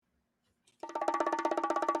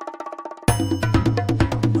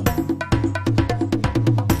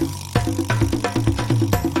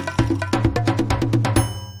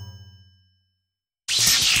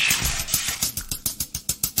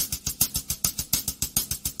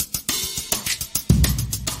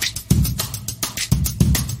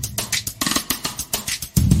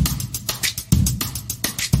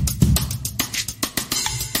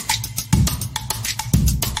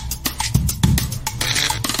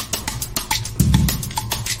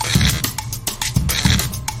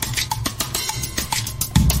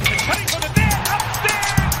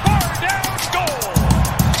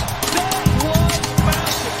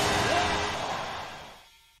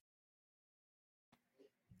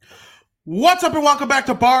What's up and welcome back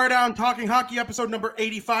to Bar Down Talking Hockey, episode number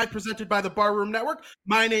 85, presented by the Barroom Network.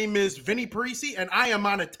 My name is Vinny Parisi, and I am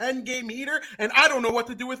on a 10-game heater, and I don't know what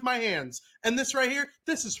to do with my hands. And this right here,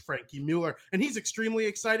 this is Frankie Mueller, and he's extremely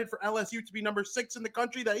excited for LSU to be number 6 in the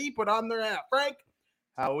country that he put on their app. Frank,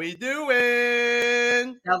 how we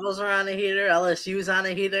doing? Devils are on a heater. LSU's on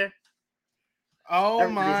a heater. Oh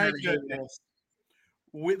Everybody's my on a heater. goodness.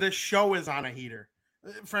 The show is on a heater.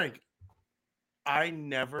 Frank, I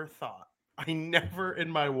never in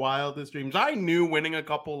my wildest dreams, I knew winning a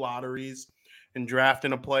couple lotteries and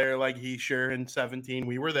drafting a player like Hischier in 17,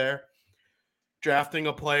 we were there. Drafting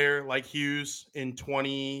a player like Hughes in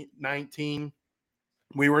 2019,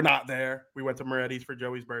 we were not there. We went to Moretti's for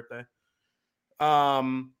Joey's birthday.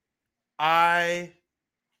 I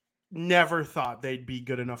never thought they'd be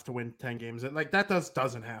good enough to win 10 games. Like, that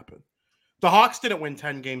doesn't happen. The Hawks didn't win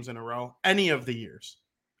 10 games in a row any of the years.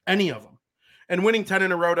 Any of them. And winning 10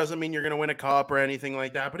 in a row doesn't mean you're going to win a cup or anything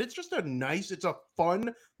like that, but it's just it's a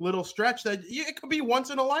fun little stretch that it could be once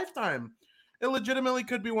in a lifetime. It legitimately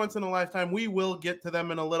could be once in a lifetime. We will get to them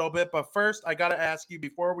in a little bit, but first, I got to ask you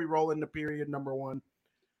before we roll into period number 1,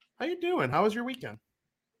 how you doing? How was your weekend?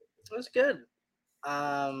 It was good.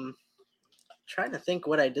 Trying to think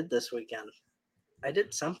what I did this weekend. I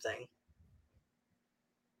did something.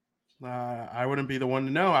 I wouldn't be the one to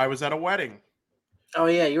know. I was at a wedding. Oh,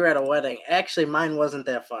 yeah, you were at a wedding. Actually, mine wasn't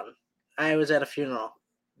that fun. I was at a funeral,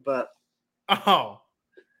 but... Oh,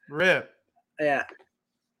 rip. Yeah.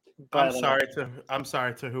 But, I'm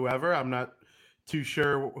sorry to whoever. I'm not too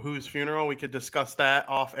sure whose funeral. We could discuss that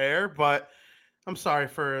off air, but I'm sorry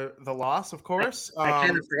for the loss, of course. I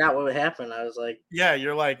kind of forgot what happened. I was like... Yeah,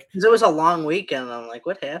 you're like... Because it was a long weekend. I'm like,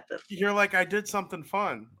 what happened? You're like, I did something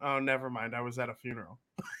fun. Oh, never mind. I was at a funeral.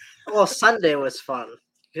 Well, Sunday was fun.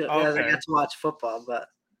 Because okay. I got to watch football, but...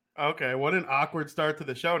 Okay, what an awkward start to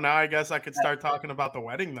the show. Now I guess I could start talking about the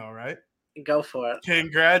wedding, though, right? Go for it.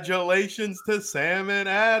 Congratulations to Sam and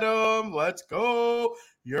Adam. Let's go.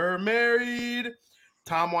 You're married.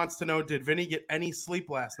 Tom wants to know, did Vinny get any sleep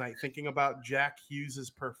last night thinking about Jack Hughes'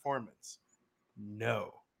 performance?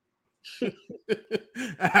 No.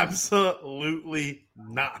 Absolutely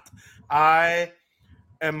not. I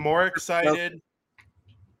am more excited.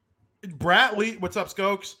 Brat what's up,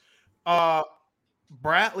 Skokes?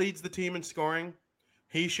 Brat leads the team in scoring.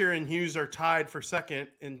 Hischier and Hughes are tied for second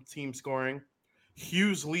in team scoring.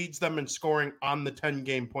 Hughes leads them in scoring on the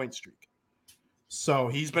 10-game point streak. So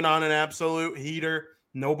he's been on an absolute heater.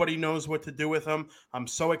 Nobody knows what to do with him. I'm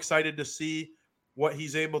so excited to see what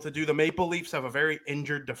he's able to do. The Maple Leafs have a very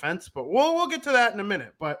injured defense, but we'll get to that in a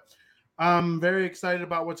minute. But I'm very excited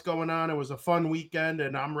about what's going on. It was a fun weekend,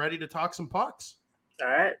 and I'm ready to talk some pucks. All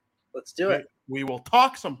right, let's do it. We will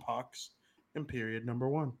talk some pucks in period number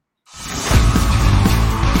 1.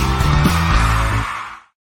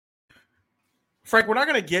 Frank, we're not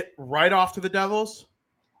going to get right off to the Devils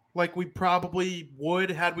like we probably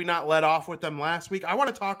would had we not let off with them last week. I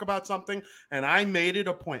want to talk about something, and I made it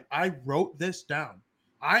a point. I wrote this down.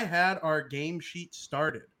 I had our game sheet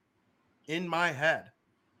started in my head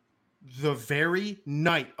the very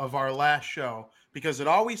night of our last show, because it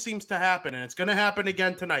always seems to happen, and it's going to happen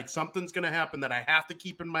again tonight. Something's going to happen that I have to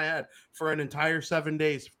keep in my head for an entire 7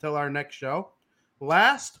 days till our next show.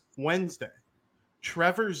 Last Wednesday,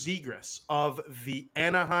 Trevor Zegras of the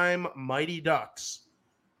Anaheim Mighty Ducks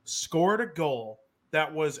scored a goal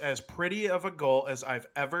that was as pretty of a goal as I've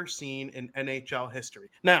ever seen in NHL history.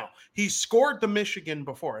 Now, he scored the Michigan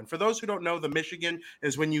before, and for those who don't know, the Michigan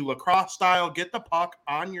is when you lacrosse style get the puck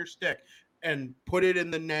on your stick and put it in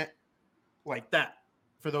the net like that.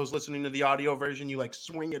 For those listening to the audio version, you like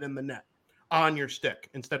swing it in the net on your stick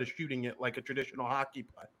instead of shooting it like a traditional hockey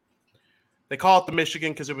play. They call it the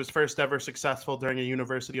Michigan because it was first ever successful during a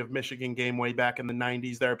University of Michigan game way back in the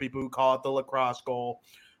 90s. There are people who call it the lacrosse goal.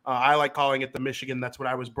 I like calling it the Michigan. That's what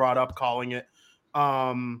I was brought up calling it.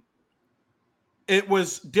 It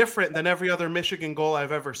was different than every other Michigan goal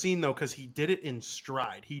I've ever seen, though, because he did it in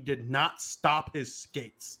stride. He did not stop his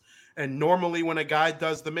skates. And normally, when a guy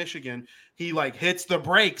does the Michigan, he like hits the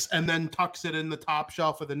brakes and then tucks it in the top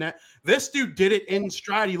shelf of the net. This dude did it in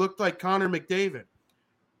stride. He looked like Connor McDavid.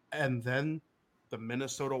 And then the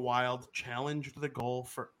Minnesota Wild challenged the goal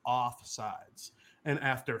for offsides. And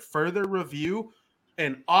after further review,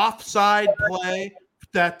 an offside play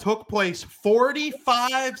that took place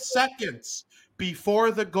 45 seconds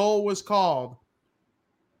before the goal was called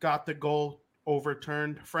got the goal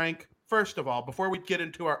overturned. Frank, first of all, before we get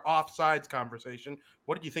into our offsides conversation,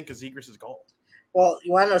 what did you think of Zegras' goal? Well,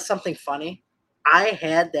 you want to know something funny? I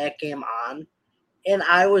had that game on, and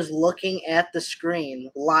I was looking at the screen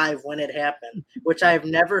live when it happened, which I've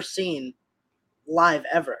never seen live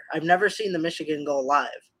ever. I've never seen the Michigan goal live.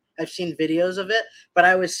 I've seen videos of it, but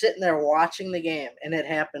I was sitting there watching the game, and it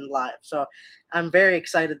happened live. So I'm very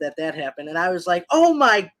excited that happened. And I was like, oh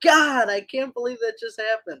my God, I can't believe that just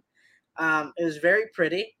happened. It was very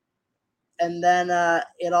pretty. And then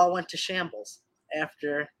it all went to shambles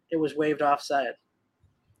after it was waved offside.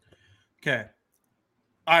 Okay.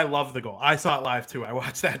 I love the goal. I saw it live too. I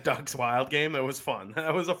watched that Ducks Wild game. It was fun.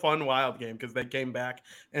 That was a fun Wild game because they came back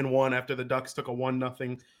and won after the Ducks took a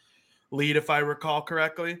 1-0 lead, if I recall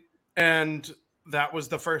correctly. And that was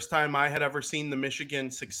the first time I had ever seen the Michigan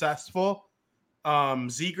successful.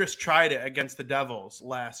 Zegras tried it against the Devils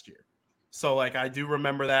last year. So, like, I do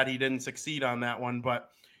remember that he didn't succeed on that one, but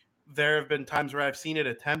there have been times where I've seen it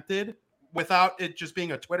attempted without it just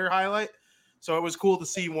being a Twitter highlight. So it was cool to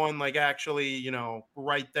see one like actually,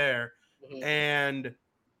 right there. Mhm. And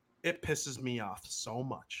it pisses me off so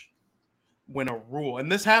much when a rule, and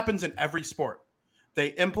this happens in every sport, they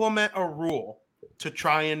implement a rule to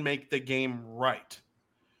try and make the game right.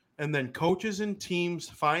 And then coaches and teams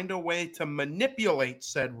find a way to manipulate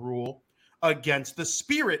said rule against the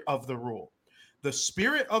spirit of the rule. The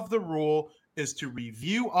spirit of the rule is to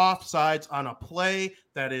review offsides on a play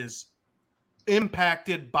that is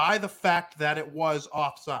impacted by the fact that it was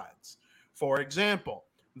offsides. For example,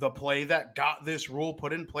 the play that got this rule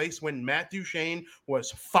put in place when Matt Duchene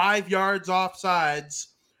was 5 yards offsides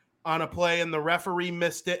on a play and the referee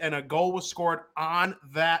missed it and a goal was scored on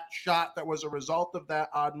that shot that was a result of that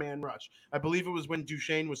odd man rush. I believe it was when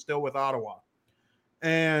Duchene was still with Ottawa.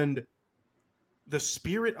 And the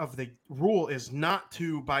spirit of the rule is not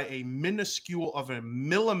to, by a minuscule of a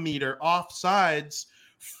millimeter offsides,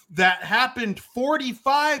 that happened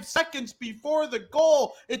 45 seconds before the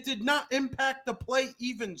goal. It did not impact the play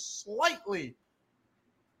even slightly.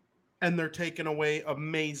 And they're taking away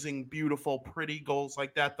amazing, beautiful, pretty goals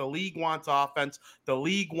like that. The league wants offense. The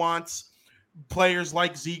league wants players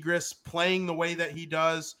like Zegras playing the way that he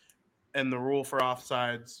does. And the rule for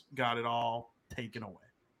offsides got it all taken away.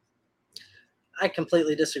 I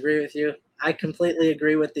completely disagree with you. I completely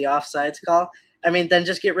agree with the offsides call. I mean, then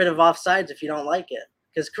just get rid of offsides if you don't like it.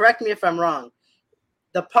 Because correct me if I'm wrong,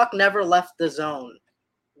 the puck never left the zone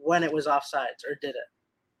when it was offsides, or did it?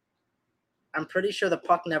 I'm pretty sure the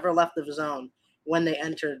puck never left the zone when they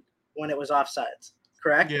entered when it was offsides,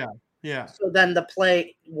 correct? Yeah. So then the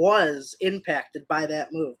play was impacted by that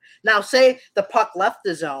move. Now, say the puck left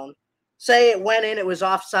the zone, say it went in, it was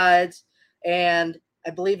offsides, and I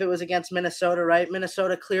believe it was against Minnesota, right?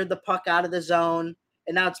 Minnesota cleared the puck out of the zone,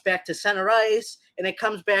 and now it's back to center ice, and it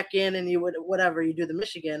comes back in, and you do the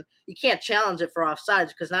Michigan, you can't challenge it for offsides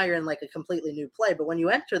because now you're in like a completely new play. But when you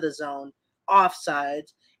enter the zone,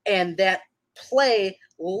 offsides, and that play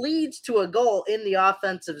leads to a goal in the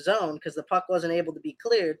offensive zone because the puck wasn't able to be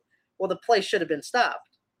cleared, well, the play should have been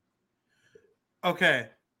stopped. Okay.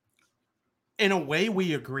 In a way,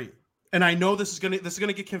 we agree. And I know this is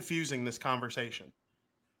gonna get confusing, this conversation.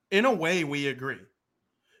 In a way, we agree.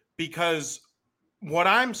 Because what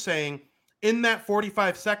I'm saying, in that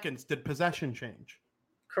 45 seconds, did possession change?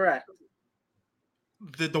 Correct.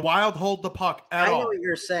 Did the Wild hold the puck at all? I know what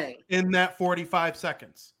you're saying. In that 45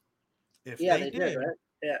 seconds? If they did, right?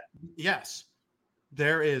 Yeah. Yes.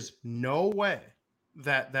 There is no way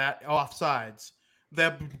that offsides,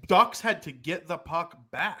 the Ducks had to get the puck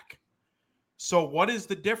back. So what is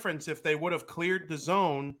the difference if they would have cleared the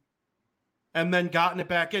zone and then gotten it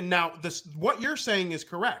back in? Now, what you're saying is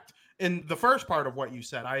correct. In the first part of what you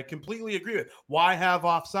said, I completely agree with. Why have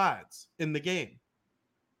offsides in the game?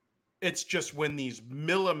 It's just when these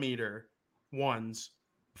millimeter ones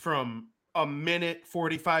from a minute,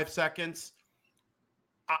 45 seconds,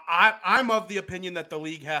 I'm of the opinion that the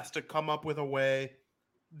league has to come up with a way.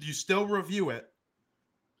 You still review it,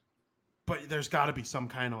 but there's got to be some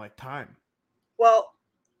kind of like time. Well,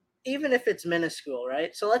 even if it's minuscule,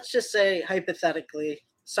 right? So let's just say hypothetically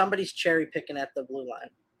somebody's cherry picking at the blue line.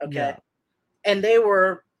 Okay. Yeah. And they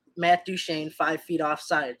were Matt Duchene 5 feet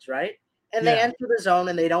offsides, right? And they Yeah. enter the zone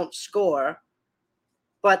and they don't score.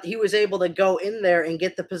 But he was able to go in there and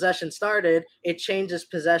get the possession started. It changes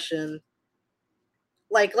possession.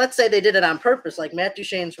 Like, let's say they did it on purpose. Like, Matt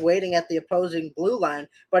Duchene's waiting at the opposing blue line,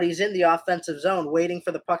 but he's in the offensive zone waiting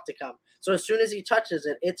for the puck to come. So as soon as he touches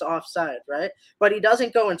it, it's offside, right? But he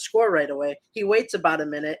doesn't go and score right away. He waits about a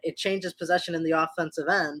minute. It changes possession in the offensive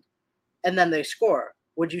end, and then they score.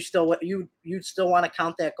 Would you still you'd still want to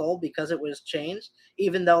count that goal because it was changed,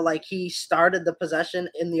 even though like he started the possession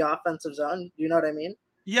in the offensive zone? You know what I mean?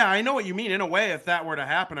 Yeah, I know what you mean. In a way, if that were to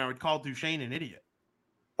happen, I would call Duchene an idiot.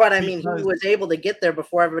 But I mean, he was able to get there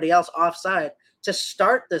before everybody else offside to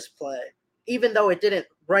start this play, even though it didn't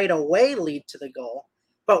right away lead to the goal.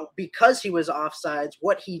 But because he was offsides,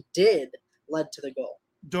 what he did led to the goal.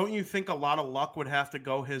 Don't you think a lot of luck would have to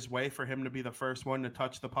go his way for him to be the first one to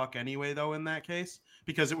touch the puck anyway, though, in that case?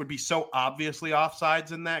 Because it would be so obviously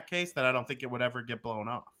offsides in that case that I don't think it would ever get blown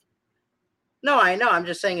off. No, I know. I'm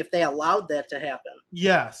just saying if they allowed that to happen.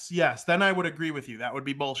 Yes. Then I would agree with you. That would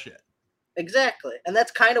be bullshit. Exactly. And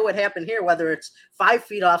that's kind of what happened here, whether it's 5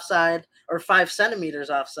 feet offside or 5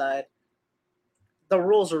 centimeters offside. The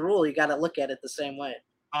rule's a rule. You got to look at it the same way.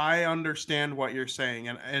 I understand what you're saying.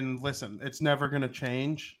 And listen, it's never going to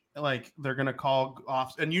change. Like, they're going to call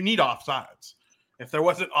off, and you need offsides. If there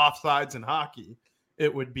wasn't offsides in hockey,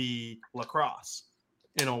 it would be lacrosse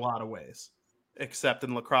in a lot of ways. Except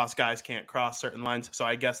in lacrosse, guys can't cross certain lines. So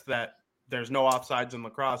I guess that there's no offsides in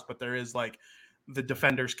lacrosse, but there is like the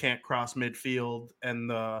defenders can't cross midfield and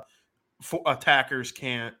the attackers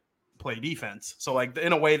can't play defense. So like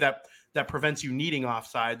in a way that prevents you needing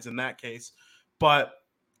offsides in that case. But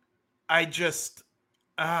I just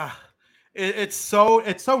it's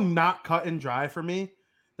so not cut and dry for me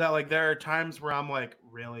that like there are times where I'm like,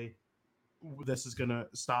 really, this is gonna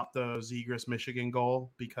stop the Zegras Michigan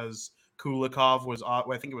goal because Kulikov was off.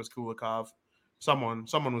 I think it was Kulikov. Someone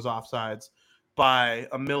was offsides by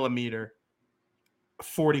a millimeter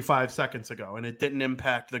 45 seconds ago, and it didn't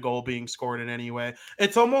impact the goal being scored in any way.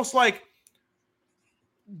 It's almost like,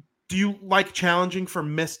 do you like challenging for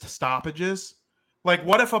missed stoppages? Like,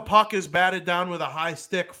 what if a puck is batted down with a high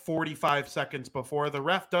stick 45 seconds before the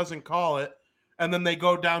ref doesn't call it, and then they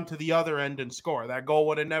go down to the other end and score? That goal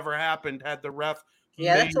would have never happened had the ref made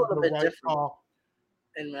that's a little the bit right different, call.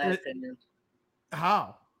 in my opinion.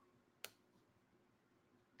 How?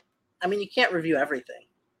 I mean, you can't review everything.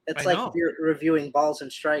 It's like if you're reviewing balls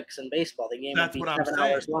and strikes in baseball. The game would be 7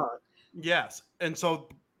 hours long. Yes, and so.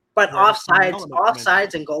 But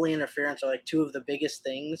offsides and goalie interference are like two of the biggest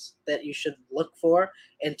things that you should look for,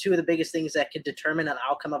 and two of the biggest things that could determine an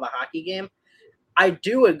outcome of a hockey game. I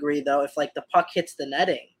do agree, though, if like the puck hits the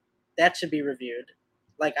netting, that should be reviewed.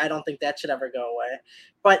 Like, I don't think that should ever go away.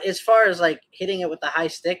 But as far as like hitting it with the high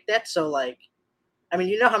stick, that's so like, I mean,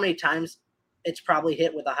 you know how many times it's probably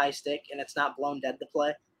hit with a high stick and it's not blown dead to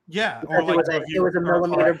play? Yeah, or like it was a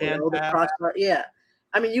millimeter below the crossbar. Yeah.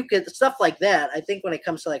 I mean, you could stuff like that. I think when it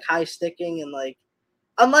comes to like high sticking and like,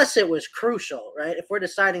 unless it was crucial, right? If we're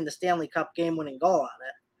deciding the Stanley Cup game-winning goal on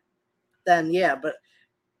it, then yeah. But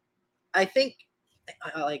I think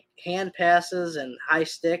like hand passes and high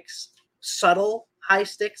sticks, subtle high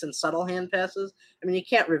sticks and subtle hand passes. I mean, you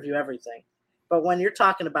can't review everything, but when you're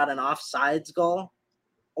talking about an offsides goal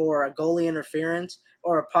or a goalie interference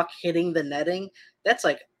or a puck hitting the netting, that's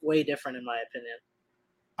like way different in my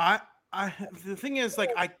opinion. The thing is,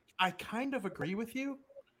 like, I kind of agree with you,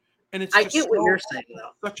 and it's I get what you're saying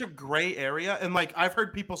though. Such a gray area, and like I've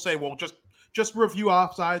heard people say, well, just review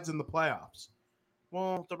offsides in the playoffs.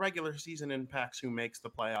 Well, the regular season impacts who makes the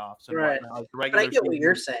playoffs, and right? But I get what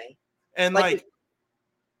you're saying, and like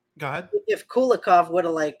go ahead. If Kulikov would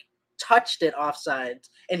have like touched it offsides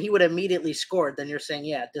and he would have immediately scored, then you're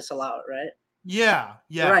saying disallow it, right? Yeah.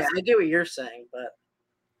 Right. I get what you're saying, but.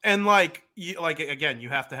 And like again, you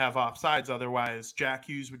have to have offsides, otherwise Jack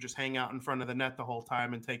Hughes would just hang out in front of the net the whole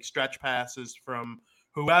time and take stretch passes from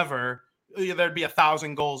whoever. There'd be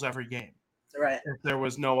 1,000 goals every game, right? If there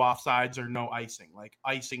was no offsides or no icing. Like,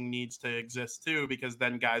 icing needs to exist too, because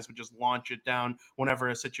then guys would just launch it down whenever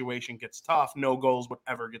a situation gets tough. No goals would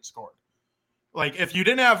ever get scored. Like, if you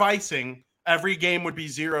didn't have icing, every game would be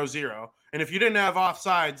 0-0, and if you didn't have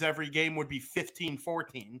offsides, every game would be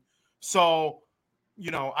 15-14. So.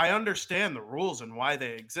 I understand the rules and why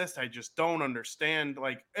they exist. I just don't understand,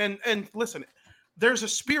 like, and listen, there's a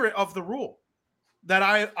spirit of the rule that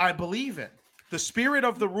I believe in. The spirit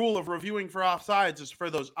of the rule of reviewing for offsides is for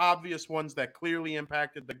those obvious ones that clearly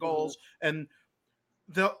impacted the goals. And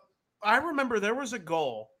I remember there was a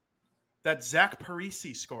goal that Zach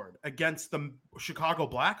Parise scored against the Chicago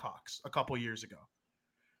Blackhawks a couple years ago.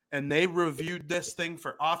 And they reviewed this thing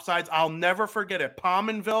for offsides. I'll never forget it.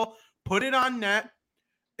 Pominville put it on net,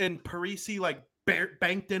 and Parise like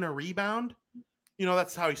banked in a rebound. You know,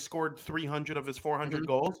 that's how he scored 300 of his 400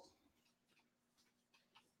 goals.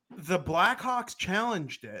 The Blackhawks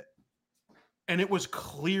challenged it, and it was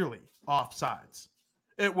clearly offsides.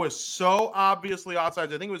 It was so obviously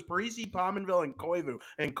offsides. I think it was Parise, Pominville, and Koivu.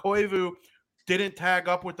 And Koivu didn't tag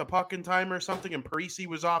up with the puck in time or something, and Parise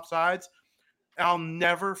was offsides. I'll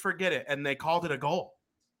never forget it. And they called it a goal.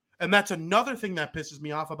 And that's another thing that pisses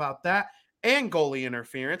me off about that and goalie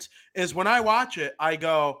interference is when I watch it, I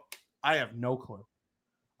go, I have no clue.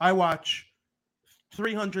 I watch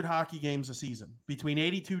 300 hockey games a season between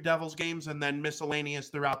 82 Devils games and then miscellaneous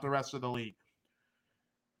throughout the rest of the league.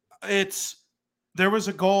 There was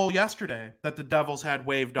a goal yesterday that the Devils had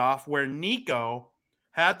waved off where Nico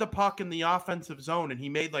had the puck in the offensive zone and he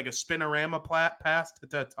made like a spinorama pass to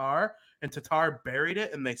Tatar and Tatar buried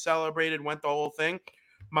it and they celebrated, went the whole thing.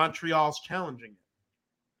 Montreal's challenging it.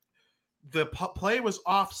 The play was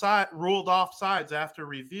ruled offsides after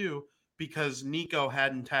review because Nico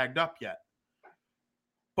hadn't tagged up yet.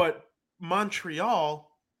 But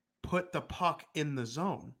Montreal put the puck in the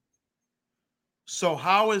zone. So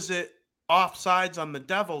how is it offsides on the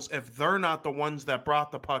Devils if they're not the ones that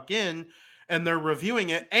brought the puck in and they're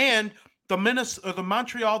reviewing it? And the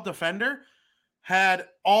Montreal defender had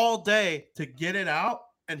all day to get it out,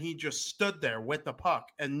 and he just stood there with the puck,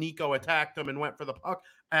 and Nico attacked him and went for the puck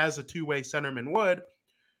as a two-way centerman would,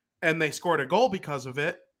 and they scored a goal because of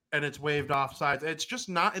it, and it's waved offsides. It's just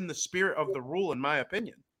not in the spirit of the rule, in my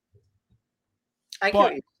opinion. I get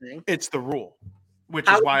what you're saying. It's the rule, which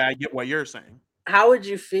is why I get what you're saying. How would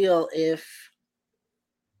you feel if,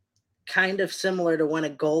 kind of similar to when a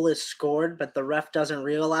goal is scored, but the ref doesn't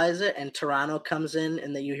realize it, and Toronto comes in,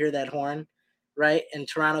 and then you hear that horn, right? And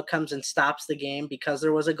Toronto comes and stops the game because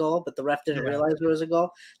there was a goal, but the ref didn't realize there was a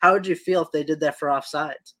goal. How would you feel if they did that for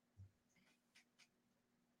offsides?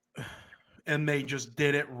 And they just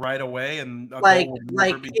did it right away, and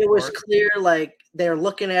it was clear, like they're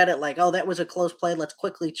looking at it like, oh, that was a close play. Let's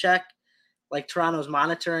quickly check. Like Toronto's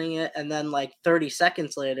monitoring it, and then like 30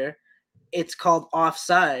 seconds later, it's called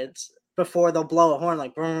offsides before they'll blow a horn.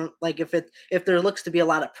 Like, boom. Like if there looks to be a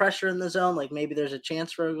lot of pressure in the zone, like maybe there's a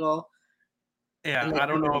chance for a goal. Yeah, I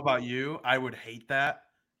don't know about you. I would hate that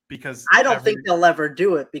because I don't think they'll ever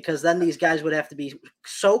do it because then these guys would have to be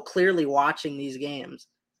so clearly watching these games.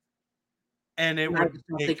 And it would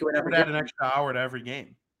add an extra hour to every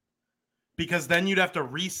game. Because then you'd have to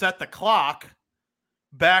reset the clock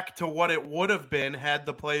back to what it would have been had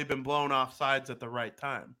the play been blown offsides at the right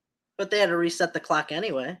time. But they had to reset the clock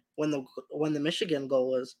anyway when the Michigan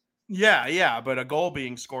goal was. Yeah, but a goal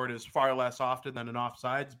being scored is far less often than an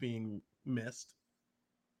offsides being missed.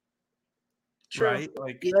 True. Right?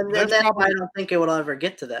 Like, I don't think it will ever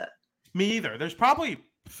get to that. Me either. There's probably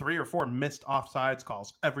 3 or 4 missed offsides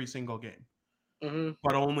calls every single game. Mm-hmm.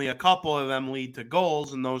 But only a couple of them lead to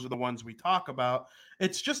goals, and those are the ones we talk about.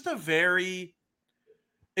 It's just a very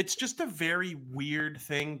weird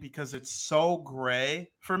thing because it's so gray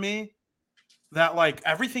for me that like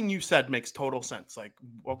everything you said makes total sense. Like,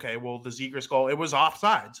 okay, well, the Zegras goal, it was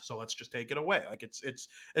offsides, so let's just take it away. Like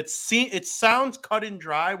it sounds cut and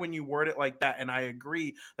dry when you word it like that, and I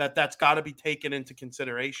agree that that's got to be taken into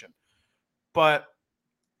consideration. But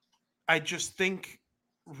I just think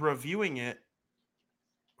reviewing it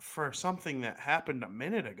for something that happened a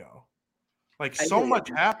minute ago, like so much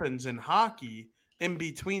happens in hockey in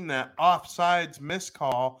between that offsides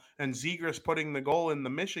miscall and Zegras putting the goal in the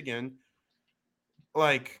Michigan.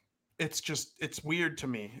 Like, it's weird to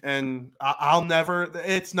me. And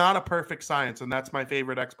it's not a perfect science. And that's my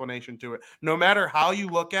favorite explanation to it. No matter how you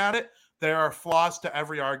look at it, there are flaws to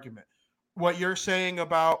every argument. What you're saying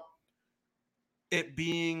about it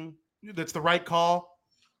being, that's the right call,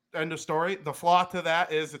 end of story. The flaw to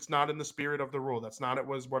that is it's not in the spirit of the rule. That's not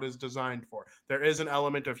what is designed for. There is an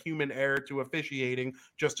element of human error to officiating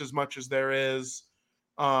just as much as there is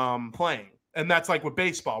playing. And that's like with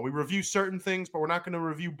baseball. We review certain things, but we're not going to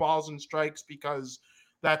review balls and strikes because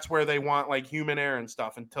that's where they want like human error and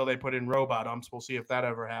stuff until they put in robot umps. We'll see if that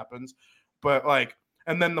ever happens. But like,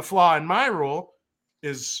 and then the flaw in my rule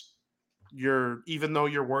is even though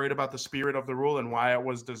you're worried about the spirit of the rule and why it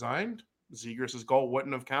was designed, Zegras' goal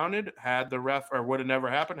wouldn't have counted had the ref, or would have never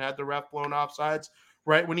happened had the ref blown offsides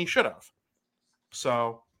right when he should have.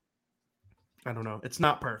 So, I don't know. It's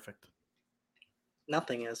not perfect.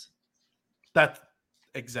 Nothing is. That's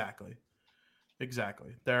exactly.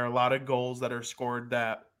 There are a lot of goals that are scored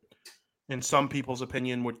that, in some people's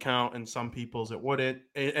opinion would count, and some people's it wouldn't.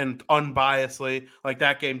 And unbiasedly, like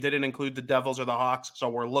that game didn't include the Devils or the Hawks, so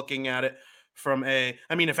we're looking at it from I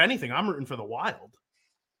mean, if anything, I'm rooting for the Wild.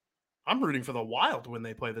 I'm rooting for the Wild when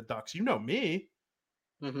they play the Ducks. You know me.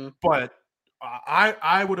 Mm-hmm. But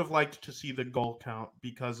I would have liked to see the goal count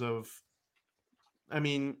because of, I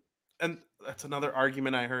mean, and that's another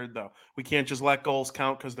argument I heard though. We can't just let goals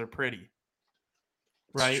count because they're pretty,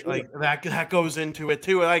 right? Like that goes into it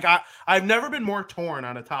too. Like I've never been more torn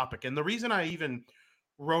on a topic, and the reason I even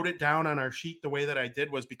wrote it down on our sheet the way that I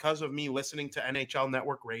did was because of me listening to NHL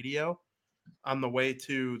Network Radio on the way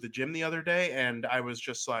to the gym the other day, and I was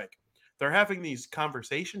just like, they're having these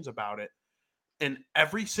conversations about it. And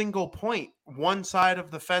every single point, one side of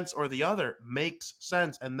the fence or the other makes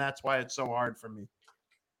sense. And that's why it's so hard for me.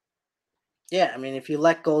 Yeah, I mean, if you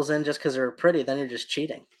let goals in just because they're pretty, then you're just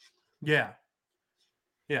cheating. Yeah.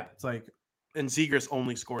 Yeah. It's like, and Zegras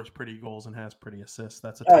only scores pretty goals and has pretty assists.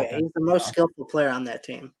 That's he's the most skillful player on that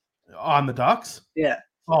team. On the Ducks? Yeah.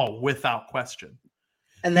 Oh, without question.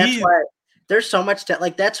 And that's why there's so much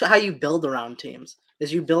like that's how you build around teams,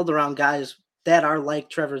 is you build around guys that are like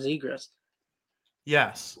Trevor Zegras.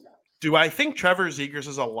 Yes. Do I think Trevor Zegras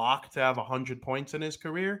is a lock to have 100 points in his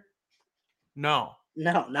career? No.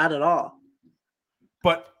 No, not at all.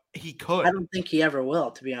 But he could. I don't think he ever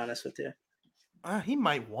will, to be honest with you. He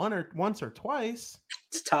might once or twice.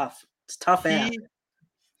 It's tough. It's tough.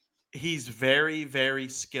 He's very, very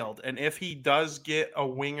skilled. And if he does get a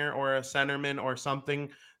winger or a centerman or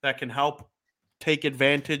something that can help take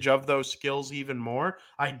advantage of those skills even more,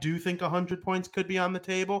 I do think 100 points could be on the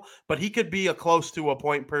table, but he could be a close to a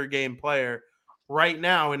point per game player right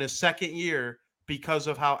now in his second year because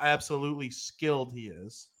of how absolutely skilled he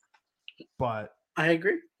is. But I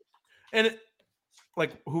agree. And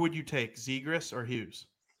who would you take, Zegras or Hughes?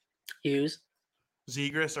 Hughes.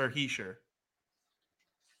 Zegras or Hischier?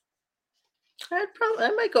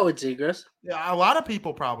 I might go with Zegras. Yeah, a lot of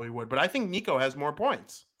people probably would, but I think Nico has more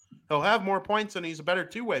points. He'll have more points and he's a better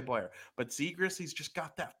two-way player. But Zegras, he's just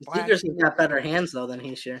got that flash. Zegras has got better hands though than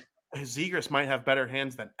Hischier. Zegras might have better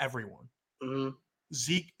hands than everyone. Mm-hmm.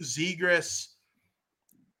 Zegras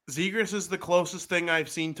is the closest thing I've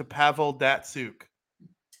seen to Pavel Datsyuk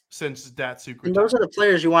since Datsyuk retired. And those are the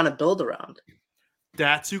players you want to build around.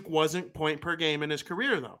 Datsyuk wasn't point per game in his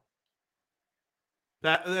career though.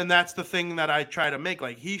 That's the thing that I try to make.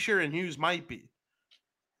 Like Hischier and Hughes might be,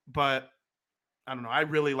 but I don't know. I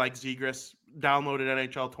really like Zegras. Downloaded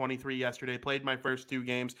NHL 23 yesterday. Played my first 2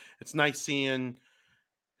 games. It's nice seeing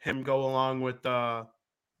him go along with the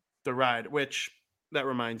ride. Which that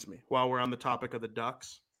reminds me. While we're on the topic of the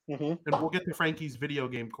Ducks, and we'll get to Frankie's video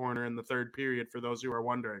game corner in the third period for those who are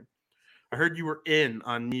wondering. I heard you were in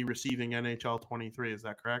on me receiving NHL 23. Is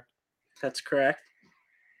that correct? That's correct.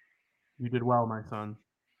 You did well, my son.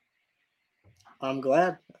 I'm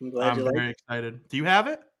glad. I'm very excited. Do you have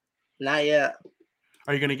it? Not yet.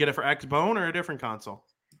 Are you going to get it for Xbone or a different console?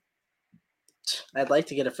 I'd like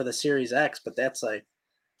to get it for the Series X, but that's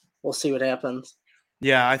we'll see what happens.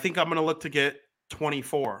 Yeah, I think I'm going to look to get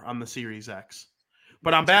 24 on the Series X.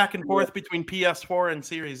 But I'm back and forth between PS4 and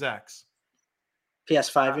Series X.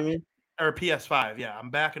 PS5, you mean? Or PS5, yeah. I'm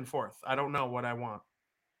back and forth. I don't know what I want.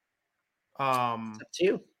 It's up to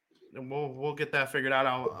you. And we'll get that figured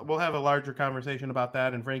out. We'll have a larger conversation about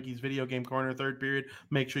that in Frankie's video game corner third period.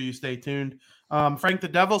 Make sure you stay tuned. Frank, the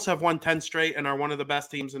Devils have won 10 straight and are one of the best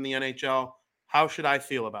teams in the NHL. How should I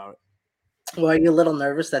feel about it? Well, are you a little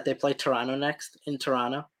nervous that they play Toronto next in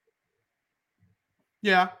Toronto?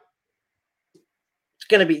 Yeah.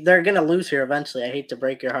 They're gonna lose here eventually. I hate to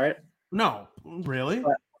break your heart. No, really?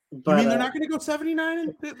 But you mean they're not going to go 79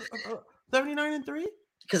 and 3?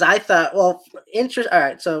 Because I thought, all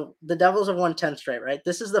right, so the Devils have won 10 straight, right?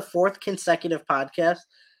 This is the 4th consecutive podcast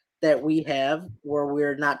that we have where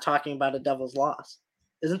we're not talking about a Devils loss.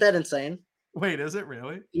 Isn't that insane? Wait, is it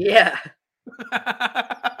really? Yeah.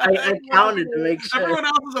 I counted to make sure. Everyone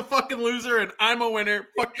else is a fucking loser and I'm a winner.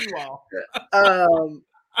 Fuck you all.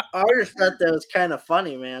 I just thought that was kind of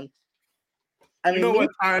funny, man. I mean, you know what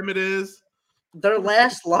time it is? Their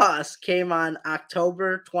last loss came on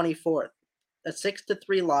October 24th. A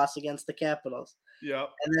 6-3 loss against the Capitals.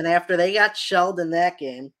 Yep. And then after they got shelled in that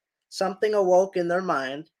game, something awoke in their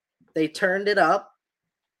mind. They turned it up.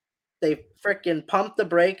 They freaking pumped the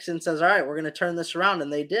brakes and says, all right, we're going to turn this around.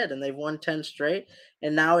 And they did. And they've won 10 straight.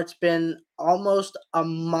 And now it's been almost a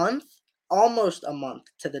month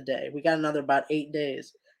to the day. We got another about 8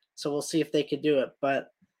 days. So we'll see if they could do it.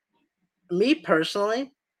 But me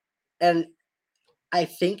personally, and I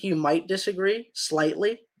think you might disagree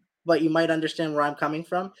slightly, but you might understand where I'm coming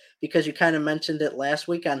from because you kind of mentioned it last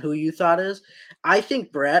week on who you thought is. I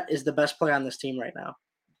think Brett is the best player on this team right now.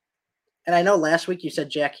 And I know last week you said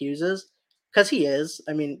Jack Hughes is because he is.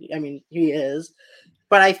 I mean he is.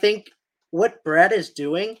 But I think what Brett is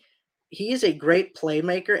doing, he is a great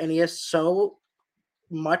playmaker and he has so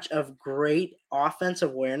much of great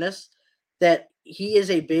offensive awareness that he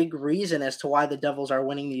is a big reason as to why the Devils are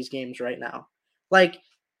winning these games right now. Like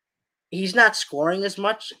he's not scoring as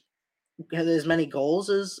many goals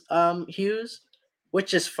as Hughes,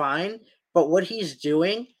 which is fine. But what he's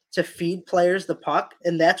doing to feed players the puck,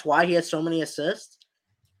 and that's why he has so many assists,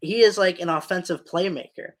 he is like an offensive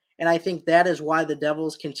playmaker. And I think that is why the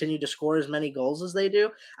Devils continue to score as many goals as they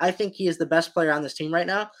do. I think he is the best player on this team right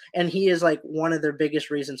now, and he is like one of their biggest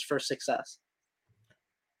reasons for success.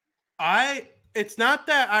 It's not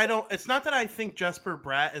that I think Jesper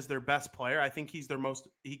Bratt is their best player. I think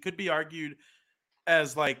he could be argued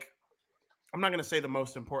as like, I'm not going to say the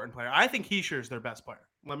most important player. I think Hischier is their best player.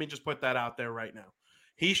 Let me just put that out there right now.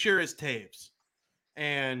 Hischier is Taves.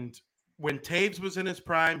 And when Taves was in his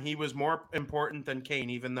prime, he was more important than Kane,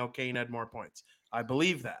 even though Kane had more points. I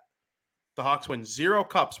believe that. The Hawks win 0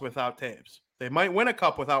 cups without Taves. They might win a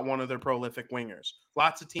cup without one of their prolific wingers.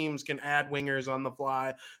 Lots of teams can add wingers on the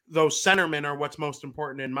fly. Those centermen are what's most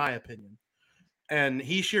important, in my opinion. And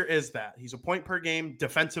Hischier is that. He's a point per game,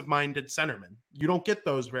 defensive-minded centerman. You don't get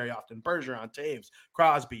those very often. Bergeron, Taves,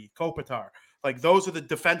 Crosby, Kopitar. Like, those are the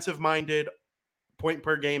defensive-minded point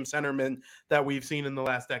per game centermen that we've seen in the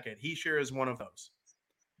last decade. Hischier is one of those.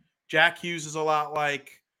 Jack Hughes is a lot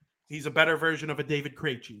like, he's a better version of a David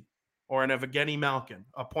Krejci or an Evgeny Malkin,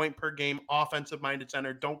 a point per game offensive-minded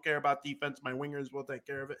center. Don't care about defense. My wingers will take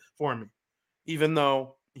care of it for me, even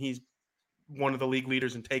though he's one of the league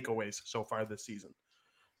leaders in takeaways so far this season.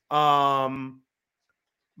 Bratt,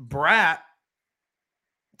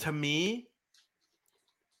 to me,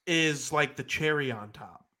 is like the cherry on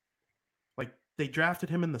top. Like, they drafted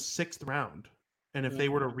him in the 6th round. And if they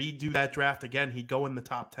were to redo that draft again, he'd go in the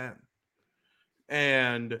top 10.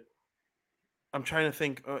 And I'm trying to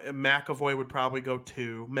think. McAvoy would probably go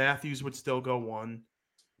 2. Matthews would still go 1.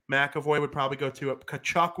 McAvoy would probably go 2.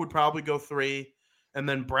 Tkachuk would probably go 3. And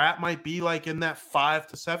then Bratt might be like in that 5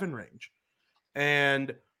 to 7 range.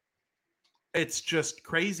 And it's just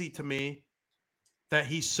crazy to me that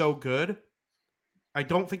he's so good. I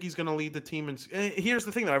don't think he's going to lead the team. And here's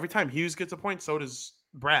the thing, though. Every time Hughes gets a point, so does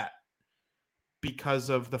Bratt, because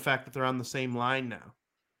of the fact that they're on the same line now.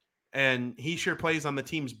 And he sure plays on the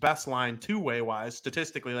team's best line two-way wise,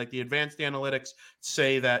 statistically. Like, the advanced analytics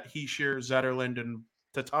say that he sure, Zetterlund, and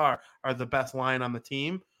Tatar are the best line on the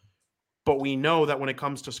team. But we know that when it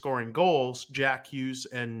comes to scoring goals, Jack Hughes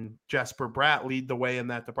and Jesper Bratt lead the way in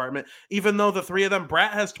that department. Even though the three of them,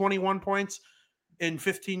 Bratt has 21 points in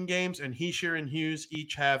 15 games, and Hischier and Hughes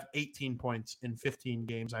each have 18 points in 15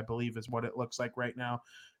 games, I believe is what it looks like right now.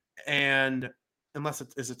 And unless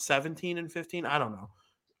is it 17 and 15? I don't know.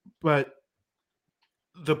 But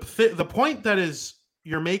the point that is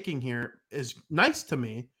you're making here is nice to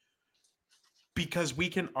me, because we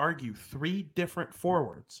can argue 3 different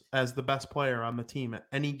forwards as the best player on the team at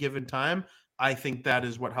any given time. I think that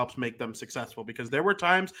is what helps make them successful, because there were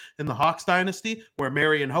times in the Hawks dynasty where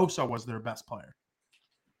Marian Hossa was their best player.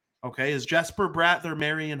 Okay, is Jesper Bratt their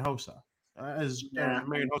Marian Hossa?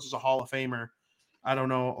 Marian Hossa is a Hall of Famer. I don't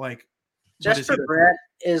know, like, Jesper Bratt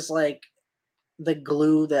is like the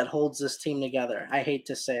glue that holds this team together. I hate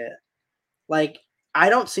to say it. Like, I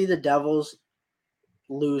don't see the Devils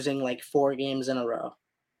losing like 4 games in a row.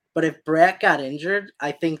 But if Bratt got injured,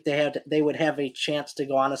 I think they would have a chance to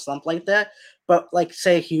go on a slump like that. But like,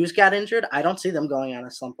 say Hughes got injured, I don't see them going on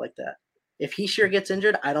a slump like that. If he sure gets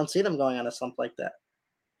injured, I don't see them going on a slump like that.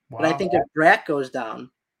 Wow. But I think if Bratt goes down,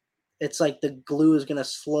 it's like the glue is going to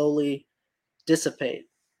slowly dissipate.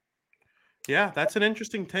 Yeah, that's an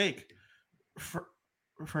interesting take.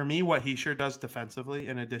 For me, what he sure does defensively,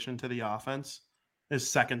 in addition to the offense, is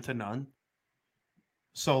second to none.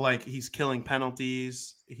 So, like, he's killing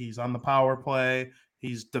penalties. He's on the power play.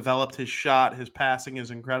 He's developed his shot. His passing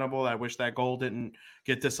is incredible. I wish that goal didn't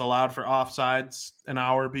get disallowed for offsides an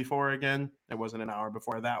hour before again. It wasn't an hour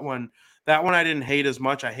before that one. That one I didn't hate as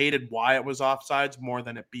much. I hated why it was offsides more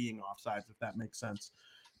than it being offsides, if that makes sense.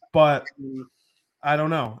 But I don't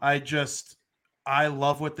know. I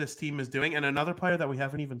love what this team is doing. And another player that we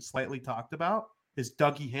haven't even slightly talked about is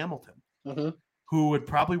Dougie Hamilton. Mm-hmm. Who would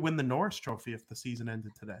probably win the Norris Trophy if the season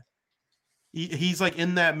ended today. He's like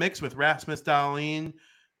in that mix with Rasmus Dahlin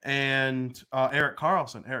and Erik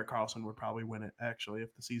Karlsson. Erik Karlsson would probably win it, actually,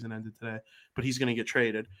 if the season ended today. But he's going to get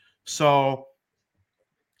traded. So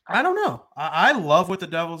I don't know. I love what the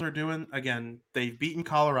Devils are doing. Again, they've beaten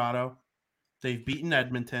Colorado. They've beaten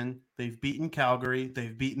Edmonton. They've beaten Calgary.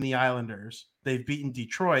 They've beaten the Islanders. They've beaten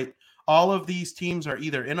Detroit. All of these teams are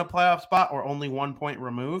either in a playoff spot or only 1 point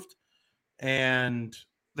removed. And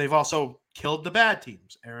they've also killed the bad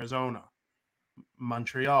teams, Arizona,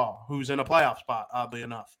 Montreal, who's in a playoff spot, oddly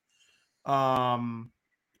enough.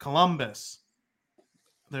 Columbus.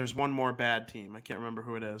 There's one more bad team. I can't remember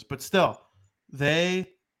who it is, but still,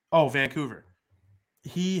 Vancouver.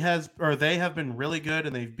 They have been really good,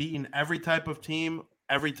 and they've beaten every type of team,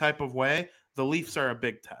 every type of way. The Leafs are a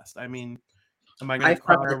big test. I mean, am I going I to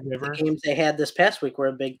cry thought a that river? the games they had this past week were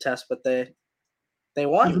a big test, but they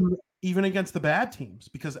won. Even against the bad teams,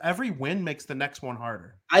 because every win makes the next one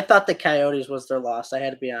harder. I thought the Coyotes was their loss. I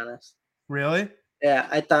had to be honest. Really? Yeah,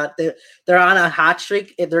 I thought they're on a hot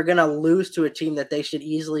streak. If they're gonna lose to a team that they should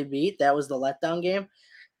easily beat, that was the letdown game.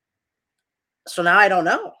 So now I don't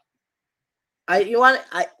know.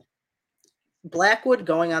 Blackwood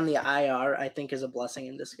going on the IR, I think, is a blessing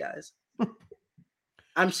in disguise.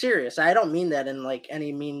 I'm serious. I don't mean that in like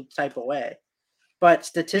any mean type of way. But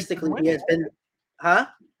statistically, he has been,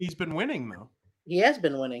 He's been winning though. He has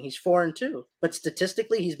been winning. He's 4-2. But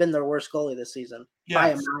statistically, he's been their worst goalie this season by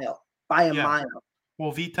a mile. By a mile.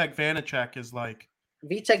 Well, Vitek Vanacek is like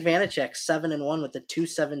Vitek Vanacek 7-1 with the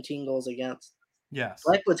 217 goals against. Yes.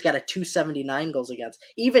 Blackwood's got a 279 goals against.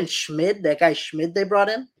 Even Schmid, that guy Schmid they brought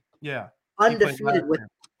in, yeah, undefeated with.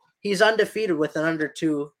 He's undefeated with an under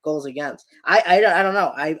 2 goals against. I don't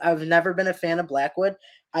know. I've never been a fan of Blackwood.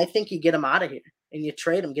 I think you get him out of here and you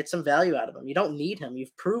trade him, get some value out of him. You don't need him.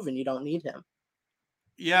 You've proven you don't need him.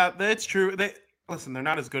 Yeah, that's true. They're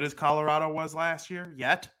not as good as Colorado was last year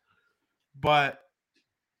yet, but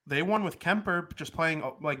they won with Kemper just playing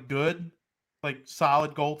like good, like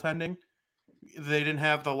solid goaltending. They didn't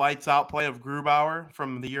have the lights out play of Grubauer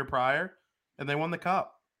from the year prior, and they won the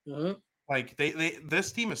cup. Mm-hmm. Like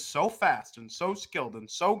this team is so fast and so skilled and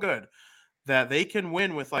so good that they can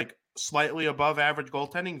win with like slightly above average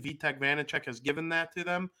goaltending. Vitek Vanacek has given that to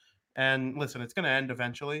them. And listen, it's going to end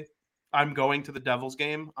eventually. I'm going to the Devils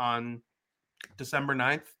game on December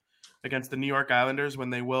 9th against the New York Islanders when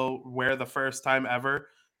they will wear the first time ever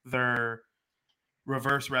their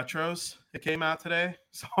reverse retros. It came out today.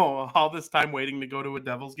 So all this time waiting to go to a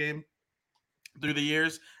Devils game through the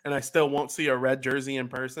years, and I still won't see a red jersey in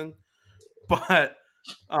person. But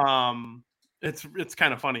it's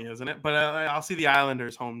kind of funny, isn't it? But I'll see the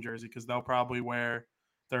Islanders home jersey because they'll probably wear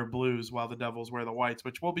their blues while the Devils wear the whites,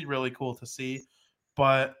 which will be really cool to see.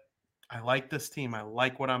 But I like this team. I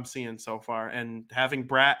like what I'm seeing so far. And having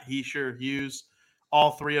Bratt, Hischier, Hughes,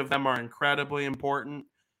 all three of them are incredibly important.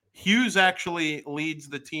 Hughes actually leads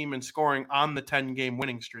the team in scoring on the 10-game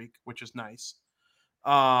winning streak, which is nice.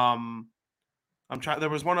 There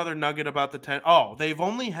was one other nugget about the 10. Oh, they've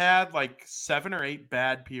only had like 7 or 8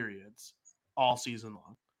 bad periods all season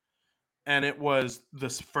long. And it was the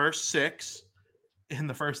first 6 in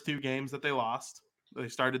the first 2 games that they lost. They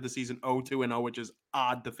started the season 0-2-0, which is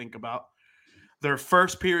odd to think about. Their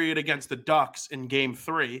first period against the Ducks in game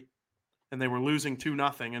 3, and they were losing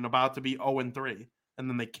 2-0 and about to be 0-3. And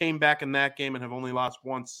then they came back in that game and have only lost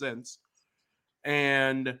once since.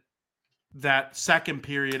 And that second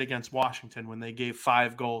period against Washington when they gave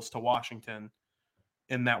 5 goals to Washington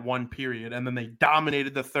in that one period. And then they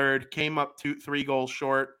dominated the third, came up 3 goals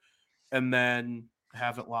short, and then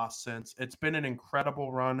haven't lost since. It's been an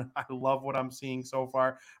incredible run. I love what I'm seeing so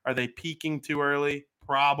far. Are they peaking too early?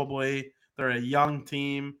 Probably. They're a young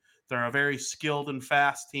team. They're a very skilled and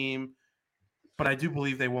fast team. But I do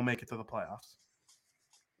believe they will make it to the playoffs.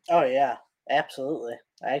 Oh, yeah. Absolutely.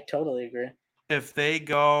 I totally agree. If they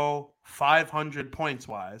go 500 points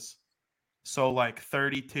wise, so like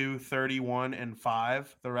 32, 31, and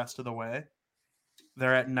 5 the rest of the way,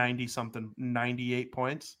 they're at 90-something, 98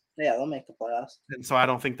 points. Yeah, they'll make the playoffs. And so I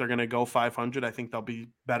don't think they're going to go 500. I think they'll be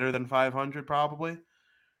better than 500 probably.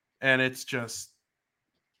 And it's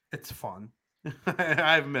fun.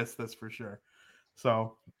 I've missed this for sure.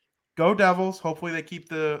 So go Devils. Hopefully they keep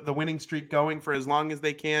the winning streak going for as long as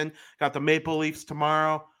they can. Got the Maple Leafs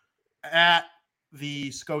tomorrow at the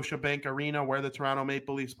Scotiabank Arena where the Toronto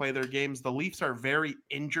Maple Leafs play their games. The Leafs are very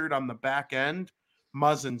injured on the back end.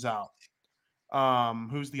 Muzzin's out.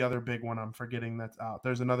 Who's the other big one I'm forgetting that's out?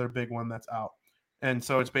 There's another big one that's out. And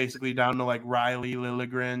so it's basically down to like Riley,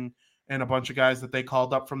 Liljegren, and a bunch of guys that they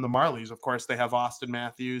called up from the Marlies. Of course, they have Austin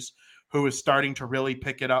Matthews, who is starting to really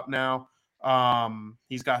pick it up now.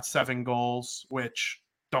 He's got 7 goals, which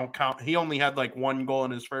don't count. He only had like 1 goal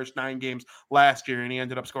in his first 9 games last year, and he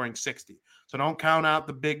ended up scoring 60. So don't count out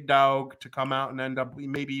the big dog to come out and end up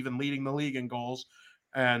maybe even leading the league in goals.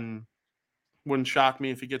 and wouldn't shock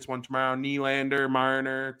me if he gets one tomorrow. Nylander,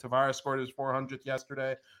 Marner, Tavares scored his 400th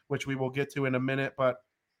yesterday, which we will get to in a minute, but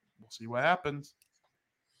we'll see what happens.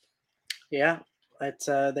 Yeah, it's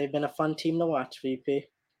they've been a fun team to watch, VP.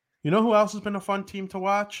 You know who else has been a fun team to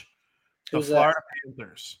watch? Who's The that? Florida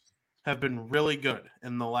Panthers have been really good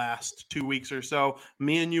in the last 2 weeks or so.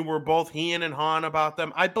 Me and you were both heeing and hawing about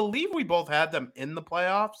them. I believe we both had them in the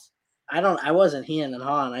playoffs. I wasn't Hean and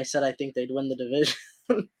Han. I said I think they'd win the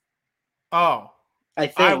division. Oh, I I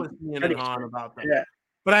think. was heeing and Pretty hawing sure. about them. Yeah.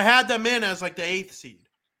 But I had them in as like the 8th seed.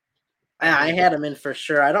 I had him in for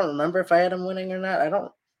sure. I don't remember if I had him winning or not. I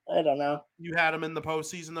don't know. You had them in the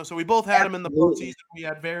postseason, though. So we both had them in the Absolutely. postseason. We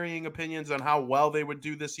had varying opinions on how well they would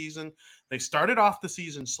do this season. They started off the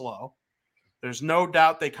season slow. There's no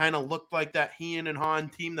doubt they kind of looked like that Hean and Han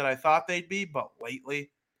team that I thought they'd be, but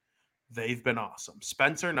lately they've been awesome.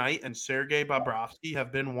 Spencer Knight and Sergei Bobrovsky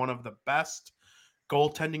have been one of the best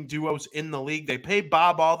goaltending duos in the league. They pay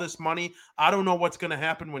Bob all this money. I don't know what's going to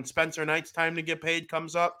happen when Spencer Knight's time to get paid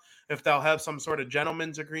comes up, if they'll have some sort of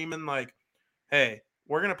gentleman's agreement like, hey,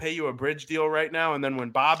 we're going to pay you a bridge deal right now, and then when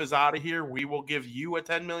Bob is out of here, we will give you a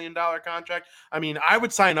 $10 million contract. I mean, I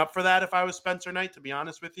would sign up for that if I was Spencer Knight, to be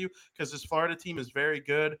honest with you, because this Florida team is very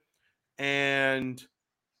good, and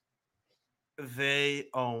they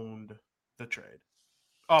owned the trade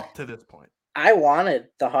up to this point. I wanted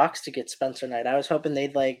the Hawks to get Spencer Knight. I was hoping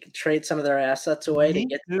they'd like trade some of their assets away to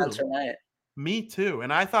get Spencer Knight. Me too.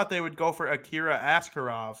 And I thought they would go for Akira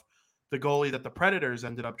Askarov, the goalie that the Predators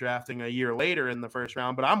ended up drafting a year later in the first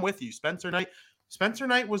round. But I'm with you. Spencer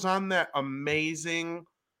Knight was on that amazing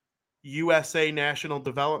USA National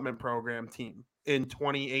Development Program team in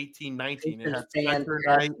 2018-19. It had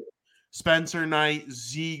Spencer Knight,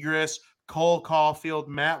 Zegras, Cole Caulfield,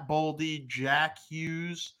 Matt Boldy, Jack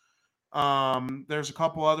Hughes. There's a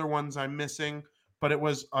couple other ones I'm missing, but it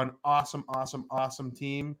was an awesome, awesome, awesome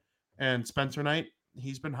team. And Spencer Knight,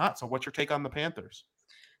 he's been hot. So what's your take on the Panthers?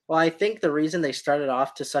 Well, I think the reason they started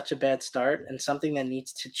off to such a bad start and something that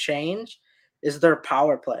needs to change is their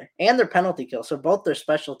power play and their penalty kill. So both their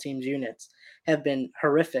special teams units have been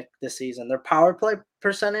horrific this season. Their power play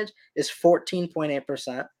percentage is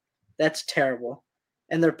 14.8%. That's terrible.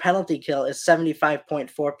 And their penalty kill is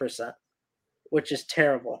 75.4%, which is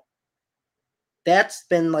terrible. That's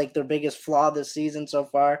been like their biggest flaw this season so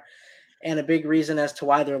far, and a big reason as to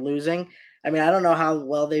why they're losing. I mean, I don't know how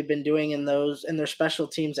well they've been doing in their special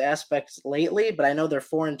teams aspects lately, but I know they're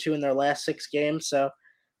 4-2 in their last 6 games, so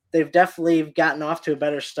they've definitely gotten off to a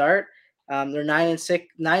better start. They're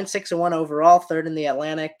 9-6-1 overall, third in the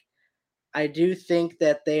Atlantic. I do think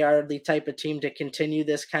that they are the type of team to continue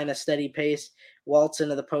this kind of steady pace, waltz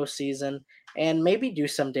into the postseason, and maybe do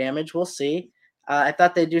some damage. We'll see. I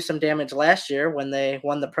thought they'd do some damage last year when they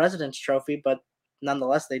won the President's Trophy, but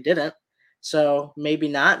nonetheless, they didn't. So maybe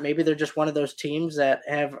not. Maybe they're just one of those teams that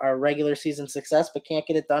have a regular season success but can't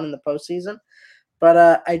get it done in the postseason.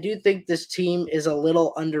 But I do think this team is a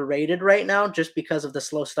little underrated right now just because of the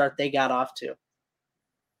slow start they got off to.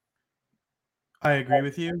 I agree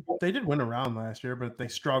with you. They did win a round last year, but they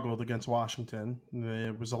struggled against Washington.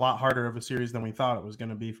 It was a lot harder of a series than we thought it was going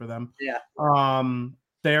to be for them. Yeah.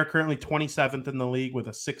 They are currently 27th in the league with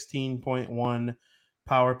a 16.1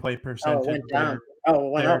 power play percentage. Oh, it went down.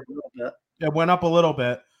 It went up a little bit. It went up a little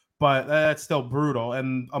bit, but that's still brutal.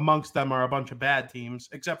 And amongst them are a bunch of bad teams,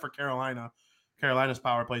 except for Carolina. Carolina's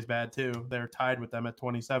power play is bad too. They're tied with them at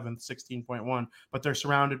 27th, 16.1, but they're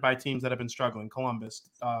surrounded by teams that have been struggling. Columbus,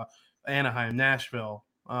 Anaheim, Nashville,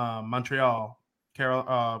 Montreal,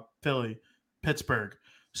 Philly, Pittsburgh.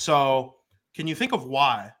 So can you think of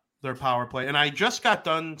why their power play? And I just got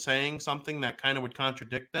done saying something that kind of would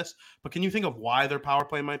contradict this, but can you think of why their power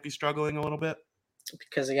play might be struggling a little bit?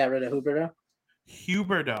 Because they got rid of Huberdeau?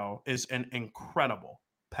 Huberdeau is an incredible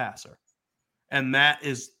passer. And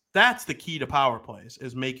that's the key to power plays,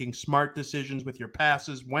 is making smart decisions with your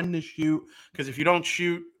passes, when to shoot. Because if you don't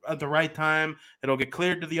shoot at the right time, it'll get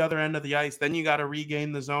cleared to the other end of the ice. Then you got to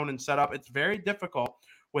regain the zone and set up. It's very difficult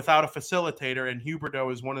without a facilitator, and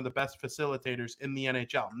Huberdeau is one of the best facilitators in the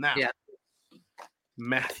NHL. Now,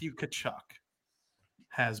 Matthew Tkachuk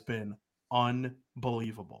has been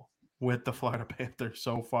unbelievable with the Florida Panthers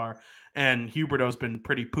so far, and Huberdeau's been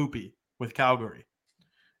pretty poopy with Calgary.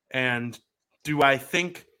 And I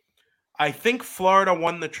think Florida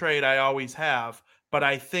won the trade. I always have, but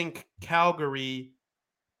I think Calgary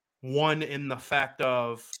won in the fact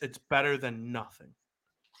of it's better than nothing.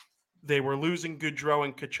 They were losing Gaudreau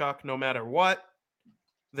and Tkachuk no matter what.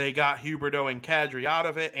 They got Huberdeau and Kadri out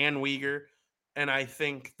of it, and Weegar, and I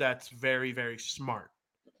think that's very, very smart.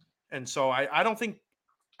 And so I don't think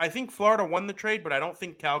I think Florida won the trade, but I don't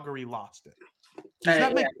think Calgary lost it. Does Yeah.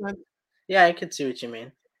 that make sense? Yeah, I could see what you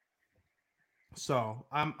mean. So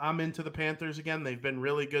I'm into the Panthers again. They've been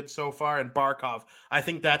really good so far. And Barkov, I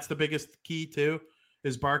think that's the biggest key too,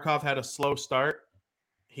 is Barkov had a slow start.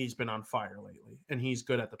 He's been on fire lately, and he's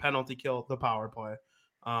good at the penalty kill, the power play.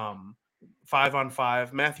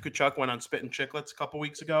 5-on-5. Matthew Tkachuk went on Spit and Chicklets a couple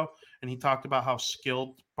weeks ago, and he talked about how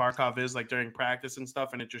skilled Barkov is, like during practice and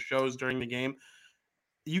stuff, and it just shows during the game.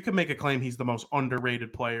 You can make a claim he's the most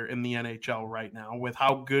underrated player in the NHL right now with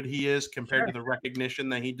how good he is compared to the recognition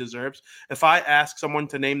that he deserves. If I ask someone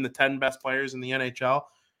to name the 10 best players in the NHL,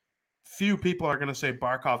 few people are going to say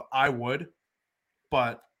Barkov. I would,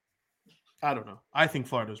 but I don't know. I think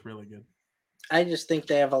Florida's really good. I just think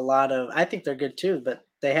they have I think they're good too, but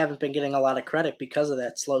they haven't been getting a lot of credit because of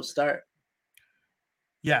that slow start.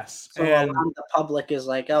 Yes. So a lot of the public is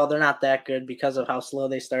like, oh, they're not that good because of how slow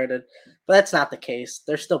they started. But that's not the case.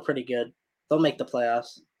 They're still pretty good. They'll make the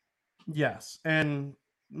playoffs. Yes. And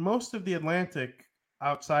most of the Atlantic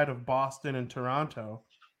outside of Boston and Toronto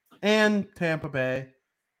and Tampa Bay,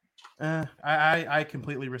 I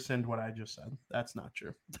completely rescind what I just said. That's not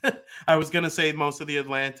true. I was going to say most of the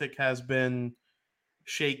Atlantic has been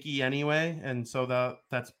shaky anyway. And so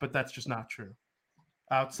that's just not true.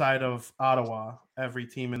 Outside of Ottawa, every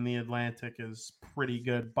team in the Atlantic is pretty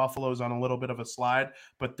good. Buffalo's on a little bit of a slide,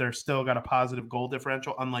 but they're still got a positive goal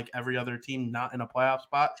differential, unlike every other team not in a playoff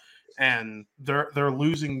spot. And they're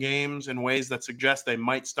losing games in ways that suggest they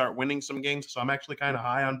might start winning some games. So I'm actually kind of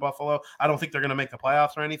high on Buffalo. I don't think they're going to make the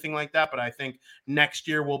playoffs or anything like that, but I think next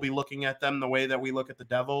year we'll be looking at them the way that we look at the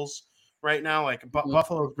Devils right now. Like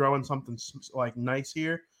Buffalo's growing something like nice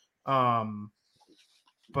here.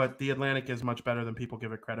 But the Atlantic is much better than people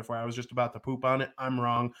give it credit for. I was just about to poop on it. I'm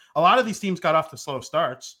wrong. A lot of these teams got off to slow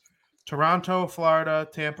starts. Toronto, Florida,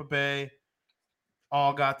 Tampa Bay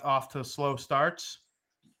all got off to slow starts.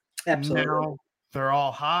 Absolutely. Now they're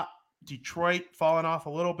all hot. Detroit falling off a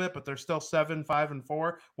little bit, but they're still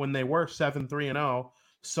 7-5-4 when they were 7-3-0.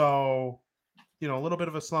 So, a little bit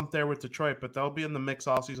of a slump there with Detroit, but they'll be in the mix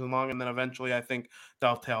all season long. And then eventually I think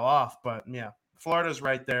they'll tail off. But yeah, Florida's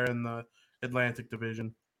right there in the Atlantic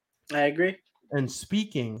Division. I agree. And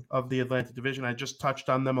speaking of the Atlantic Division, I just touched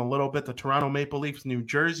on them a little bit. The Toronto Maple Leafs, New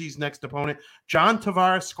Jersey's next opponent. John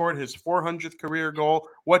Tavares scored his 400th career goal.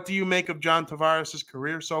 What do you make of John Tavares'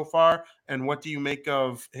 career so far? And what do you make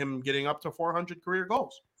of him getting up to 400 career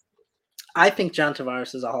goals? I think John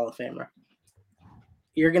Tavares is a Hall of Famer.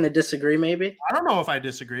 You're going to disagree, maybe? I don't know if I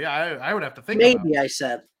disagree. I would have to think maybe about it. I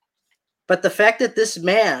said. But the fact that this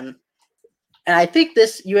man, and I think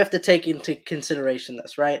this, you have to take into consideration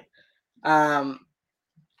this, right? Does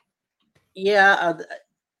he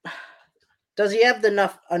have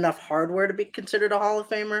enough hardware to be considered a Hall of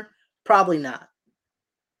Famer? Probably not,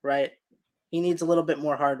 right? He needs a little bit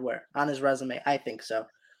more hardware on his resume. I think so.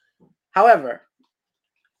 However,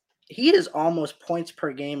 he is almost points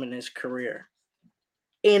per game in his career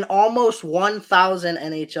in almost 1,000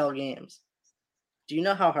 NHL games. Do you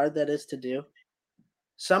know how hard that is to do?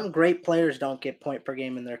 Some great players don't get point per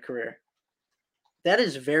game in their career. That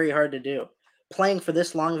is very hard to do. Playing for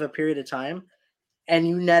this long of a period of time, and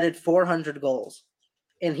you netted 400 goals.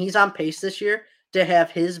 And he's on pace this year to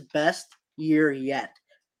have his best year yet,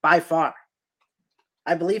 by far.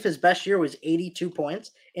 I believe his best year was 82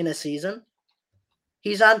 points in a season.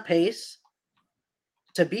 He's on pace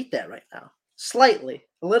to beat that right now. Slightly,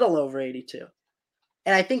 a little over 82.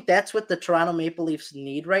 And I think that's what the Toronto Maple Leafs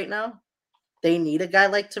need right now. They need a guy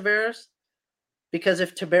like Tavares. Because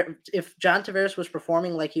if John Tavares was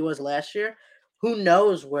performing like he was last year, who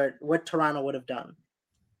knows what Toronto would have done?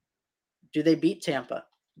 Do they beat Tampa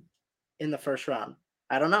in the first round?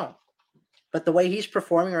 I don't know. But the way he's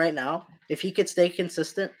performing right now, if he could stay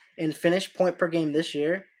consistent and finish point per game this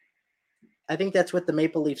year, I think that's what the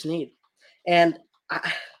Maple Leafs need. And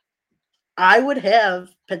I would have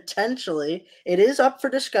potentially, it is up for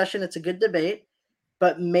discussion. It's a good debate.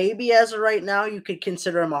 But maybe as of right now, you could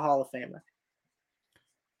consider him a Hall of Famer.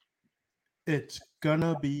 It's going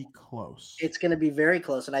to be close. It's going to be very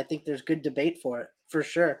close, and I think there's good debate for it, for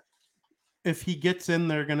sure. If he gets in,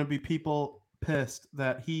 there are going to be people pissed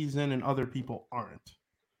that he's in and other people aren't.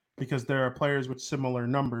 Because there are players with similar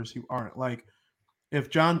numbers who aren't. Like, if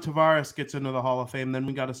John Tavares gets into the Hall of Fame, then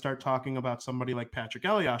we got to start talking about somebody like Patrick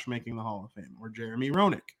Elias making the Hall of Fame, or Jeremy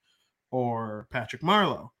Roenick, or Patrick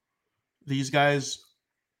Marleau. These guys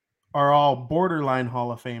are all borderline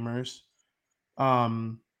Hall of Famers.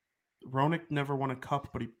 Roenick never won a cup,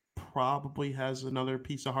 but he probably has another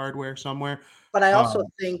piece of hardware somewhere. But I also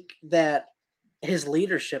think that his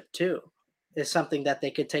leadership too. is something that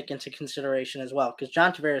they could take into consideration as well, because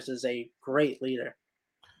John Tavares is a great leader.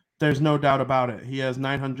 There's no doubt about it. He has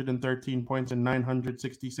 913 points in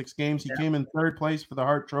 966 games. He came in third place for the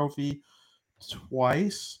Hart Trophy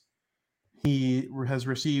twice. He has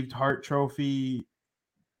received Hart Trophy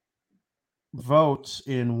votes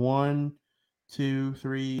in 1, 2,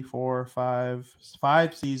 3, 4,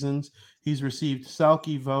 5 seasons. He's received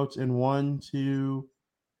Selke votes in 1, 2,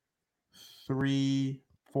 3,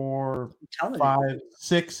 4, 5,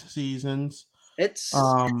 6 seasons. It's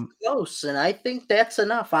close, and I think that's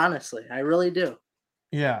enough, honestly. I really do.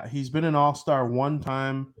 Yeah, he's been an all-star one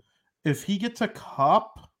time. If he gets a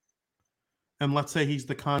cup, and let's say he's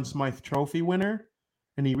the Conn Smythe Trophy winner,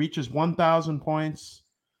 and he reaches 1,000 points,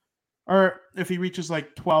 or if he reaches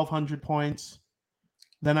like 1,200 points,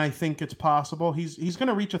 then I think it's possible. He's going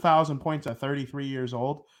to reach 1,000 points at 33 years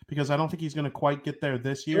old, because I don't think he's going to quite get there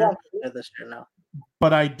this year. He won't get there this year, no.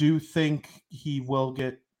 But I do think he will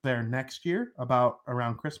get there next year, about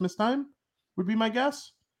around Christmas time, would be my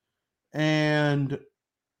guess. And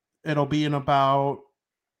it'll be in about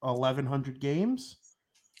 1,100 games.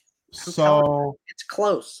 So it's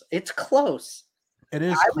close. It's close. It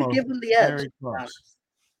is. I would give him the edge. Very close.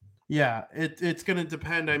 Yeah, it's going to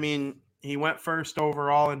depend. I mean, he went first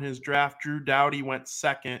overall in his draft. Drew Doughty went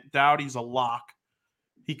second. Doughty's a lock.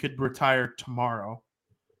 He could retire tomorrow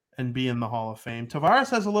and be in the Hall of Fame. Tavares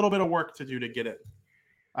has a little bit of work to do to get it,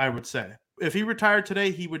 I would say. If he retired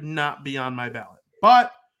today, he would not be on my ballot.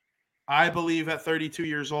 But I believe at 32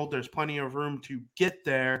 years old, there's plenty of room to get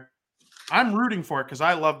there. I'm rooting for it because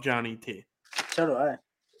I love Johnny T. So do I.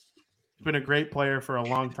 He's been a great player for a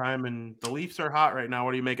long time, and the Leafs are hot right now.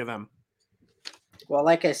 What do you make of them? Well,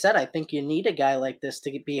 like I said, I think you need a guy like this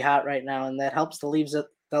to be hot right now, and that helps the Leafs,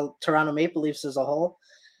 the Toronto Maple Leafs as a whole.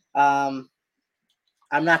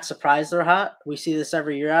 I'm not surprised they're hot. We see this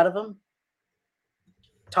every year out of them.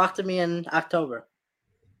 Talk to me in October.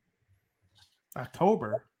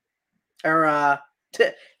 October? Or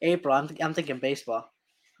April. I'm thinking baseball.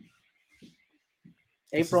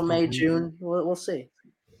 April, May, June. We'll see.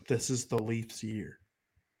 This is the Leafs' year.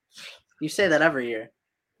 You say that every year.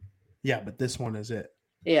 Yeah, but this one is it.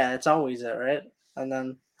 Yeah, it's always it, right? And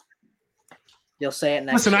then you'll say it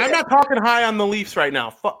next year. Listen, I'm not talking high on the Leafs right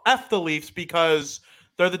now. F the Leafs because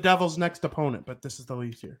they're the Devils' next opponent, but this is the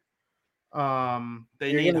Leafs here.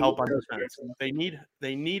 They need help on defense.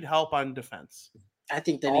 They need help on defense. I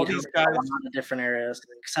think they need help in a lot of different areas.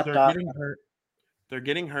 Except they're getting hurt. They're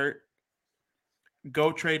getting hurt.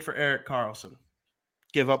 Go trade for Erik Karlsson.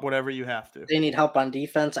 Give up whatever you have to. They need help on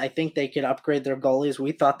defense. I think they could upgrade their goalies.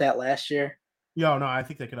 We thought that last year. No, I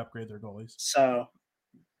think they could upgrade their goalies. So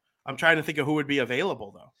I'm trying to think of who would be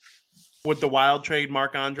available, though. Would the Wild trade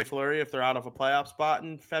Marc-Andre Fleury if they're out of a playoff spot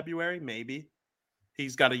in February? Maybe.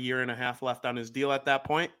 He's got a year and a half left on his deal at that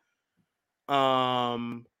point.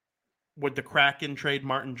 Would the Kraken trade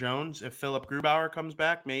Martin Jones if Philip Grubauer comes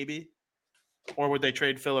back? Maybe. Or would they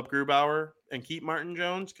trade Philip Grubauer and keep Martin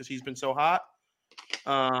Jones because he's been so hot?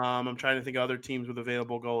 I'm trying to think of other teams with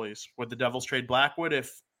available goalies. Would the Devils trade Blackwood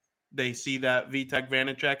if they see that Vitek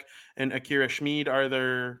Vanacek and Akira Schmid are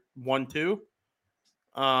their 1-2?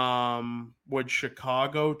 Would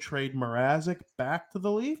Chicago trade Mrazek back to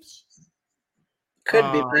the Leafs?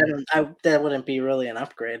 Could be, but that wouldn't be really an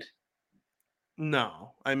upgrade.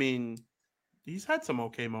 No. I mean, he's had some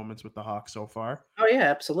okay moments with the Hawks so far. Oh, yeah,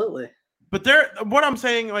 absolutely. But what I'm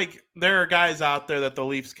saying, like, there are guys out there that the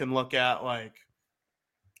Leafs can look at, like,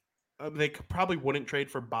 they probably wouldn't trade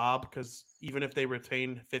for Bob because even if they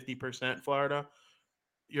retain 50% Florida,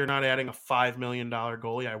 you're not adding a $5 million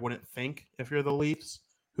goalie, I wouldn't think, if you're the Leafs,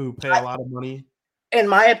 who pay a lot of money. In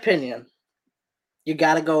my opinion, you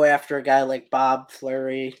got to go after a guy like Bob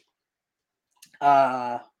Fleury.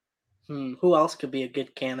 Who else could be a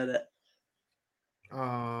good candidate?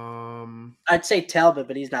 I'd say Talbot,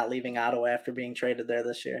 but he's not leaving Ottawa after being traded there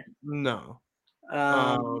this year. No.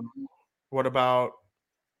 What about?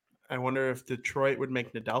 I wonder if Detroit would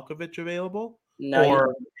make Nedeljkovic available. No,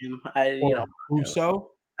 or Husso.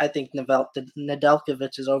 I think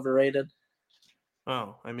Nedeljkovic is overrated.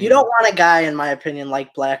 Oh, I mean, you don't want a guy, in my opinion,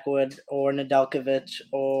 like Blackwood or Nedeljkovic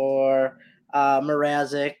or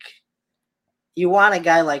Mrazek. You want a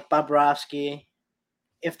guy like Bobrovsky.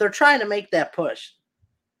 If they're trying to make that push,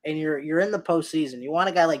 and you're in the postseason, you want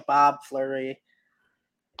a guy like Bob Fleury.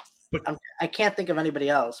 But I can't think of anybody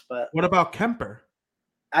else. But what about Kemper?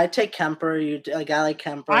 I'd take Kemper. A guy like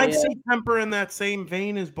Kemper. I'd see Kemper in that same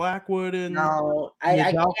vein as Blackwood and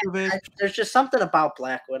there's just something about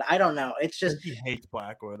Blackwood. I don't know. It's just he hates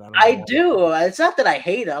Blackwood. I do. It's not that I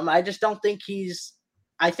hate him. I just don't think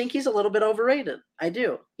I think he's a little bit overrated. I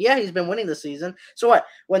do. Yeah, he's been winning this season. So what?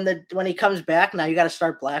 When he comes back, now you got to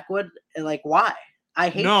start Blackwood, and like why? I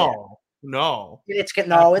hate that. No. It's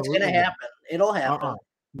gonna Absolutely. happen. It'll happen.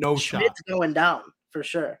 No shot. Schmidt's going down for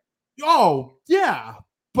sure. Oh yeah,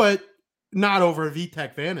 but not over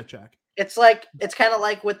Vitek Vanacek. It's kind of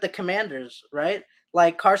like with the Commanders, right?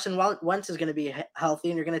 Like Carson Wentz is going to be healthy,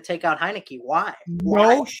 and you're going to take out Heineke. Why?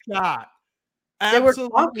 No shot. They were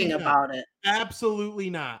Absolutely talking not. about it. Absolutely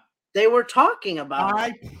not. They were talking about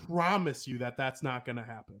I it. promise you that's not going to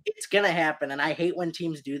happen. It's going to happen, and I hate when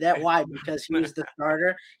teams do that. Why? Because he was the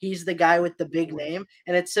starter. He's the guy with the big name,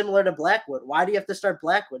 and it's similar to Blackwood. Why do you have to start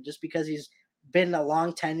Blackwood? Just because he's been a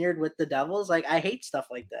long tenured with the Devils? Like, I hate stuff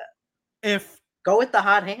like that. Go with the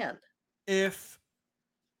hot hand. If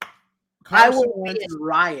I will be in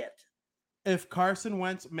riot. If Carson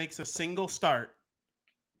Wentz makes a single start,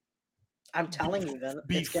 I'm telling you, then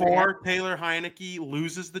before Taylor Heineke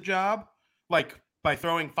loses the job, like by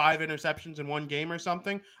throwing 5 interceptions in one game or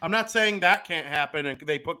something. I'm not saying that can't happen and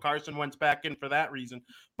they put Carson Wentz back in for that reason.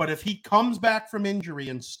 But if he comes back from injury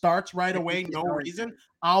and starts right away, no reason,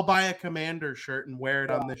 I'll buy a Commander shirt and wear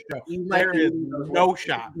it on this show. There is no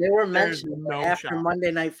shot. They were mentioning after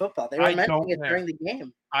Monday Night Football. They were mentioning it during the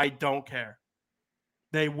game. I don't care.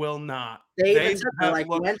 They will not. They even said like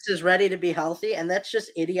Wentz is ready to be healthy, and that's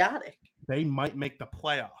just idiotic. They might make the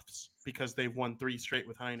playoffs because they've won 3 straight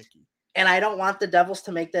with Heineke. And I don't want the Devils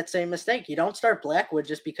to make that same mistake. You don't start Blackwood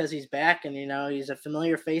just because he's back and, he's a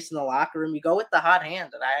familiar face in the locker room. You go with the hot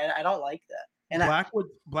hand, and I don't like that. And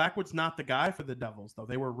Blackwood's not the guy for the Devils, though.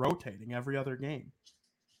 They were rotating every other game.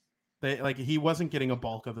 He wasn't getting a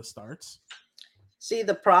bulk of the starts. See,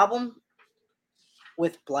 the problem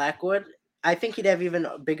with Blackwood, I think he'd have even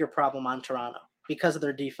a bigger problem on Toronto because of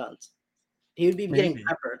their defense. He would be getting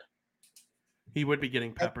peppered. He would be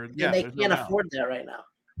getting peppered. And they can't afford that right now.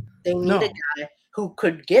 They need a guy who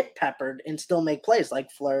could get peppered and still make plays like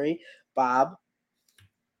Fleury, Bob,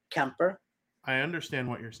 Kemper. I understand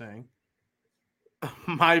what you're saying.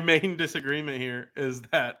 My main disagreement here is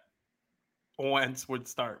that Wentz would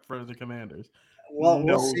start for the Commanders. Well,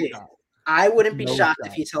 we'll see. I wouldn't be shocked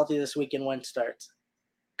if he's healthy this week and Wentz starts.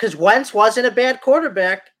 Because Wentz wasn't a bad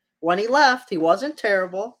quarterback when he left. He wasn't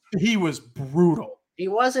terrible. He was brutal. He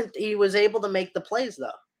wasn't. He was able to make the plays, though.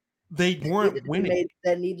 They weren't winning.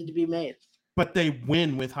 That needed to be made. But they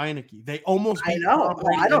win with Heineke. They almost beat Tom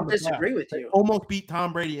Brady. I don't disagree with you. They almost beat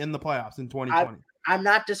Tom Brady in the playoffs in 2020. I'm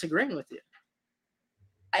not disagreeing with you.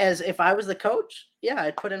 As if I was the coach, yeah,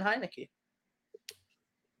 I'd put in Heineke.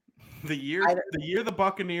 The year the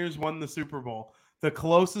Buccaneers won the Super Bowl, the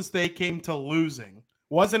closest they came to losing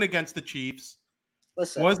wasn't against the Chiefs.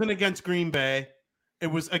 Wasn't against Green Bay. It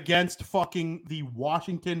was against fucking the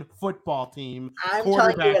Washington football team. I'm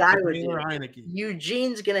telling you what I would do. Heineke.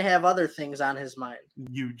 Eugene's going to have other things on his mind.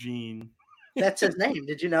 Eugene. That's his name.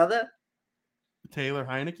 Did you know that? Taylor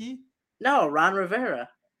Heineke? No, Ron Rivera.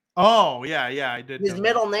 Oh, yeah, I did. His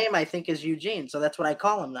middle name, I think, is Eugene, so that's what I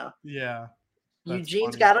call him now. Yeah.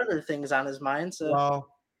 Eugene's got other things on his mind. So. Well,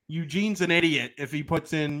 Eugene's an idiot if he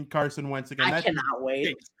puts in Carson Wentz again. I cannot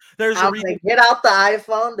wait. There's a reason. Get out the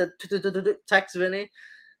iPhone to text Vinny.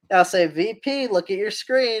 I'll say, VP, look at your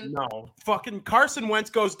screen. No. Fucking Carson Wentz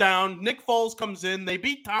goes down. Nick Foles comes in. They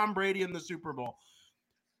beat Tom Brady in the Super Bowl.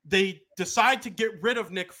 They decide to get rid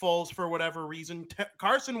of Nick Foles for whatever reason.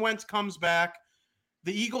 Carson Wentz comes back.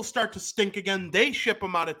 The Eagles start to stink again. They ship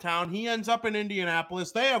him out of town. He ends up in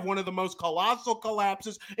Indianapolis. They have one of the most colossal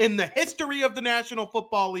collapses in the history of the National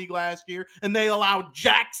Football League last year, and they allowed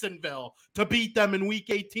Jacksonville to beat them in Week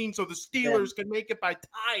 18 so the Steelers can make it by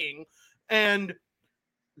tying. And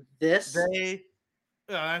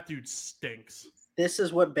that dude stinks. This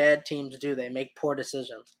is what bad teams do. They make poor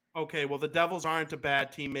decisions. Okay, well, the Devils aren't a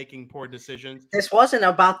bad team making poor decisions. This wasn't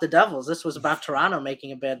about the Devils. This was about Toronto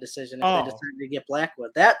making a bad decision if they decided to get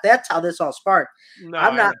Blackwood. That's how this all sparked. No,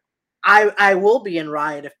 I'm not. I will be in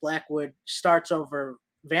riot if Blackwood starts over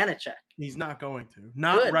Vanacek. He's not going to.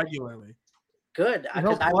 Not regularly. Good.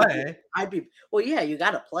 He'll play. I'd be. Well, yeah, you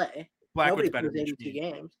got to play. Blackwood's better than 82 Schmid.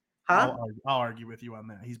 games. Huh? I'll argue with you on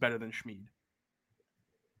that. He's better than Schmid.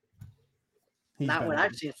 Not what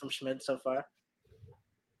I've seen from Schmid so far.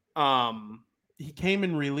 He came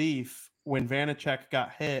in relief when Vanacek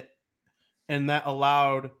got hit, and that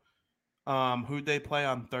allowed who'd they play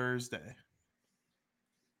on Thursday?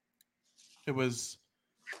 It was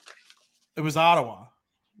Ottawa,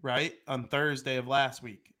 right? On Thursday of last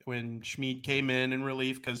week when Schmid came in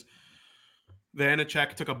relief because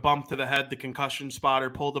Vanacek took a bump to the head. The concussion spotter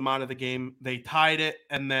pulled him out of the game. They tied it,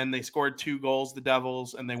 and then they scored 2 goals, the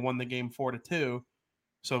Devils, and they won the game 4-2.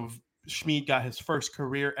 So Schmid got his first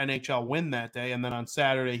career NHL win that day. And then on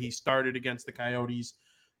Saturday, he started against the Coyotes.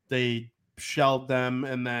 They shelled them.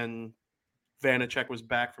 And then Vanacek was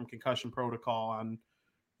back from concussion protocol on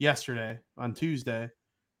Tuesday.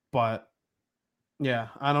 But yeah,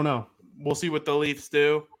 I don't know. We'll see what the Leafs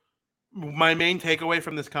do. My main takeaway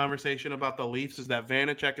from this conversation about the Leafs is that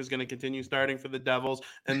Vanacek is going to continue starting for the Devils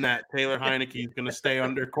and that Taylor Heineke is going to stay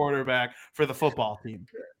under quarterback for the football team.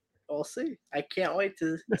 We'll see. I can't wait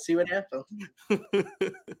to see what happens.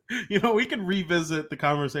 We can revisit the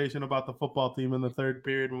conversation about the football team in the third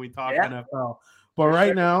period when we talk NFL. But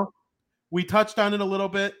right now, we touched on it a little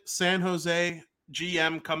bit. San Jose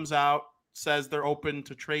GM comes out, says they're open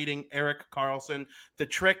to trading Erik Karlsson. The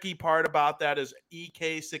tricky part about that is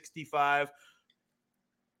EK65.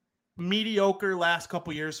 Mediocre last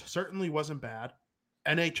couple years, certainly wasn't bad.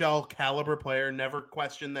 NHL caliber player, never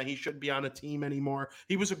questioned that he shouldn't be on a team anymore.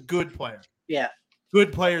 He was a good player. Yeah.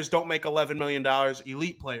 Good players don't make $11 million.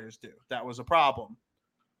 Elite players do. That was a problem.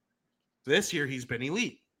 This year, he's been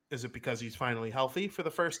elite. Is it because he's finally healthy for the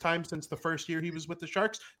first time since the first year he was with the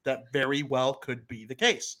Sharks? That very well could be the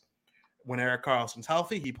case. When Erik Karlsson's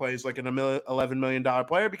healthy, he plays like an $11 million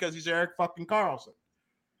player because he's Erik fucking Karlsson.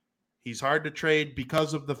 He's hard to trade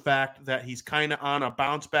because of the fact that he's kind of on a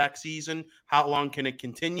bounce back season. How long can it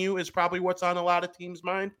continue is probably what's on a lot of teams'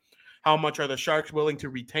 mind. How much are the Sharks willing to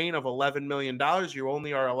retain of $11 million? You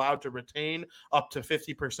only are allowed to retain up to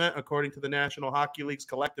 50% according to the National Hockey League's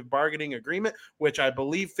collective bargaining agreement, which I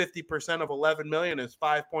believe 50% of $11 million is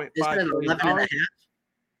 $5.5 million.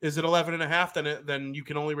 Is it 11.5? Then you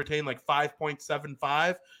can only retain like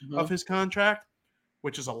 5.75 of his contract,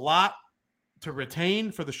 which is a lot to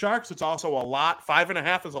retain for the Sharks. It's also a lot.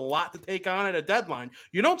 5.5 is a lot to take on at a deadline.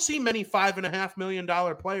 You don't see many $5.5 million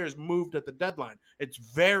players moved at the deadline. It's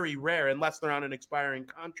very rare unless they're on an expiring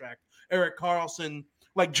contract. Erik Karlsson,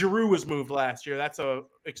 like Giroux was moved last year. That's a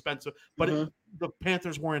expensive, but the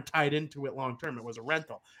Panthers weren't tied into it long term. It was a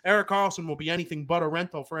rental. Erik Karlsson will be anything but a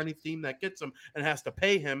rental for any team that gets him and has to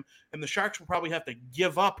pay him. And the Sharks will probably have to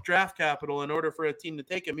give up draft capital in order for a team to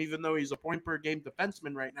take him, even though he's a point per game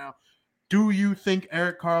defenseman right now. Do you think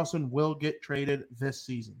Erik Karlsson will get traded this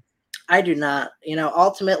season? I do not.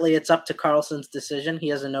 Ultimately, it's up to Karlsson's decision. He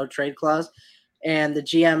has a no trade clause. And the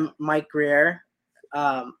GM, Mike Grier,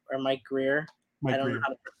 I don't know how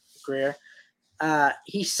to Grier.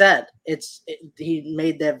 He said he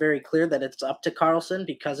made that very clear that it's up to Karlsson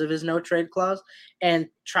because of his no trade clause. And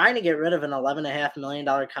trying to get rid of an $11.5 million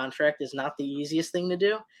contract is not the easiest thing to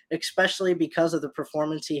do, especially because of the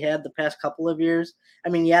performance he had the past couple of years. I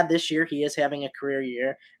mean, this year he is having a career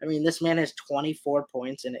year. I mean, this man has 24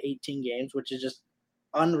 points in 18 games, which is just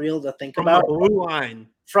unreal to think about. From the blue line.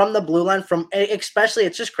 From the blue line, especially,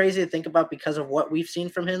 it's just crazy to think about because of what we've seen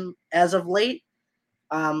from him as of late.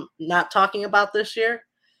 Not talking about this year,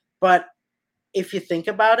 but if you think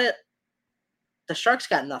about it, the Sharks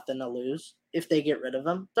got nothing to lose if they get rid of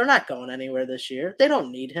him. They're not going anywhere this year. They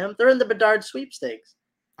don't need him. They're in the Bedard sweepstakes.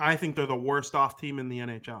 I think they're the worst off team in the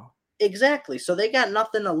NHL. Exactly. So they got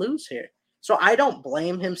nothing to lose here. So I don't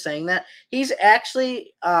blame him saying that. He's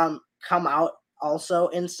actually come out also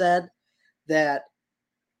and said that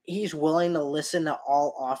he's willing to listen to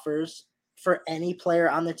all offers for any player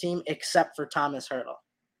on the team except for Thomas Hertl.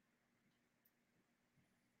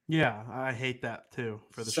 Yeah, I hate that too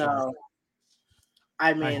for the Sharks.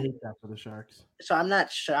 I mean, I hate that for the Sharks. So I'm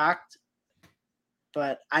not shocked,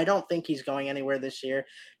 but I don't think he's going anywhere this year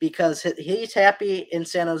because he's happy in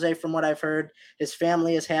San Jose from what I've heard. His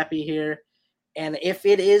family is happy here. And if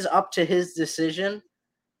it is up to his decision,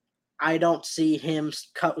 I don't see him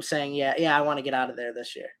saying, yeah, I want to get out of there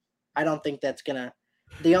this year. I don't think that's going to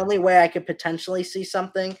 – the only way I could potentially see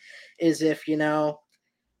something is if,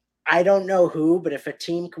 I don't know who, but if a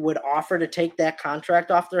team would offer to take that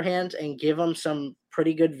contract off their hands and give them some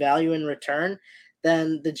pretty good value in return,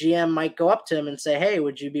 then the GM might go up to him and say, hey,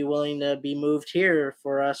 would you be willing to be moved here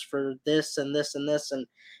for us for this and this and this? And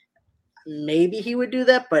maybe he would do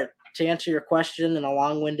that, but to answer your question in a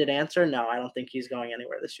long-winded answer, no, I don't think he's going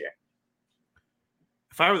anywhere this year.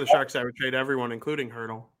 If I were the Sharks, I would trade everyone, including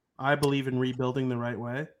Hertl. I believe in rebuilding the right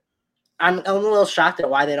way. I'm a little shocked at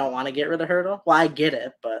why they don't want to get rid of Hertl. Well, I get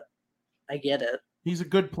it, but I get it. He's a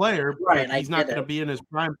good player, right? He's not going to be in his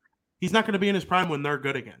prime. He's not going to be in his prime when they're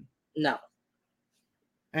good again. No.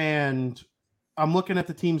 And I'm looking at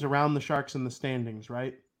the teams around the Sharks in the standings,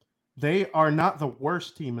 right? They are not the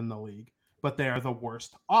worst team in the league, but they are the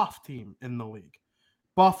worst off team in the league.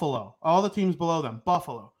 Buffalo, all the teams below them,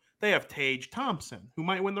 Buffalo. They have Tage Thompson, who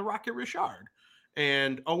might win the Rocket Richard,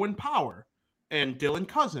 and Owen Power, and Dylan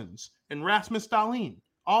Cousins, and Rasmus Dahlin.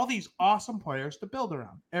 all these awesome players to build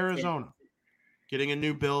around. Arizona, getting a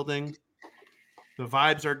new building. The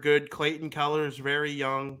vibes are good. Clayton Keller is very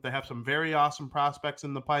young. They have some very awesome prospects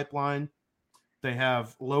in the pipeline. They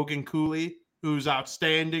have Logan Cooley, who's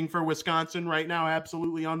outstanding for Wisconsin right now.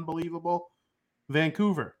 Absolutely unbelievable.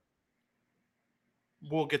 Vancouver.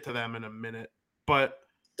 We'll get to them in a minute. But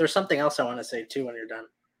there's something else I want to say, too, when you're done.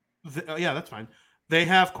 Yeah, that's fine. They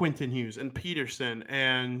have Quentin Hughes and Peterson,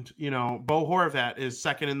 and, Bo Horvat is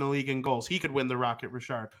second in the league in goals. He could win the Rocket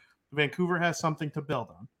Richard. Vancouver has something to build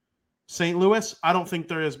on. St. Louis, I don't think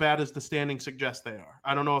they're as bad as the standings suggest they are.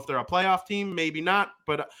 I don't know if they're a playoff team, maybe not,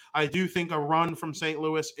 but I do think a run from St.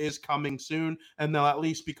 Louis is coming soon, and they'll at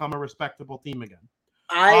least become a respectable team again.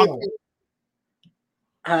 What?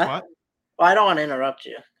 Well, I don't want to interrupt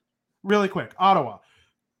you. Really quick, Ottawa.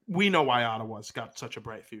 We know why Ottawa's got such a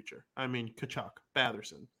bright future. I mean, Tkachuk,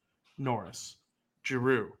 Batherson, Norris,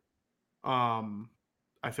 Giroux.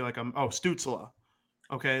 I feel like Stützle.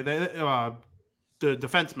 Okay, the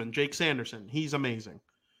defenseman, Jake Sanderson, he's amazing.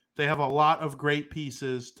 They have a lot of great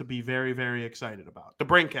pieces to be very, very excited about. The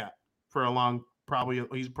Brinkat for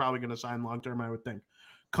he's probably going to sign long-term, I would think.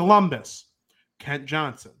 Columbus, Kent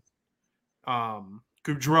Johnson,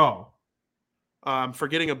 Gaudreau. I'm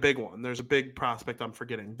forgetting a big one. There's a big prospect I'm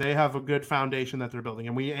forgetting. They have a good foundation that they're building.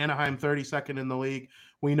 And Anaheim 32nd in the league.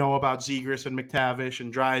 We know about Zegras and McTavish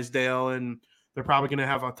and Drysdale, and they're probably going to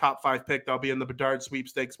have a top 5 pick. They'll be in the Bedard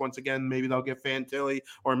sweepstakes once again. Maybe they'll get Fantilli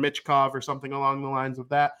or Michkov or something along the lines of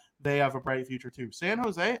that. They have a bright future too. San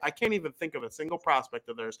Jose, I can't even think of a single prospect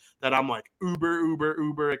of theirs that I'm like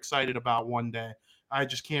uber excited about one day. I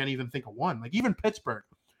just can't even think of one. Like even Pittsburgh.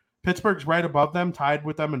 Pittsburgh's right above them, tied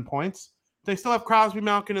with them in points. They still have Crosby,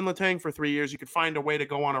 Malkin, and Letang for 3 years. You could find a way to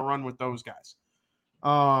go on a run with those guys.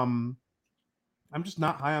 I'm just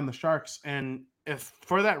not high on the Sharks. And if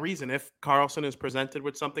for that reason, if Karlsson is presented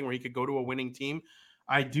with something where he could go to a winning team,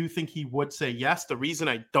 I do think he would say yes. The reason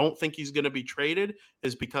I don't think he's going to be traded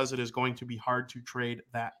is because it is going to be hard to trade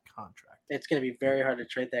that contract. It's going to be very hard to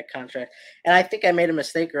trade that contract. And I think I made a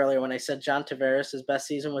mistake earlier when I said John Tavares' best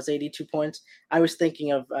season was 82 points. I was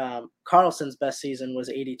thinking of Karlsson's best season was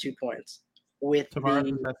 82 points.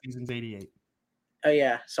 Tavares' best season's 88. Oh,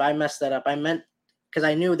 yeah. So I messed that up. I meant because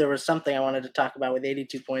I knew there was something I wanted to talk about with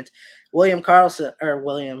 82 points. Erik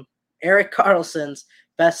Karlsson's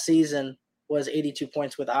best season was 82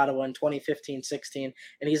 points with Ottawa in 2015-16,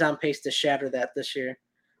 and he's on pace to shatter that this year,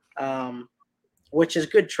 which is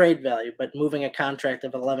good trade value, but moving a contract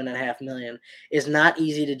of $11.5 million is not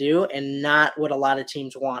easy to do and not what a lot of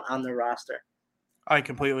teams want on their roster. I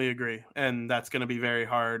completely agree, and that's going to be very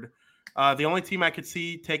hard. The only team I could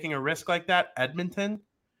see taking a risk like that, Edmonton,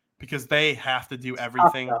 because they have to do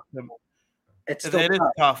everything. It is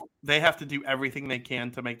tough. They have to do everything they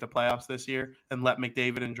can to make the playoffs this year and let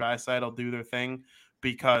McDavid and Draisaitl do their thing,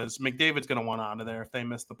 because McDavid's going to want out of there if they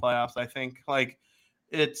miss the playoffs. I think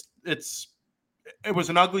it was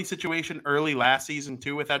an ugly situation early last season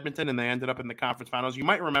too with Edmonton, and they ended up in the conference finals. You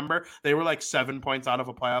might remember they were like 7 points out of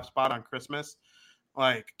a playoff spot on Christmas.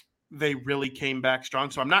 They really came back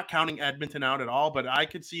strong. So I'm not counting Edmonton out at all, but I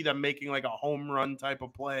could see them making like a home run type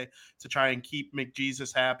of play to try and keep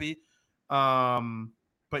McJesus happy.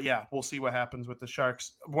 But yeah, we'll see what happens with the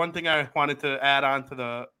Sharks. One thing I wanted to add on to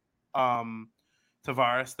the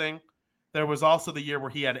Tavares thing, there was also the year where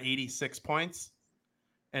he had 86 points,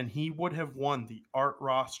 and he would have won the Art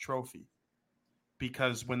Ross Trophy,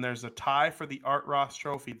 because when there's a tie for the Art Ross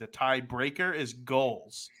Trophy, the tiebreaker is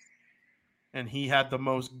goals. And he had the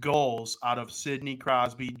most goals out of Sidney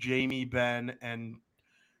Crosby, Jamie Benn, and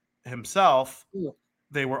himself.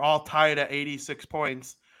 They were all tied at 86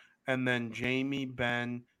 points. And then Jamie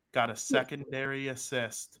Benn got a secondary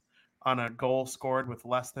assist on a goal scored with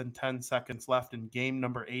less than 10 seconds left in game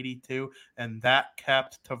number 82. And that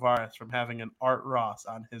kept Tavares from having an Art Ross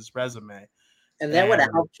on his resume. And that would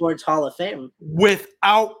have helped towards Hall of Fame.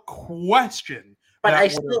 Without question. But I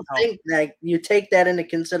still think that you take that into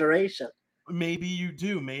consideration. Maybe you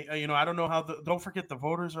do. I don't know how. Don't forget, the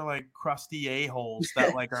voters are like crusty a-holes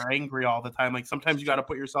that are angry all the time. Like sometimes you got to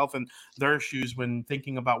put yourself in their shoes when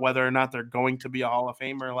thinking about whether or not they're going to be a Hall of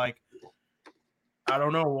Famer. I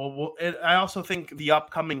don't know. I also think the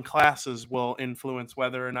upcoming classes will influence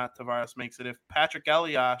whether or not Tavares makes it. If Patrick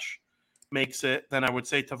Elias makes it, then I would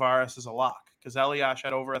say Tavares is a lock, because Elias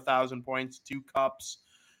had over 1,000 points, 2 cups.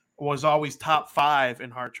 Was always top 5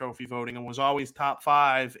 in Hart Trophy voting and was always top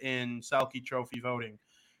 5 in Selke Trophy voting.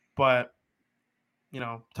 But,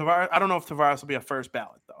 Tavares, I don't know if Tavares will be a first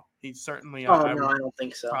ballot, though. He's certainly, I don't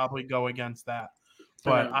think so. Probably go against that.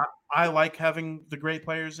 But I like having the great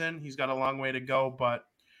players in. He's got a long way to go, but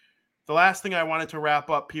the last thing I wanted to wrap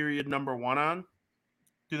up period number 1 on,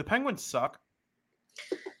 do the Penguins suck?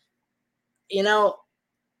 You know,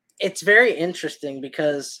 it's very interesting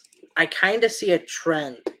because I kind of see a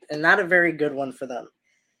trend, and not a very good one for them.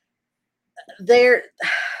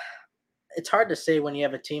 It's hard to say when you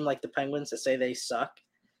have a team like the Penguins to say they suck.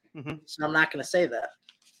 Mm-hmm. So I'm not going to say that.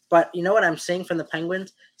 But you know what I'm seeing from the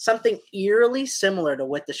Penguins? Something eerily similar to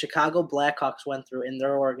what the Chicago Blackhawks went through in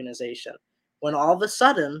their organization. When all of a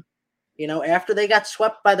sudden, after they got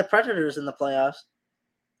swept by the Predators in the playoffs,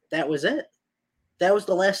 that was it. That was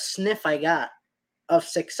the last sniff I got of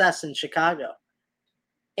success in Chicago.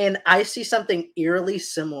 And I see something eerily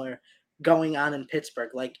similar going on in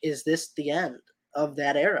Pittsburgh. Like, is this the end of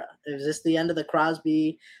that era? Is this the end of the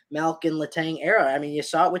Crosby, Malkin, Letang era? I mean, you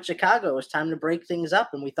saw it with Chicago. It was time to break things up,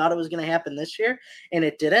 and we thought it was going to happen this year, and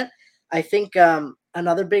it didn't. I think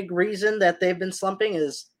another big reason that they've been slumping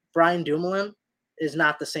is Brian Dumoulin is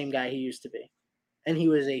not the same guy he used to be. And he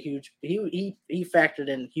was he factored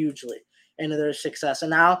in hugely into their success.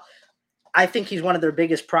 And now I think he's one of their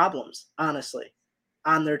biggest problems, honestly,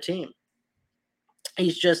 on their team.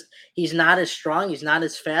 He's not as strong. He's not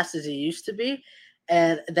as fast as he used to be.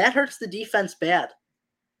 And that hurts the defense bad.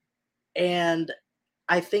 And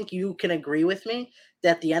I think you can agree with me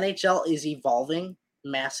that the NHL is evolving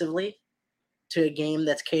massively to a game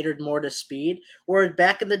that's catered more to speed, where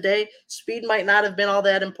back in the day, speed might not have been all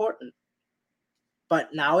that important.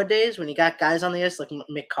 But nowadays, when you got guys on the ice like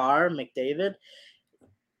McCarr, McDavid,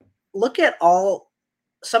 look at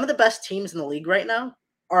some of the best teams in the league right now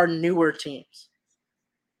are newer teams.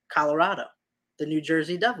 Colorado, the New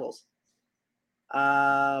Jersey Devils,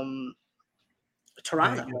 Toronto,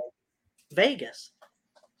 Vegas,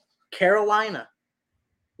 Carolina.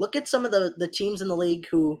 Look at some of the teams in the league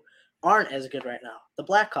who aren't as good right now. The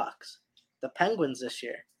Blackhawks, the Penguins this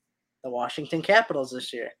year, the Washington Capitals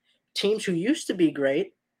this year. Teams who used to be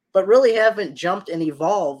great, but really haven't jumped and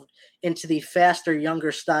evolved into the faster,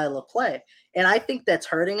 younger style of play. And I think that's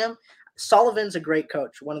hurting them. Sullivan's a great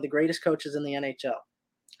coach, one of the greatest coaches in the NHL.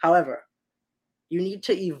 However, you need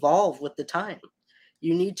to evolve with the time.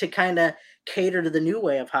 You need to kind of cater to the new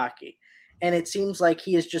way of hockey. And it seems like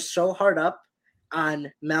he is just so hard up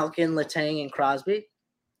on Malkin, Letang, and Crosby,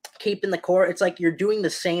 keeping the core. It's like you're doing the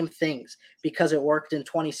same things because it worked in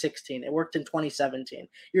 2016. It worked in 2017.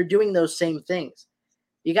 You're doing those same things.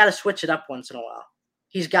 You got to switch it up once in a while.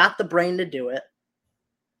 He's got the brain to do it.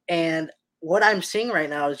 And what I'm seeing right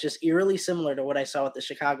now is just eerily similar to what I saw with the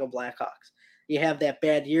Chicago Blackhawks. You have that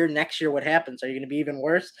bad year. Next year, what happens? Are you going to be even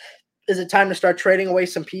worse? Is it time to start trading away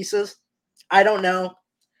some pieces? I don't know.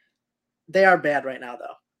 They are bad right now,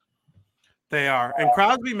 though. They are. And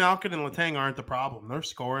Crosby, Malkin, and Letang aren't the problem. They're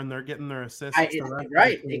scoring. They're getting their assists.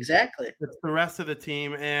 Right, exactly. It's the rest of the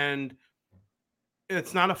team, and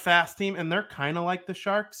it's not a fast team, and they're kind of like the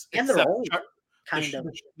Sharks. And they're old, kind of.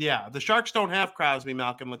 Yeah, the Sharks don't have Crosby,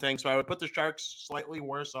 Malkin, Letang, so I would put the Sharks slightly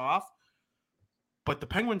worse off. But the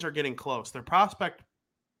Penguins are getting close. Their prospect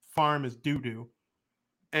farm is doo-doo.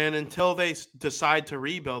 And until they decide to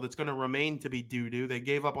rebuild, it's going to remain to be doo-doo. They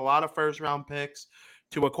gave up a lot of first-round picks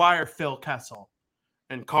to acquire Phil Kessel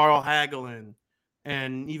and Carl Hagelin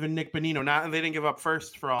and even Nick Bonino. They didn't give up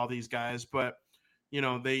first for all these guys, but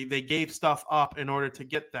they gave stuff up in order to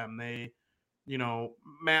get them.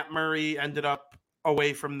 Matt Murray ended up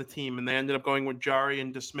away from the team, and they ended up going with Jarry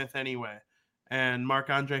and DeSmith anyway. And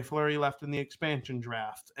Marc-Andre Fleury left in the expansion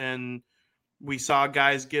draft. And we saw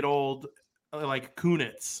guys get old like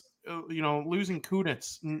Kunitz. Losing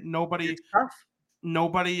Kunitz, nobody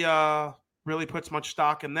really puts much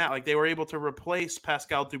stock in that. Like, they were able to replace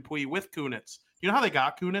Pascal Dupuis with Kunitz. You know how they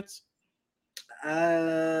got Kunitz?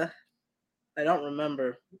 I don't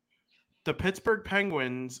remember. The Pittsburgh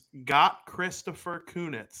Penguins got Christopher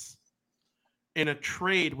Kunitz in a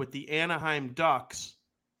trade with the Anaheim Ducks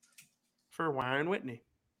for Ryan Whitney.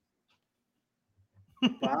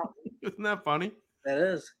 Wow. Isn't that funny? That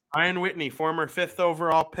is. Ryan Whitney, former 5th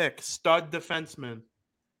overall pick, stud defenseman,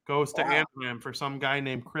 goes to Anaheim for some guy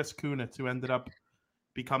named Chris Kunitz, who ended up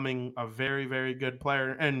becoming a very, very good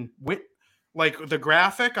player. And like the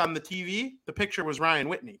graphic on the TV, the picture was Ryan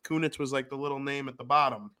Whitney. Kunitz was like the little name at the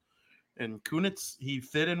bottom. And Kunitz, he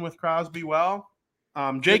fit in with Crosby well.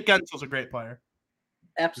 Jake Gensel's a great player.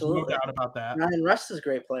 Absolutely. There's no doubt about that. Brian Rust is a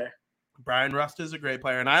great player. Brian Rust is a great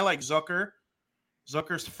player. And I like Zucker.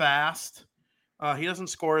 Zucker's fast. He doesn't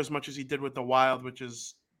score as much as he did with the Wild, which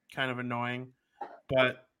is kind of annoying.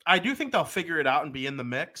 But I do think they'll figure it out and be in the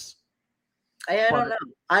mix. I don't know.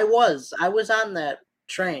 I was on that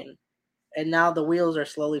train, and now the wheels are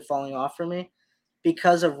slowly falling off for me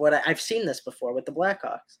because of what I've seen this before with the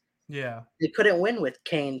Blackhawks. Yeah. They couldn't win with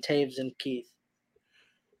Kane, Taves, and Keith.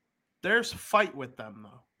 There's fight with them,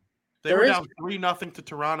 though. They There were is. down 3-0 to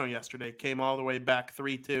Toronto yesterday, came all the way back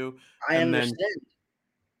 3-2. I and understand. then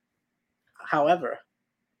However,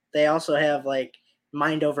 they also have like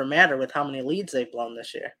mind over matter with how many leads they've blown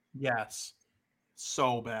this year. Yes.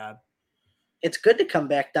 So bad. It's good to come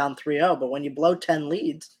back down 3-0, but when you blow 10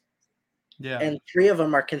 leads and 3 of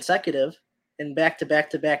them are consecutive in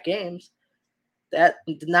back-to-back games, that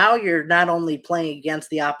now you're not only playing against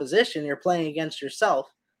the opposition, you're playing against yourself.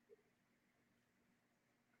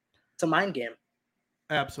 It's a mind game.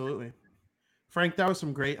 Absolutely. Frank, that was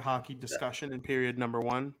some great hockey discussion in period number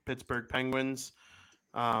 1. Pittsburgh Penguins,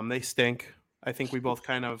 they stink. I think we both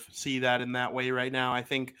kind of see that in that way right now. I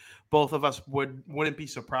think both of us wouldn't be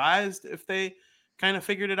surprised if they kind of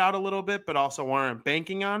figured it out a little bit, but also aren't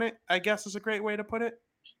banking on it, I guess is a great way to put it.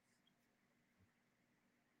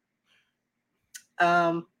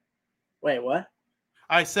 Wait, what?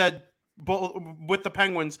 I said with the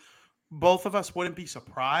Penguins, both of us wouldn't be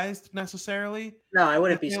surprised necessarily. No, I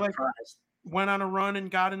wouldn't be surprised. Went on a run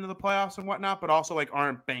and got into the playoffs and whatnot, but also like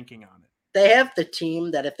aren't banking on it. They have the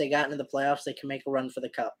team that if they got into the playoffs, they can make a run for the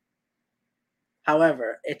cup.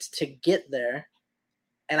 However, it's to get there,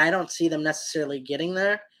 and I don't see them necessarily getting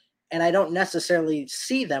there, and I don't necessarily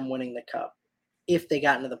see them winning the cup if they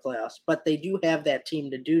got into the playoffs. But they do have that team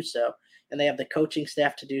to do so, and they have the coaching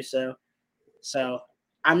staff to do so. So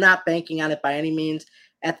I'm not banking on it by any means.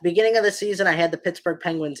 At the beginning of the season, I had the Pittsburgh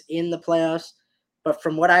Penguins in the playoffs, but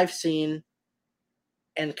from what I've seen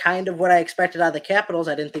and kind of what I expected out of the Capitals,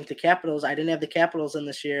 I didn't have the Capitals in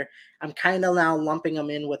this year. I'm kind of now lumping them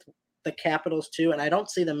in with the Capitals too, and I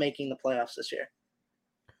don't see them making the playoffs this year.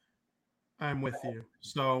 I'm with you.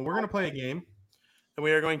 So we're going to play a game, and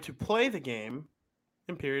we are going to play the game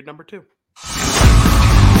in period number 2.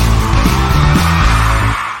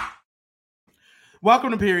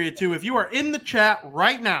 Welcome to period 2. If you are in the chat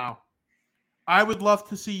right now, I would love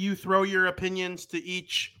to see you throw your opinions to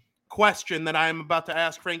each question that I'm about to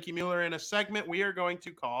ask Frankie Mueller in a segment we are going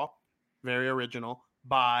to call, very original,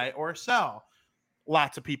 buy or sell.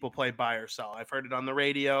 Lots of people play buy or sell. I've heard it on the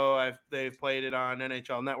radio. They've played it on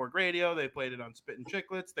NHL Network Radio. They've played it on Spit and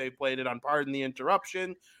Chicklets. They've played it on Pardon the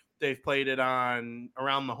Interruption. They've played it on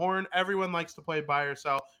Around the Horn. Everyone likes to play buy or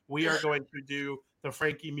sell. We are going to do the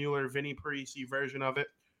Frankie Mueller, Vinny Parisi version of it.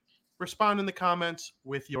 Respond in the comments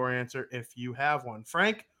with your answer if you have one.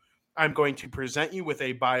 Frank, I'm going to present you with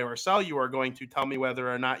a buy or sell. You are going to tell me whether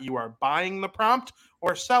or not you are buying the prompt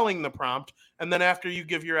or selling the prompt. And then after you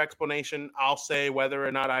give your explanation, I'll say whether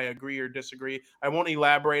or not I agree or disagree. I won't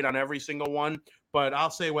elaborate on every single one, but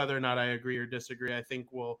I'll say whether or not I agree or disagree. I think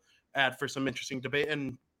we'll add for some interesting debate.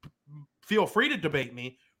 And feel free to debate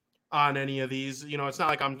me on any of these. You know, it's not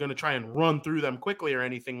like I'm going to try and run through them quickly or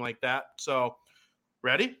anything like that. So,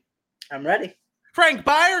 ready? I'm ready. Frank,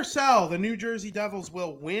 buy or sell? The New Jersey Devils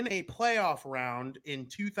will win a playoff round in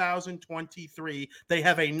 2023. They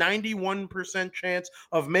have a 91% chance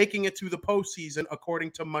of making it to the postseason,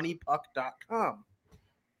 according to MoneyPuck.com.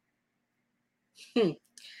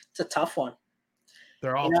 It's a tough one.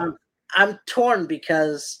 They're all tough. I'm torn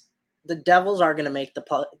because the Devils are going to make the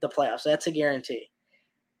playoffs. That's a guarantee.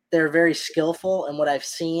 They're very skillful, and what I've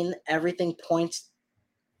seen, everything points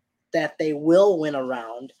that they will win a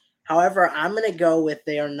round. However, I'm going to go with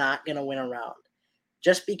they are not going to win a round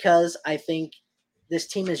just because I think this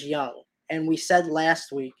team is young. And we said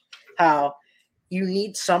last week how you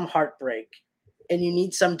need some heartbreak and you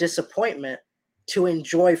need some disappointment to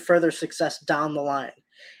enjoy further success down the line.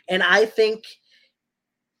 And I think,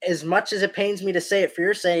 as much as it pains me to say it for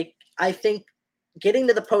your sake, I think getting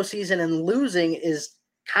to the postseason and losing is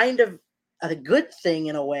kind of a good thing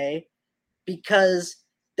in a way, because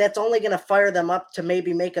that's only going to fire them up to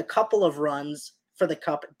maybe make a couple of runs for the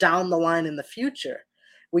cup down the line in the future.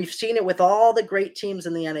 We've seen it with all the great teams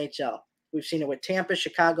in the NHL. We've seen it with Tampa,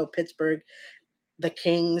 Chicago, Pittsburgh, the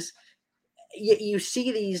Kings. You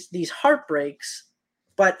see these heartbreaks,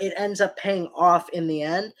 but it ends up paying off in the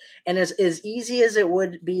end. And as easy as it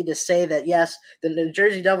would be to say that, yes, the New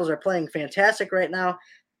Jersey Devils are playing fantastic right now,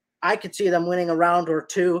 I could see them winning a round or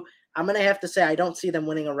two. I'm going to have to say I don't see them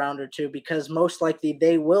winning a round or two, because most likely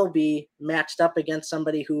they will be matched up against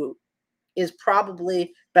somebody who is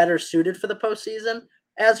probably better suited for the postseason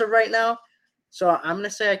as of right now. So I'm going to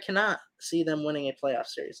say I cannot see them winning a playoff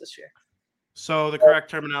series this year. So the correct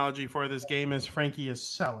terminology for this game is Frankie is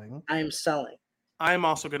selling. I am selling. I'm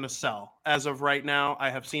also going to sell. As of right now, I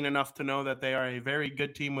have seen enough to know that they are a very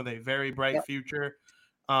good team with a very bright future.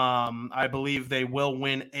 I believe they will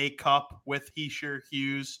win a cup with Hischier,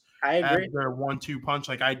 Hughes, I agree. as their 1-2 punch.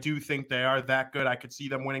 Like, I do think they are that good. I could see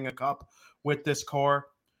them winning a cup with this core.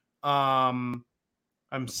 I'm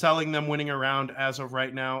selling them winning a round as of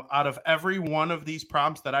right now. Out of every one of these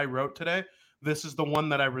prompts that I wrote today, this is the one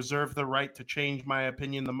that I reserve the right to change my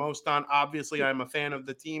opinion the most on. Obviously, I'm a fan of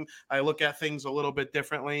the team. I look at things a little bit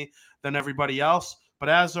differently than everybody else. But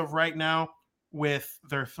as of right now, with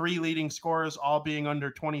their 3 leading scorers all being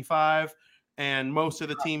under 25 and most of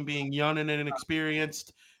the team being young and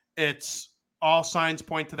inexperienced, it's all signs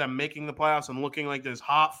point to them making the playoffs and looking like this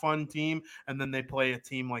hot, fun team. And then they play a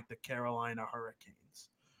team like the Carolina Hurricanes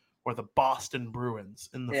or the Boston Bruins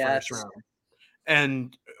in the first round.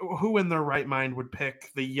 And who in their right mind would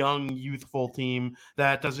pick the young, youthful team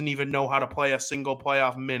that doesn't even know how to play a single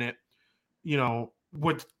playoff minute?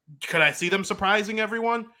 Could I see them surprising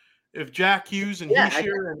everyone? If Jack Hughes and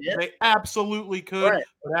Heischer, they absolutely could. Right.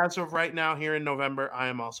 But as of right now, here in November, I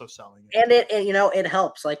am also selling it. And it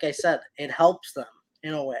helps. Like I said, it helps them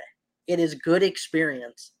in a way. It is good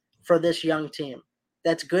experience for this young team.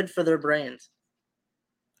 That's good for their brains.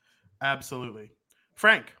 Absolutely.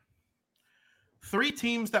 Frank, 3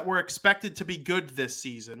 teams that were expected to be good this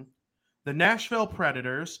season: the Nashville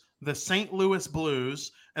Predators, the St. Louis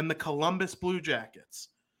Blues, and the Columbus Blue Jackets,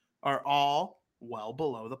 are all well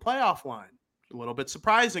below the playoff line. A little bit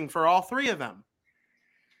surprising for all 3 of them.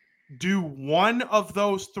 Do one of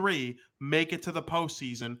those 3 make it to the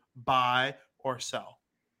postseason, buy or sell?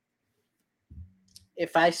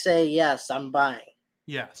 If I say yes, I'm buying.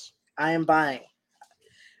 Yes. I am buying.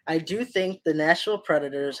 I do think the Nashville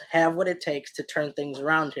Predators have what it takes to turn things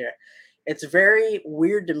around here. It's very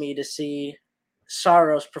weird to me to see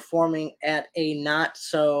Saros performing at a not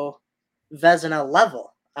so Vezina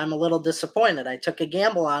level. I'm a little disappointed. I took a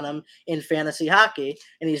gamble on him in fantasy hockey,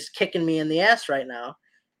 and he's kicking me in the ass right now.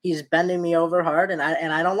 He's bending me over hard, and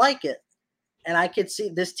I don't like it. And I could see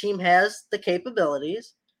this team has the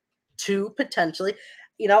capabilities to potentially,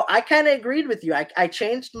 I kind of agreed with you. I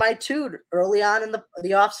changed my tune early on in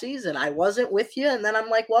the off season. I wasn't with you, and then I'm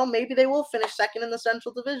like, well, maybe they will finish second in the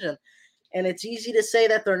Central Division. And it's easy to say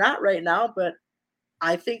that they're not right now, but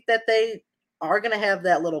I think that they are going to have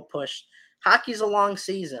that little push. Hockey's a long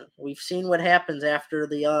season. We've seen what happens after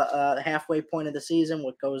the halfway point of the season,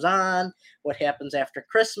 what goes on, what happens after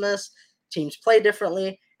Christmas. Teams play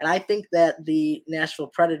differently, and I think that the Nashville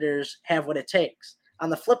Predators have what it takes. On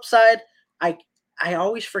the flip side, I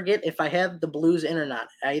always forget if I have the Blues in or not.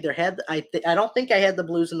 I don't think I had the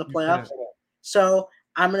Blues in the playoffs. So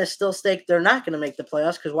I'm going to still stake they're not going to make the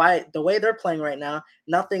playoffs because the way they're playing right now,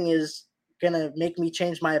 nothing is going to make me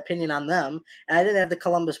change my opinion on them. And I didn't have the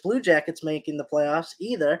Columbus Blue Jackets making the playoffs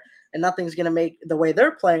either. And nothing's going to make the way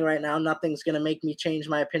they're playing right now. Nothing's going to make me change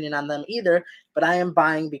my opinion on them either. But I am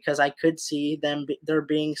buying because I could see there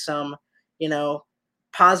being some,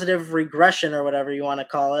 positive regression or whatever you want to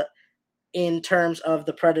call it in terms of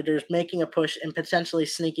the Predators making a push and potentially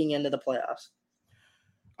sneaking into the playoffs.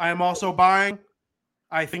 I am also buying.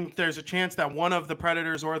 I think there's a chance that one of the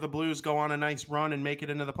Predators or the Blues go on a nice run and make it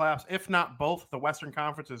into the playoffs. If not both, the Western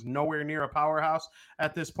Conference is nowhere near a powerhouse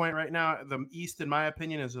at this point right now. The East, in my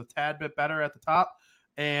opinion, is a tad bit better at the top.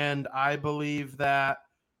 And I believe that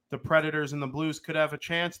the Predators and the Blues could have a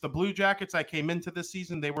chance. The Blue Jackets, I came into this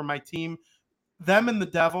season, they were my team. Them and the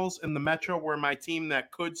Devils in the Metro were my team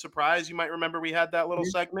that could surprise. You might remember we had that little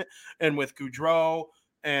segment. And with Gaudreau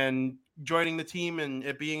and joining the team and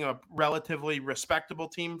it being a relatively respectable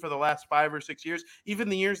team for the last 5 or 6 years, even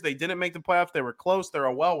the years they didn't make the playoffs, they were close. They're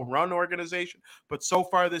a well-run organization. But so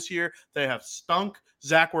far this year, they have stunk.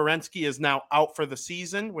 Zach Werenski is now out for the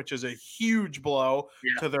season, which is a huge blow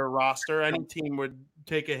to their roster. Any team would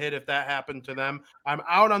take a hit if that happened to them. I'm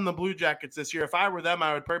out on the Blue Jackets this year. If I were them,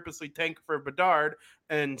 I would purposely tank for Bedard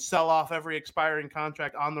and sell off every expiring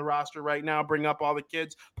contract on the roster right now, bring up all the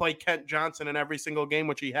kids, play Kent Johnson in every single game,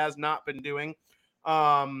 which he has not been doing.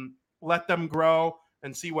 Let them grow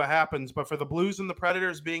and see what happens. But for the Blues and the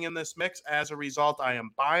Predators being in this mix, as a result, I am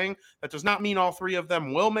buying. That does not mean all 3 of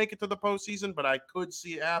them will make it to the postseason, but I could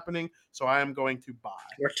see it happening, so I am going to buy.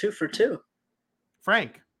 We're 2 for 2.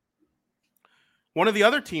 Frank, one of the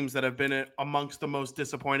other teams that have been amongst the most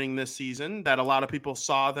disappointing this season, that a lot of people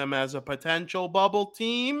saw them as a potential bubble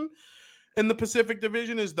team in the Pacific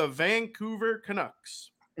Division, is the Vancouver Canucks.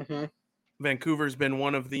 Mm-hmm. Vancouver's been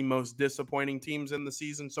one of the most disappointing teams in the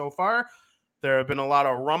season so far. There have been a lot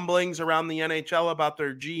of rumblings around the NHL about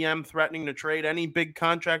their GM threatening to trade any big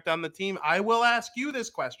contract on the team. I will ask you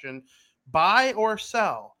this question: buy or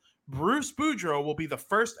sell? Bruce Boudreau will be the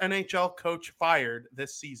first NHL coach fired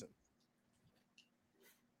this season.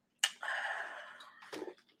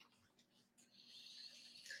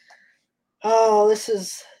 Oh, this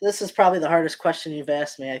is probably the hardest question you've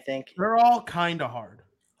asked me, I think. They're all kind of hard.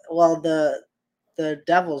 Well, the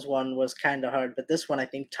Devils one was kind of hard, but this one I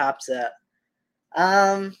think tops that.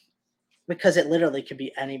 Because it literally could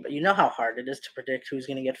be anybody. You know how hard it is to predict who's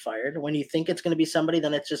going to get fired. When you think it's going to be somebody,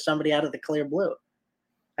 then it's just somebody out of the clear blue.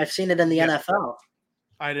 I've seen it in the NFL.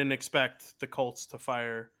 I didn't expect the Colts to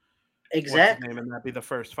fire Exactly. what's his name, and that be the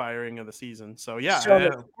first firing of the season. So yeah, So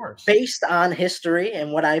of course. based on history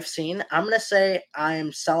and what I've seen, I'm going to say I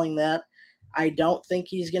am selling that. I don't think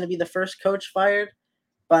he's going to be the first coach fired,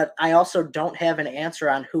 but I also don't have an answer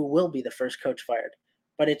on who will be the first coach fired.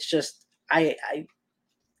 But it's just it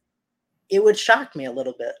would shock me a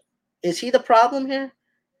little bit. Is he the problem here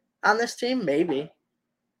on this team? Maybe.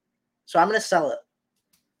 So I'm going to sell it.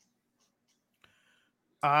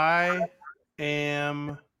 I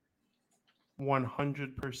am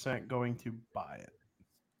 100% going to buy it.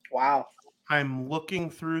 Wow. I'm looking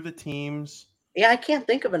through the teams. Yeah, I can't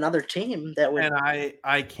think of another team that would. And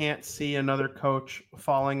I can't see another coach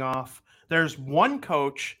falling off. There's one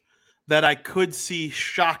coach that I could see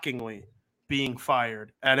shockingly being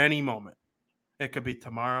fired at any moment. It could be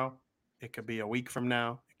tomorrow. It could be a week from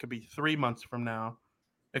now. It could be 3 months from now.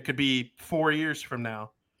 It could be 4 years from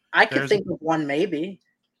now. I could think of one maybe.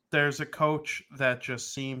 There's a coach that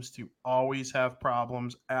just seems to always have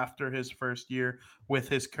problems after his first year with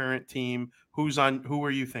his current team. Who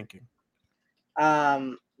are you thinking?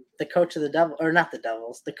 The coach of the Devil, or not the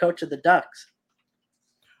Devils, the coach of the Ducks.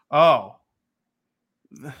 Oh.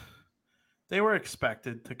 They were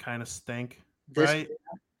expected to kind of stink, right?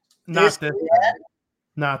 Not this bad.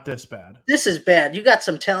 Not this bad. This is bad. You got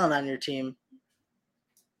some talent on your team.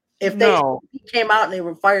 If they came out and they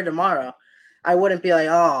were fired tomorrow, I wouldn't be like,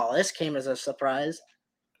 oh, this came as a surprise.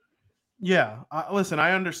 Yeah. Listen,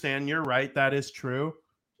 I understand. You're right. That is true.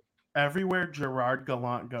 Everywhere Gerard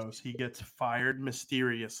Gallant goes, he gets fired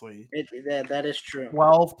mysteriously. That is true.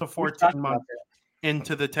 12 to 14 months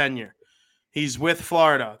into the tenure. He's with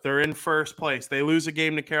Florida. They're in first place. They lose a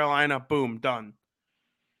game to Carolina. Boom, done.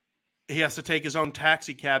 He has to take his own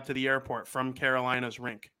taxi cab to the airport from Carolina's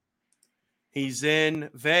rink. He's in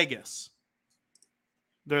Vegas.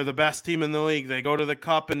 They're the best team in the league. They go to the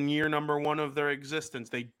Cup in year number 1 of their existence.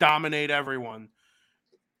 They dominate everyone.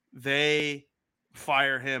 They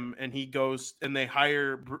fire him, and he goes and they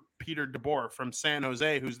hire Peter DeBoer from San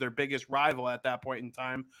Jose, who's their biggest rival at that point in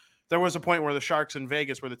time. There was a point where the Sharks and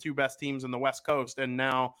Vegas were the two best teams in the West Coast, and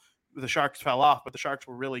now the Sharks fell off, but the Sharks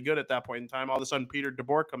were really good at that point in time. All of a sudden, Peter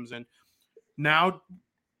DeBoer comes in. Now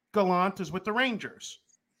Gallant is with the Rangers.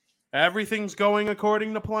 Everything's going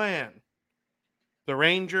according to plan. The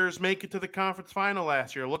Rangers make it to the conference final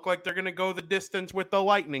last year. Look like they're going to go the distance with the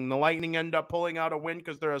Lightning. The Lightning end up pulling out a win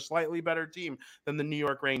because they're a slightly better team than the New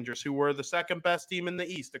York Rangers, who were the second best team in the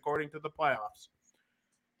East, according to the playoffs.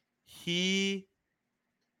 He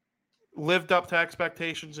lived up to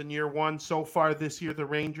expectations in year 1. So far this year, the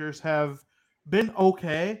Rangers have been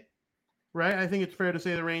okay, right? I think it's fair to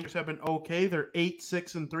say the Rangers have been okay. They're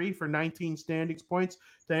 8-6-3 for 19 standings points.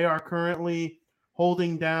 They are currently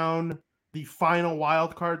holding down the final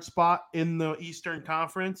wild card spot in the Eastern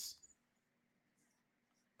Conference.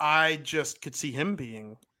 I just could see him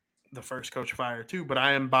being the first coach fired too, but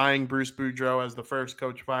I am buying Bruce Boudreau as the first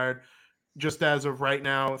coach fired. Just as of right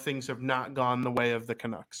now, things have not gone the way of the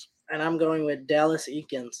Canucks. And I'm going with Dallas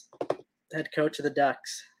Eakins, head coach of the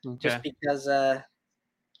Ducks, just because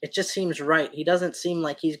it just seems right. He doesn't seem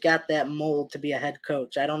like he's got that mold to be a head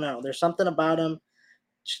coach. I don't know. There's something about him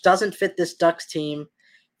just doesn't fit this Ducks team.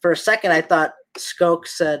 For a second, I thought Skoke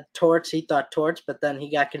said Torts. He thought Torts, but then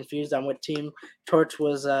he got confused on what team Torts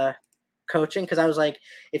was coaching. Because I was like,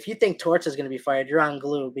 if you think Torts is going to be fired, you're on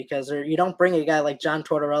glue, because you don't bring a guy like John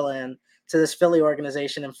Tortorella in to this Philly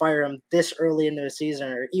organization and fire him this early into the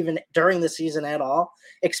season, or even during the season at all,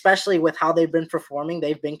 especially with how they've been performing.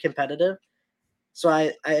 They've been competitive. So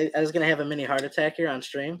I was going to have a mini heart attack here on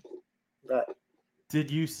stream. But did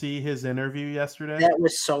you see his interview yesterday? That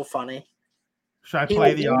was so funny. Should I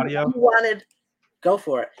play the audio? Go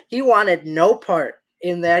for it. He wanted no part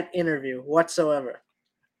in that interview whatsoever.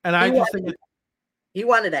 And I just think he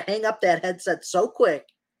wanted to hang up that headset so quick.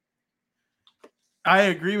 I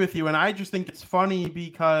agree with you, and I just think it's funny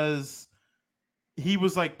because he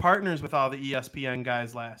was like partners with all the ESPN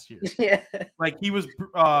guys last year. Yeah, like he was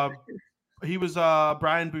Brian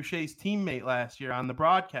Boucher's teammate last year on the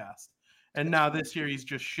broadcast, and now this year he's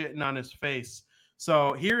just shitting on his face.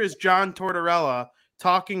 So here is John Tortorella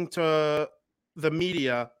talking to the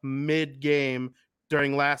media mid-game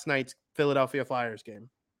during last night's Philadelphia Flyers game.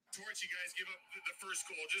 Torts, you guys give up the first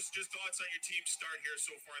goal. Just thoughts on your team's start here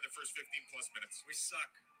so far in the first 15 plus minutes. We suck.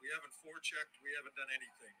 We haven't forechecked. We haven't done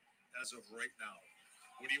anything as of right now.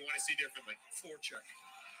 What do you want to see differently? Forecheck.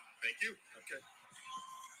 Thank you. Okay.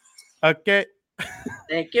 Okay.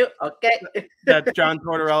 Thank you. Okay. That's John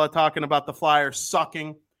Tortorella talking about the Flyers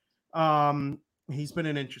sucking. He's been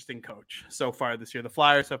an interesting coach so far this year. The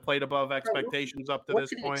Flyers have played above expectations up to what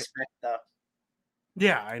this did you point. expect, though?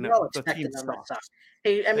 Yeah, I We're know. all The team expecting them to sucks. suck.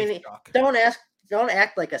 Hey, I They mean, suck. don't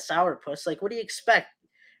act like a sourpuss. Like, what do you expect?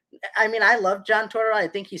 I mean, I love John Tortorella. I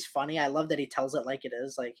think he's funny. I love that he tells it like it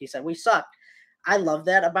is. Like he said, we suck. I love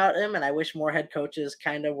that about him, and I wish more head coaches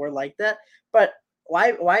kind of were like that. But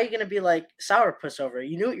why are you going to be like sourpuss over it?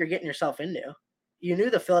 You knew what you're getting yourself into. You knew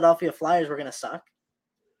the Philadelphia Flyers were going to suck.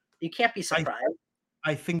 You can't be surprised.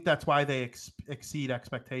 I think that's why they exceed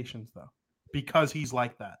expectations, though, because he's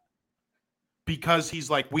like that. Because he's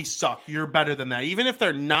like, we suck. You're better than that. Even if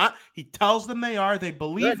they're not, he tells them they are. They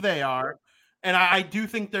believe they are. And I do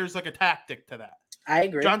think there's like a tactic to that. I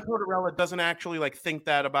agree. John Tortorella doesn't actually like think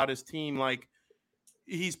that about his team. Like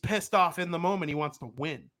he's pissed off in the moment. He wants to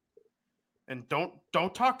win. And don't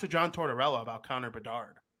talk to John Tortorella about Connor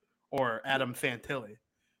Bedard or Adam Fantilli.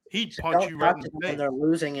 He'd punch you right in the face. They're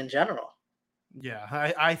losing in general. Yeah,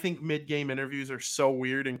 I think mid-game interviews are so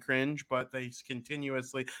weird and cringe, but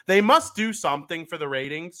they must do something for the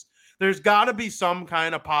ratings. There's got to be some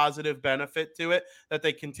kind of positive benefit to it that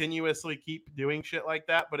they continuously keep doing shit like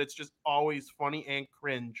that, but it's just always funny and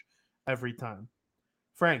cringe every time.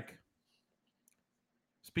 Frank,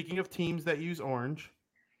 speaking of teams that use orange,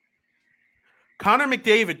 Connor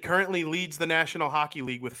McDavid currently leads the National Hockey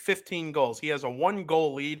League with 15 goals. He has a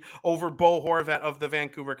 1-goal lead over Bo Horvat of the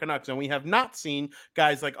Vancouver Canucks. And we have not seen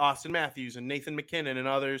guys like Austin Matthews and Nathan McKinnon and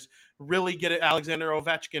others really get it. Alexander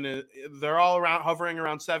Ovechkin, they're all around hovering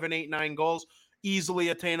around 7, 8, 9 goals, easily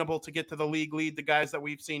attainable to get to the league lead. The guys that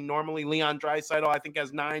we've seen normally, Leon Draisaitl, I think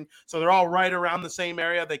has 9. So they're all right around the same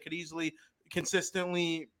area. They could easily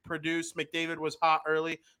consistently produce. McDavid was hot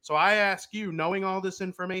early. So I ask you, knowing all this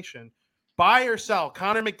information, buy or sell,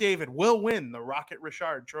 Connor McDavid will win the Rocket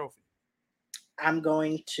Richard Trophy. I'm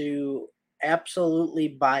going to absolutely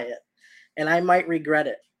buy it. And I might regret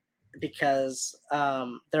it because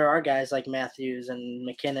there are guys like Matthews and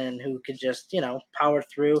McKinnon who could just, power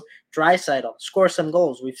through. Draisaitl, score some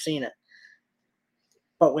goals. We've seen it.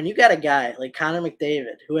 But when you got a guy like Connor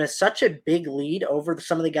McDavid who has such a big lead over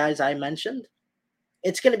some of the guys I mentioned,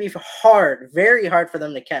 it's going to be hard, very hard for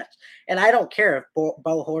them to catch. And I don't care if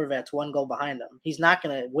Bo Horvat's 1 goal behind him. He's not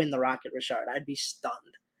going to win the Rocket Richard. I'd be stunned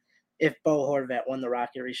if Bo Horvat won the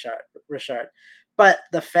Rocket Richard. But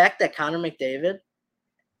the fact that Connor McDavid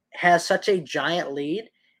has such a giant lead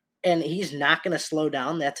and he's not going to slow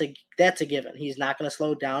down, that's a given. He's not going to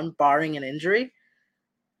slow down barring an injury.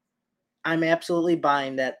 I'm absolutely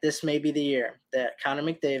buying that this may be the year that Connor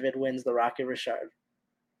McDavid wins the Rocket Richard.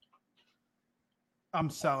 I'm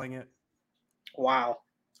selling it. Wow.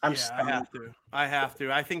 I have to.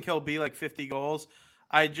 I think he'll be like 50 goals.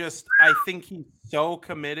 I think he's so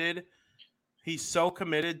committed. He's so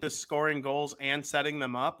committed to scoring goals and setting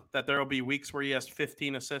them up that there will be weeks where he has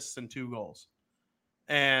 15 assists and 2 goals.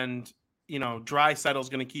 And, Draisaitl's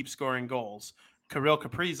going to keep scoring goals. Kirill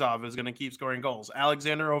Kaprizov is going to keep scoring goals.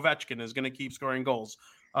 Alexander Ovechkin is going to keep scoring goals.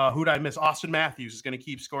 Who'd I miss? Austin Matthews is going to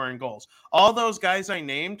keep scoring goals. All those guys I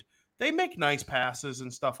named, they make nice passes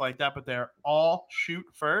and stuff like that, but they're all shoot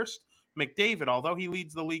first. McDavid, although he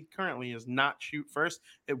leads the league currently, is not shoot first.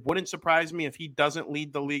 It wouldn't surprise me if he doesn't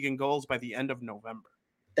lead the league in goals by the end of November.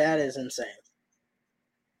 That is insane.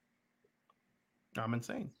 I'm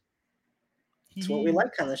insane. That's what we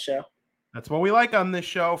like on this show. That's what we like on this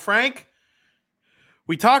show. Frank,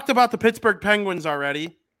 we talked about the Pittsburgh Penguins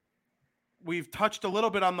already. We've touched a little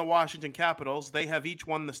bit on the Washington Capitals. They have each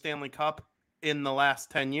won the Stanley Cup in the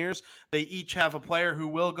last 10 years. They each have a player who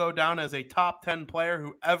will go down as a top 10 player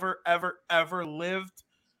who ever lived.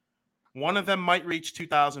 One of them might reach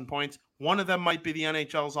 2,000 points. One of them might be the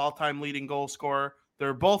NHL's all-time leading goal scorer.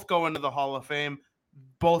 They're both going to the Hall of Fame.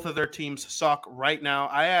 Both of their teams suck right now.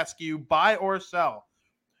 I ask you, buy or sell.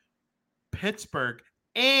 Pittsburgh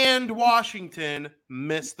and Washington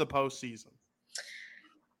miss the postseason.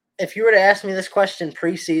 If you were to ask me this question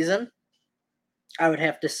preseason, I would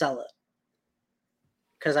have to sell it,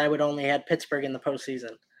 because I would only had Pittsburgh in the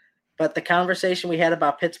postseason. But the conversation we had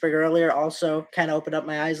about Pittsburgh earlier also kind of opened up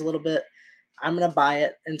my eyes a little bit. I'm going to buy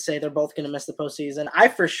it and say they're both going to miss the postseason. I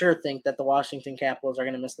for sure think that the Washington Capitals are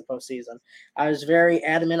going to miss the postseason. I was very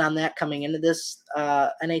adamant on that coming into this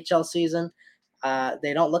NHL season.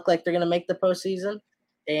 They don't look like they're going to make the postseason.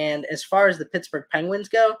 And as far as the Pittsburgh Penguins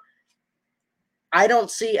go, I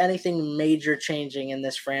don't see anything major changing in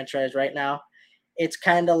this franchise right now. It's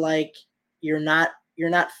kind of like you're not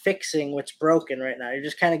fixing what's broken right now. You're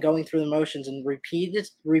just kind of going through the motions and repeatedly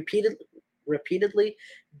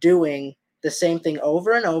doing the same thing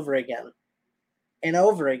over and over again and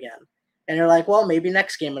over again. And you're like, well, maybe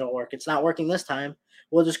next game it'll work. It's not working this time.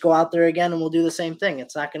 We'll just go out there again and we'll do the same thing.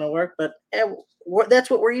 It's not going to work, but that's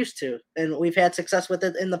what we're used to. And we've had success with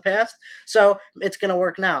it in the past. So it's going to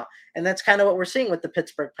work now. And that's kind of what we're seeing with the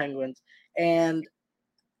Pittsburgh Penguins. And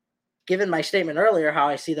given my statement earlier, how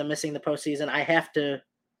I see them missing the postseason, I have to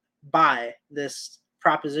buy this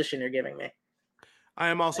proposition you're giving me. I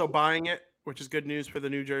am also buying it, which is good news for the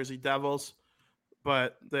New Jersey Devils,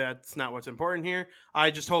 but that's not what's important here.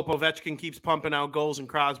 I just hope Ovechkin keeps pumping out goals and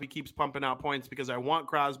Crosby keeps pumping out points, because I want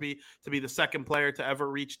Crosby to be the second player to ever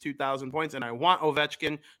reach 2,000 points, and I want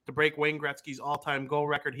Ovechkin to break Wayne Gretzky's all-time goal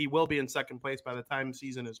record. He will be in second place by the time the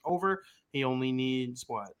season is over. He only needs,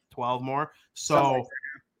 12 more? So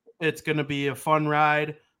it's going to be a fun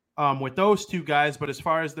ride with those two guys, but as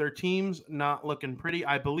far as their teams, not looking pretty.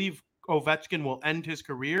 I believe Ovechkin will end his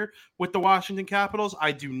career with the Washington Capitals.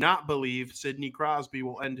 I do not believe Sidney Crosby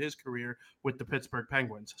will end his career with the Pittsburgh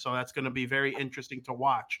Penguins. So that's going to be very interesting to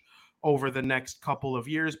watch over the next couple of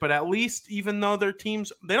years. But at least, even though their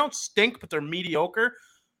teams, they don't stink, but they're mediocre,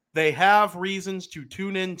 they have reasons to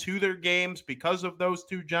tune in to their games because of those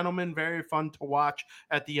two gentlemen. Very fun to watch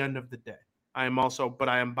at the end of the day. I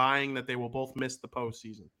am buying that they will both miss the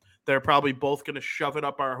postseason. They're probably both going to shove it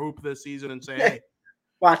up our hoop this season and say, hey,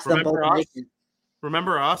 watch them both.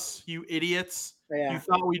 Remember us, you idiots? Yeah. You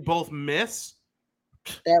thought we'd both miss?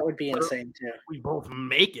 That would be insane, too. We both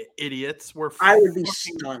make it, idiots. I would be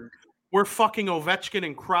stunned. We're fucking Ovechkin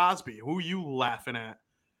and Crosby. Who are you laughing at?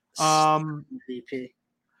 VP.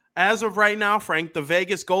 As of right now, Frank, the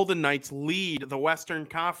Vegas Golden Knights lead the Western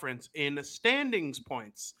Conference in standings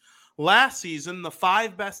points. Last season, the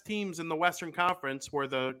 5 best teams in the Western Conference were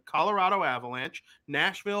the Colorado Avalanche,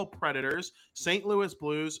 Nashville Predators, St. Louis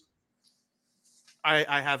Blues.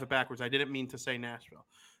 I have it backwards. I didn't mean to say Nashville.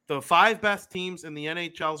 The 5 best teams in the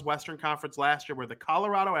NHL's Western Conference last year were the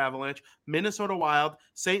Colorado Avalanche, Minnesota Wild,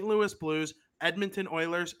 St. Louis Blues, Edmonton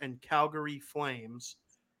Oilers, and Calgary Flames.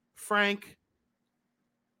 Frank,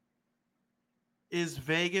 is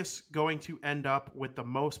Vegas going to end up with the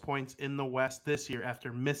most points in the West this year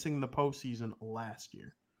after missing the postseason last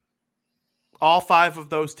year? All 5 of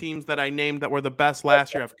those teams that I named that were the best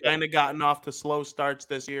last year have kind of gotten off to slow starts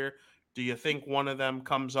this year. Do you think one of them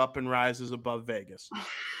comes up and rises above Vegas?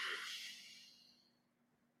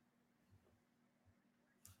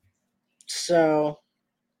 So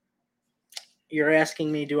you're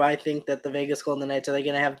asking me, do I think that the Vegas Golden Knights, are they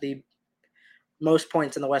going to have the most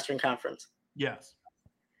points in the Western Conference? Yes.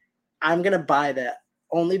 I'm going to buy that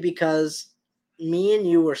only because me and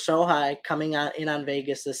you were so high coming in on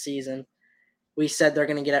Vegas this season. We said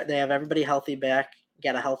they have everybody healthy back,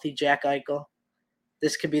 got a healthy Jack Eichel.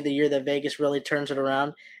 This could be the year that Vegas really turns it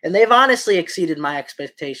around. And they've honestly exceeded my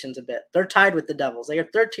expectations a bit. They're tied with the Devils. They are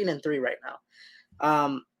 13-3 right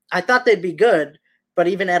now. I thought they'd be good, but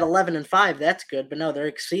even at 11-5, that's good. But no, they're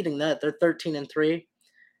exceeding that. They're 13-3.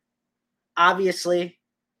 Obviously,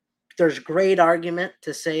 there's great argument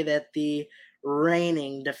to say that the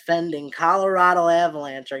reigning, defending Colorado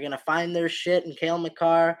Avalanche are going to find their shit, and Cale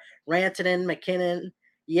Makar, Rantanen, McKinnon,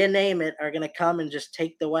 you name it, are going to come and just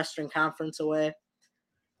take the Western Conference away.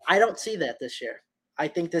 I don't see that this year. I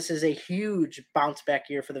think this is a huge bounce back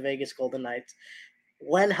year for the Vegas Golden Knights.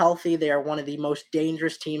 When healthy, they are one of the most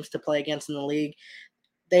dangerous teams to play against in the league.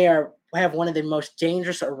 They have one of the most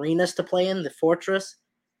dangerous arenas to play in, the Fortress.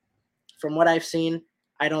 From what I've seen,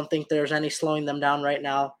 I don't think there's any slowing them down right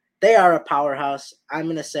now. They are a powerhouse. I'm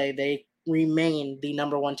going to say they remain the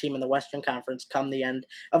number 1 team in the Western Conference come the end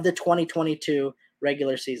of the 2022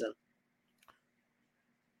 regular season.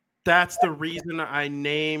 That's the reason I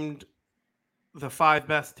named the 5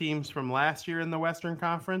 best teams from last year in the Western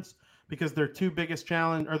Conference, because their 3 biggest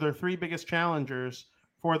challengers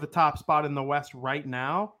for the top spot in the West right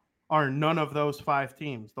now are none of those 5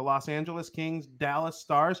 teams. The Los Angeles Kings, Dallas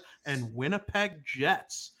Stars, and Winnipeg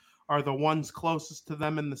Jets are the ones closest to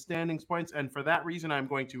them in the standings points. And for that reason, I'm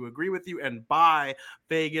going to agree with you and buy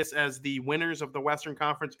Vegas as the winners of the Western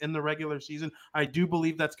Conference in the regular season. I do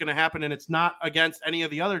believe that's going to happen, and it's not against any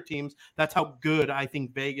of the other teams. That's how good I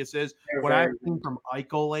think Vegas is. What I've seen from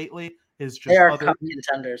Eichel lately is just they are cup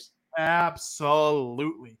contenders.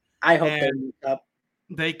 Absolutely. I hope they win the cup.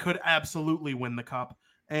 They could absolutely win the cup.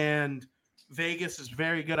 And Vegas is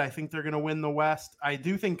very good. I think they're going to win the West. I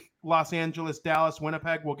do think Los Angeles, Dallas,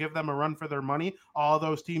 Winnipeg will give them a run for their money. All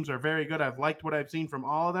those teams are very good. I've liked what I've seen from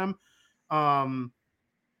all of them.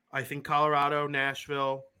 I think Colorado,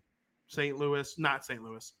 Nashville, St. Louis, not St.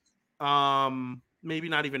 Louis. Maybe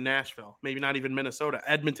not even Nashville, maybe not even Minnesota,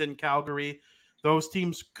 Edmonton, Calgary. Those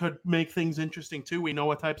teams could make things interesting too. We know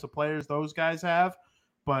what types of players those guys have,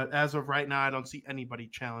 but as of right now, I don't see anybody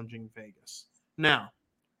challenging Vegas. Now,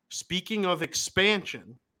 speaking of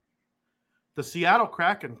expansion, the Seattle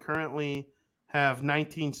Kraken currently have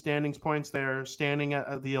 19 standings points. They're standing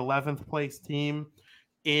at the 11th place team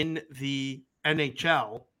in the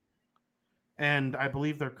NHL. And I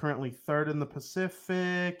believe they're currently third in the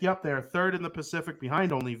Pacific. Yep, they're third in the Pacific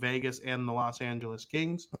behind only Vegas and the Los Angeles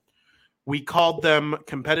Kings. We called them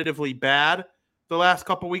competitively bad the last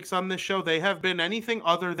couple weeks on this show. They have been anything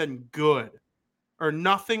other than good, or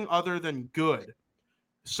nothing other than good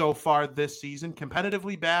so far this season.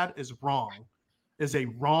 Competitively bad is wrong, is a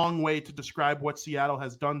wrong way to describe what Seattle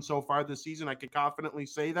has done so far this season. I could confidently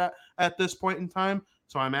say that at this point in time.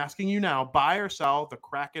 So I'm asking you now, buy or sell, the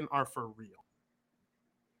Kraken are for real?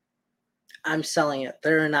 I'm selling it.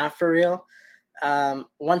 They're not for real.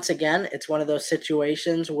 Once again, it's one of those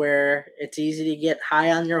situations where it's easy to get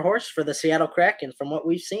high on your horse for the Seattle Kraken from what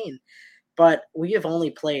we've seen. But we have only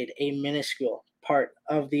played a minuscule part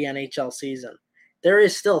of the NHL season. There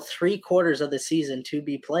is still 3/4 of the season to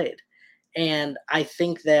be played. And I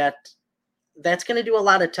think that's going to do a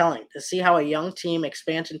lot of telling to see how a young team,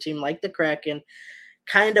 expansion team like the Kraken,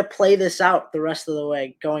 kind of play this out the rest of the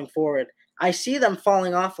way going forward. I see them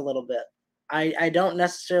falling off a little bit. I don't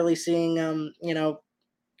necessarily seeing them,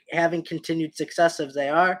 having continued success as they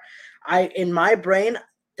are. In my brain,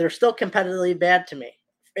 they're still competitively bad to me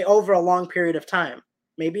over a long period of time.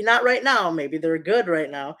 Maybe not right now. Maybe they're good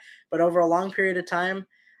right now, but over a long period of time,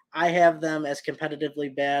 I have them as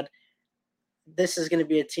competitively bad. This is going to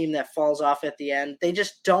be a team that falls off at the end. They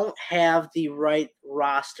just don't have the right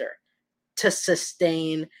roster to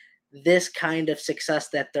sustain this kind of success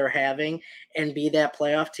that they're having and be that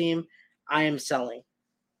playoff team. I am selling.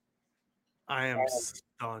 I am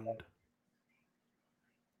stunned.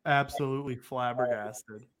 Absolutely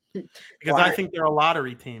flabbergasted. Because Why? I think they're a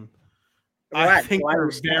lottery team. Why? I think Why they're are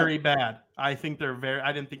you stunned? very bad. I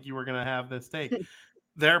didn't think you were going to have this take.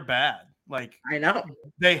 They're bad. Like, I know.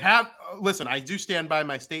 they have, listen, I do stand by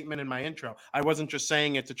my statement in my intro. I wasn't just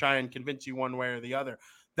saying it to try and convince you one way or the other.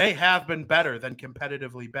 They have been better than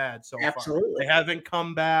competitively bad so far. Absolutely. They haven't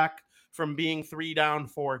come back from being 3 down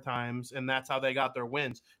 4 times, and that's how they got their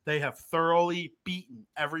wins. They have thoroughly beaten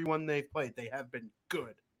everyone they've played. They have been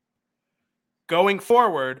good. Going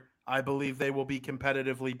forward, I believe they will be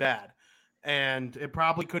competitively bad. And it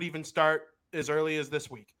probably could even start as early as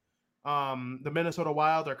this week. The Minnesota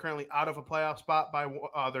Wild are currently out of a playoff spot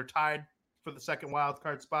they're tied for the second wild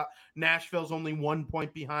card spot. Nashville's only 1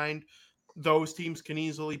 point behind. Those teams can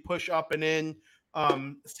easily push up and in.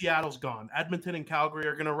 Seattle's gone. Edmonton and Calgary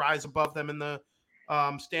are going to rise above them in the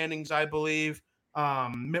standings, I believe.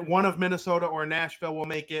 One of Minnesota or Nashville will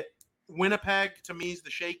make it. Winnipeg, to me, is the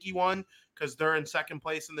shaky one because they're in second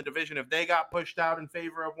place in the division. If they got pushed out in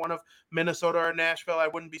favor of one of Minnesota or Nashville, I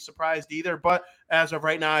wouldn't be surprised either. But as of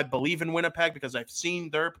right now, I believe in Winnipeg because I've seen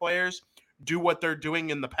their players do what they're doing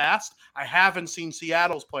in the past. I haven't seen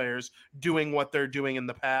Seattle's players doing what they're doing in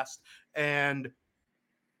the past. And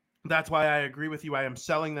that's why I agree with you. I am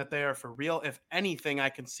selling that they are for real. If anything, I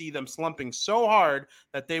can see them slumping so hard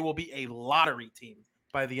that they will be a lottery team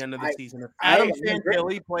by the end of the season. If Adam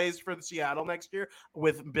Fantilli plays for the Seattle next year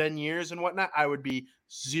with Ben Years and whatnot, I would be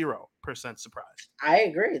 0% surprised. I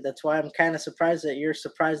agree. That's why I'm kind of surprised that you're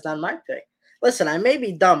surprised on my pick. Listen, I may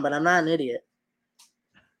be dumb, but I'm not an idiot.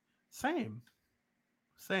 Same.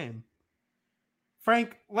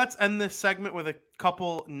 Frank, let's end this segment with a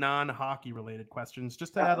couple non-hockey related questions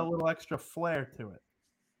just to add a little extra flair to it.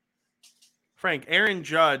 Frank, Aaron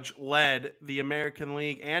Judge led the American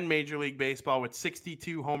League and Major League Baseball with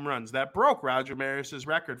 62 home runs. That broke Roger Maris's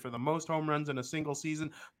record for the most home runs in a single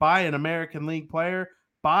season by an American League player.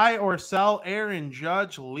 Buy or sell, Aaron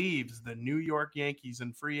Judge leaves the New York Yankees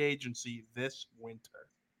in free agency this winter.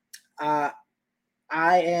 I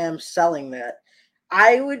am selling that.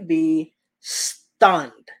 I would be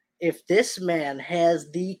stunned if this man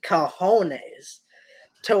has the cojones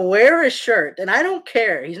to wear a shirt, and I don't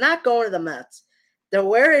care, he's not going to the Mets, to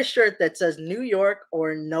wear a shirt that says New York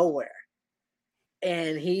or nowhere,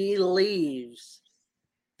 and he leaves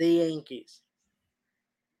the Yankees.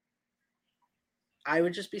 I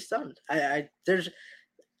would just be stunned. If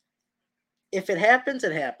it happens,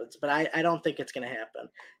 it happens, but I don't think it's going to happen.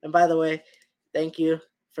 And by the way, thank you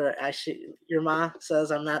for your ma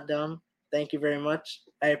says I'm not dumb. Thank you very much.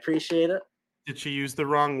 I appreciate it. Did she use the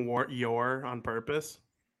wrong your on purpose?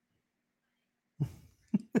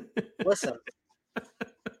 Listen,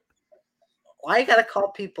 why you gotta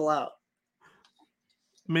call people out?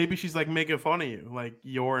 Maybe she's like making fun of you, like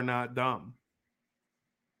you're not dumb.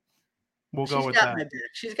 We'll go with got that. my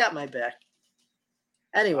back. She's got my back.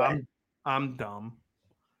 Anyway, I'm dumb.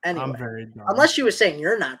 anyway, I'm very dumb. unless she was saying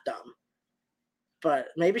you're not dumb, but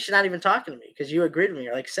maybe she's not even talking to me because you agreed with me.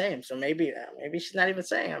 You're like same, so maybe she's not even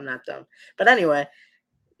saying I'm not dumb. But anyway,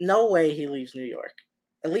 no way he leaves New York.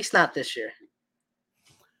 At least not this year.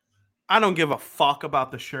 I don't give a fuck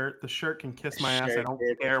about the shirt. The shirt can kiss my ass. I don't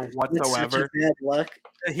care whatsoever. It's such a bad look.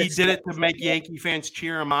 He did it to make Yankee fans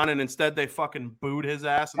cheer him on, and instead they fucking booed his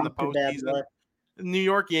ass in the postseason. New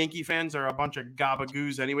York Yankee fans are a bunch of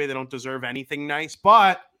gabagoos anyway. They don't deserve anything nice,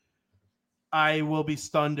 but I will be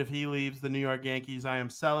stunned if he leaves the New York Yankees. I am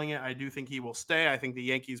selling it. I do think he will stay. I think the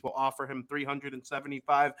Yankees will offer him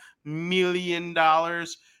 $375 million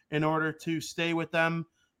in order to stay with them.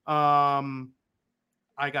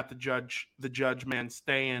 I got the judge man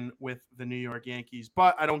staying with the New York Yankees,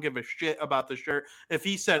 but I don't give a shit about the shirt. If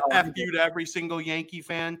he said F you to every single Yankee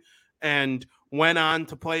fan and went on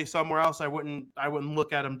to play somewhere else, I wouldn't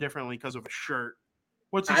look at him differently because of a shirt.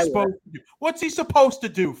 What's he supposed to do? What's he supposed to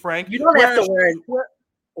do, Frank? You don't have to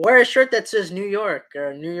wear a shirt that says New York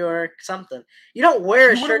or New York something. You don't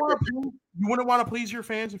wear a shirt. You wouldn't want to please your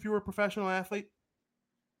fans if you were a professional athlete?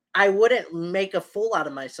 I wouldn't make a fool out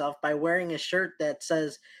of myself by wearing a shirt that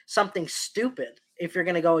says something stupid if you're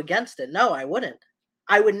going to go against it. No, I wouldn't.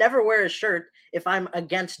 I would never wear a shirt if I'm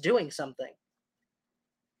against doing something.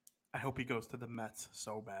 I hope he goes to the Mets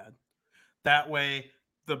so bad. That way,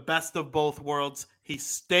 the best of both worlds. He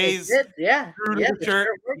stays true to the shirt.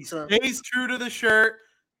 He stays true to the shirt,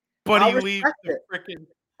 but he leaves the freaking.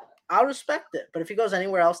 I'll respect it. But if he goes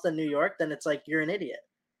anywhere else than New York, then it's like you're an idiot.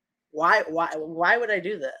 Why would I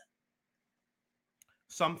do that?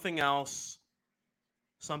 Something else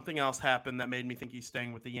happened that made me think he's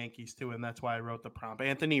staying with the Yankees too, and that's why I wrote the prompt.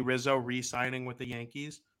 Anthony Rizzo re-signing with the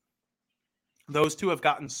Yankees. Those two have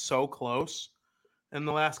gotten so close in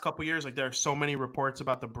the last couple years. Like there are so many reports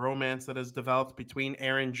about the bromance that has developed between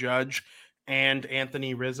Aaron Judge and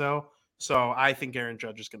Anthony Rizzo. So I think Aaron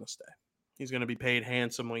Judge is going to stay. He's going to be paid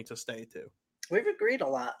handsomely to stay too. We've agreed a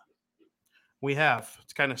lot. We have.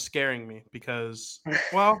 It's kind of scaring me because,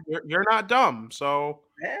 well, you're not dumb. So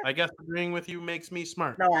I guess agreeing with you makes me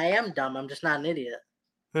smart. No, I am dumb. I'm just not an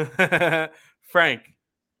idiot. Frank,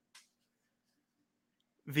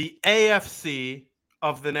 the AFC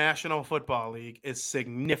of the National Football League is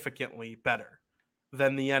significantly better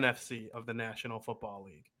than the NFC of the National Football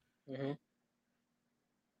League. Mm-hmm.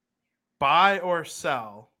 Buy or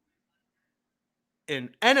sell,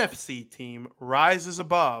 an NFC team rises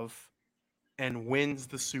above and wins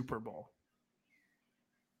the Super Bowl.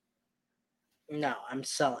 No, I'm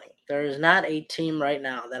selling. There is not a team right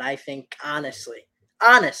now that I think, honestly,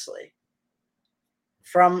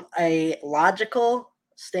 from a logical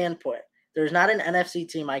standpoint, there's not an NFC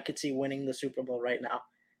team I could see winning the Super Bowl right now.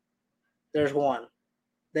 There's one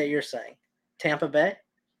that you're saying. Tampa Bay?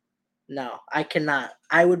 No, I cannot.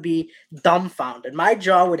 I would be dumbfounded. My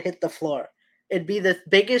jaw would hit the floor. It'd be the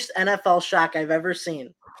biggest NFL shock I've ever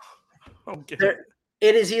seen. Okay.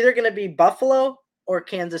 It is either going to be Buffalo or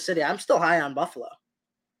Kansas City. I'm still high on Buffalo.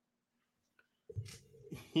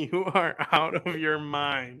 You are out of your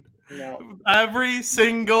mind. No. Every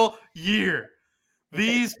single year,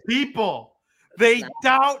 these people, they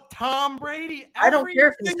doubt Tom Brady. I don't care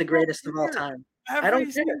if he's the greatest of all time.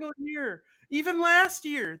 Every single year. Even last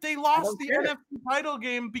year, they lost the NFC title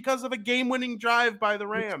game because of a game-winning drive by the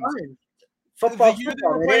Rams. Football,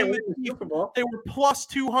 they were plus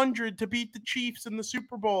 200 to beat the Chiefs in the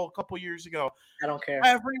Super Bowl a couple years ago. I don't care.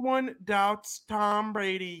 Everyone doubts Tom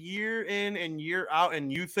Brady year in and year out,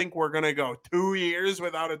 and you think we're going to go 2 years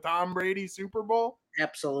without a Tom Brady Super Bowl?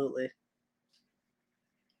 Absolutely.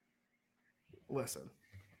 Listen,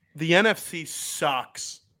 the NFC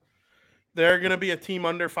sucks. They're going to be a team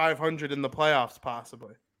under 500 in the playoffs,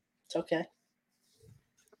 possibly. It's okay.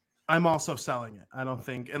 I'm also selling it. I don't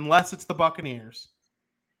think, unless it's the Buccaneers,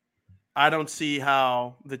 I don't see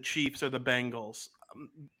how the Chiefs or the Bengals.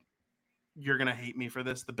 You're going to hate me for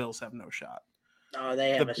this. The Bills have no shot. No,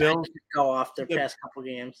 they have a shot to go off their past couple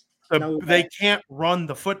games. They can't run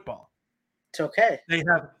the football. It's okay. They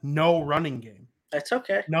have no running game. That's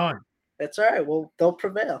okay. None. That's all right. Well, they'll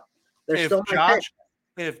prevail.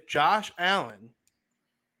 If Josh Allen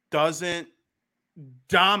doesn't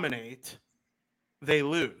dominate, they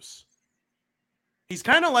lose. He's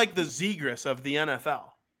kind of like the Zegras of the NFL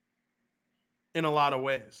in a lot of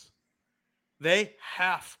ways. They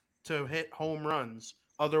have to hit home runs,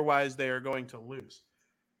 otherwise they are going to lose.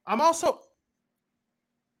 I'm also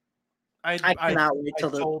I cannot wait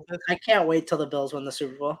till I can't wait till the Bills win the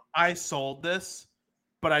Super Bowl. I sold this,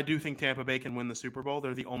 but I do think Tampa Bay can win the Super Bowl.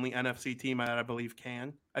 They're the only NFC team that I believe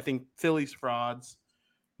can. I think Philly's frauds.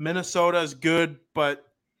 Minnesota's good, but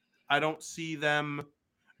I don't see them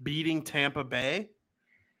beating Tampa Bay,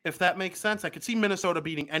 if that makes sense. I could see Minnesota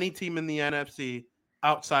beating any team in the NFC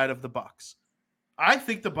outside of the Bucs. I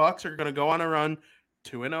think the Bucs are going to go on a run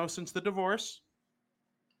 2-0 since the divorce.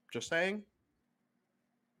 Just saying.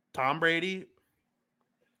 Tom Brady,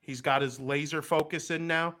 he's got his laser focus in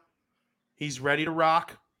now. He's ready to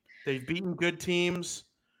rock. They've beaten good teams.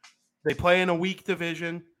 They play in a weak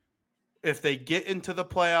division. If they get into the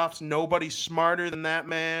playoffs, nobody's smarter than that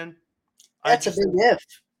man. That's a big if.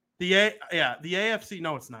 The AFC,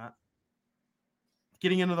 no, it's not.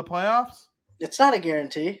 Getting into the playoffs? It's not a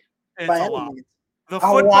guarantee. It's a lot.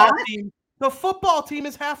 The football team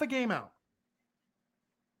is half a game out.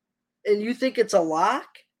 And you think it's a lock?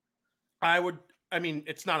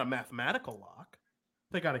 It's not a mathematical lock.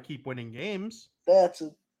 They got to keep winning games.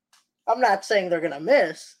 I'm not saying they're going to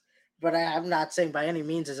miss, but I'm not saying by any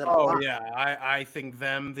means is it a lock. Oh, yeah. I think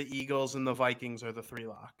the Eagles, and the Vikings are the 3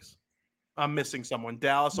 locks. I'm missing someone.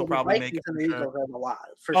 Dallas will probably make it. The Eagles are the lock,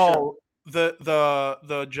 for sure.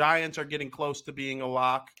 The Giants are getting close to being a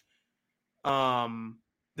lock.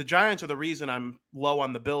 The Giants are the reason I'm low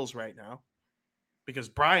on the Bills right now, because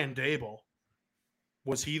Brian Daboll,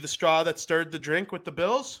 was he the straw that stirred the drink with the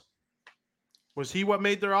Bills? Was he what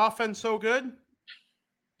made their offense so good?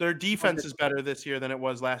 Their defense is better this year than it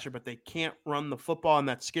was last year, but they can't run the football, and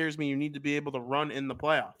that scares me. You need to be able to run in the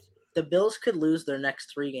playoffs. The Bills could lose their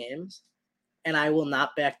next 3 games, and I will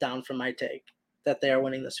not back down from my take that they are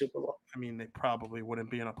winning the Super Bowl. I mean, they probably wouldn't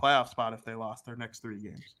be in a playoff spot if they lost their next 3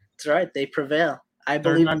 games. That's right. They prevail. I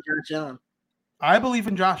believe in Josh Allen. I believe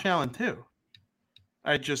in Josh Allen, too.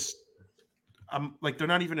 I'm like, they're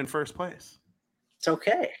not even in first place. It's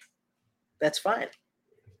okay. That's fine.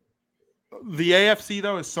 The AFC,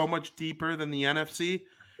 though, is so much deeper than the NFC.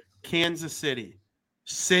 Kansas City,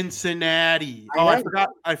 Cincinnati. I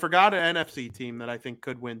forgot an NFC team that I think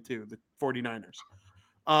could win, too, the 49ers.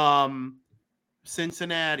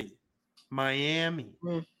 Cincinnati, Miami,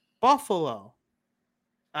 Buffalo.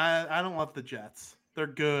 I don't love the Jets. They're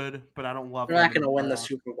good, but I don't love them. They're not going to win the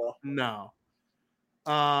Super Bowl. No.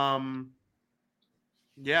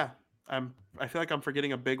 Yeah, I feel like I'm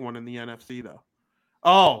forgetting a big one in the NFC, though.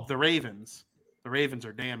 Oh, the Ravens. The Ravens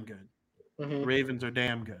are damn good. Mm-hmm. The Ravens are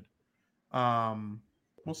damn good.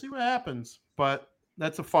 We'll see what happens, but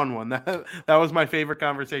that's a fun one. That was my favorite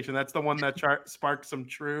conversation. That's the one that sparked some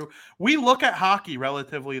true. We look at hockey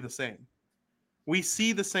relatively the same. We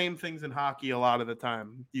see the same things in hockey a lot of the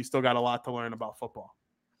time. You still got a lot to learn about football.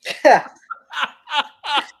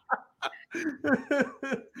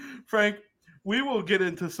 Frank, we will get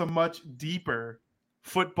into some much deeper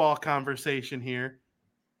football conversation here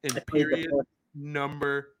in period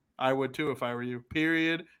number. I would too if I were you.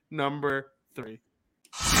 Period number 3.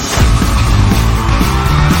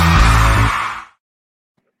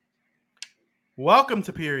 Welcome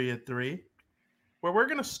to period 3, where we're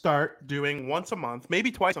going to start doing once a month,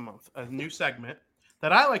 maybe twice a month, a new segment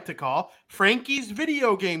that I like to call Frankie's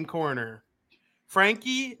Video Game Corner.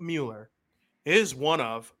 Frankie Mueller is one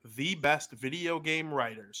of the best video game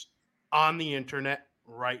writers on the internet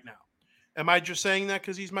right now. Am I just saying that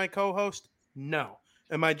because he's my co-host? No.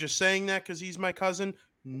 Am I just saying that because he's my cousin?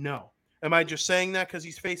 No. Am I just saying that because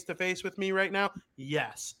he's face-to-face with me right now?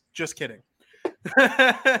 Yes. Just kidding.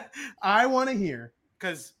 I want to hear,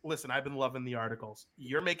 because, listen, I've been loving the articles.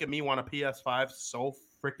 You're making me want a PS5 so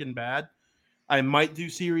freaking bad. I might do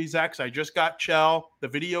Series X. I just got Chell. The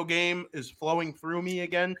video game is flowing through me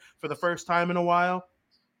again for the first time in a while.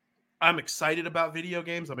 I'm excited about video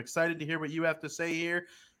games. I'm excited to hear what you have to say here.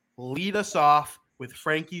 Lead us off with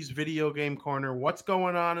Frankie's Video Game Corner. What's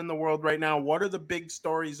going on in the world right now? What are the big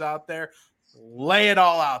stories out there? Lay it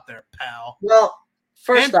all out there, pal. Well,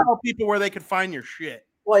 first off, tell people where they could find your shit.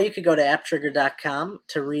 Well, you could go to apptrigger.com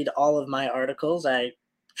to read all of my articles. I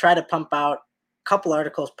try to pump out a couple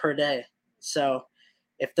articles per day. So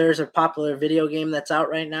if there's a popular video game that's out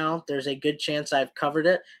right now, there's a good chance I've covered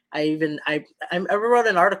it. I wrote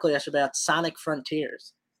an article yesterday about Sonic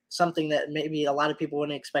Frontiers, something that maybe a lot of people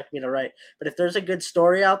wouldn't expect me to write. But if there's a good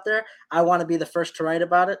story out there, I want to be the first to write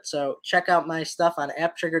about it. So check out my stuff on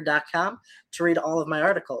apptrigger.com to read all of my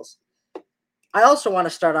articles. I also want to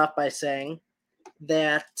start off by saying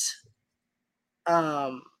that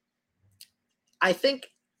I think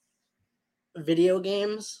video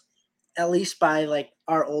games, at least by like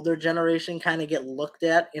our older generation, kind of get looked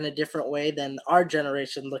at in a different way than our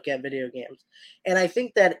generation look at video games. And I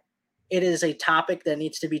think that it is a topic that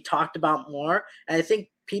needs to be talked about more. And I think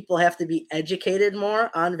people have to be educated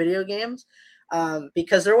more on video games,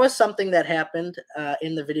 because there was something that happened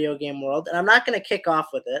in the video game world, and I'm not going to kick off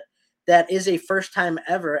with it. That is a first time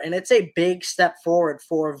ever, and it's a big step forward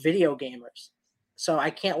for video gamers. So I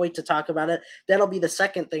can't wait to talk about it. That'll be the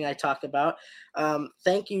second thing I talk about.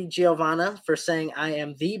 Thank you, Giovanna, for saying I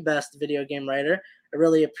am the best video game writer. I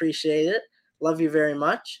really appreciate it. Love you very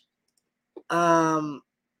much.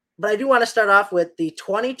 But I do want to start off with the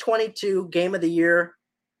 2022 Game of the Year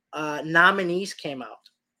nominees came out.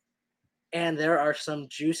 And there are some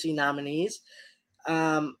juicy nominees.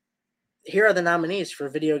 Here are the nominees for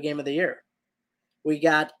Video Game of the Year. We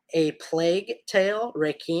got A Plague Tale,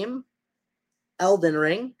 Requiem, Elden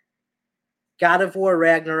Ring, God of War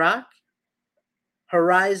Ragnarok,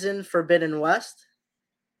 Horizon Forbidden West,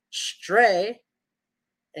 Stray,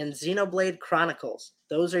 and Xenoblade Chronicles.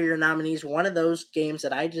 Those are your nominees. One of those games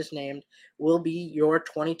that I just named will be your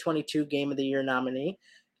 2022 Game of the Year nominee.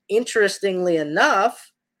 Interestingly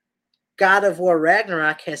enough, God of War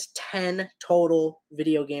Ragnarok has 10 total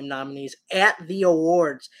video game nominees at the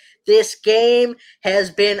awards. This game has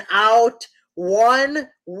been out 1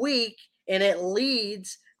 week, and it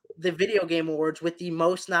leads the video game awards with the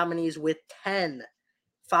most nominees with 10,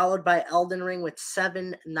 followed by Elden Ring with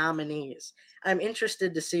 7 nominees. I'm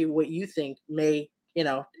interested to see what you think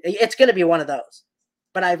it's going to be one of those.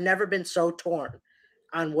 But I've never been so torn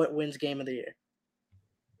on what wins Game of the Year.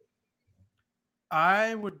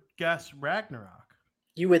 I would guess Ragnarok.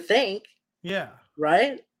 You would think. Yeah.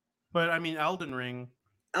 Right? But I mean, Elden Ring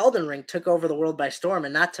took over the world by storm,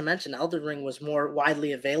 and not to mention Elden Ring was more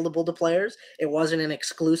widely available to players. It wasn't an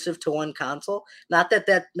exclusive to one console. Not that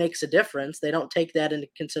that makes a difference. They don't take that into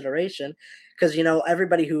consideration because,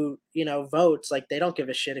 everybody who, votes, like, they don't give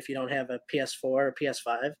a shit if you don't have a PS4 or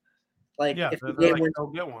PS5. Like, yeah, if the they're game like, wins, go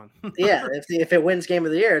get one. yeah, if it wins Game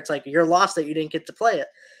of the Year, it's like you're lost that you didn't get to play it.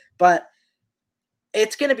 But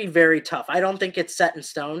it's going to be very tough. I don't think it's set in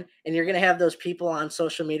stone. And you're going to have those people on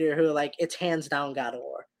social media who are like, it's hands down God of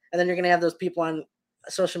War. And then you're going to have those people on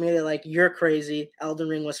social media like, you're crazy. Elden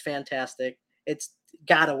Ring was fantastic. It's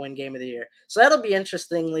got to win Game of the Year. So that'll be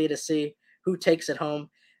interestingly to see who takes it home.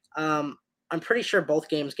 I'm pretty sure both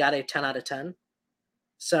games got a 10 out of 10.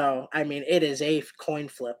 So, I mean, it is a coin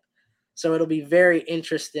flip. So it'll be very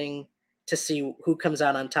interesting to see who comes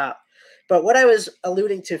out on top. But what I was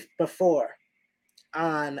alluding to before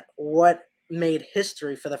on what made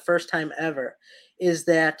history for the first time ever is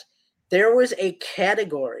that there was a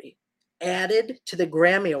category added to the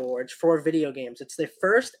Grammy Awards for video games. It's the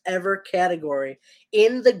first ever category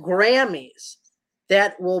in the Grammys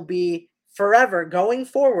that will be forever going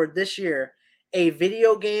forward this year. A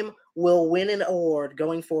video game will win an award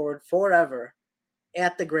going forward forever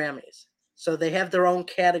at the Grammys. So they have their own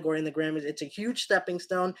category in the Grammys. It's a huge stepping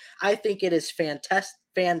stone. I think it is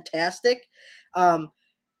fantastic.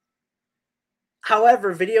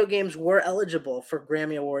 However, video games were eligible for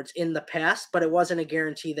Grammy Awards in the past, but it wasn't a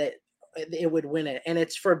guarantee that it would win it. And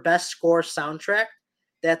it's for Best Score Soundtrack.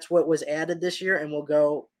 That's what was added this year and will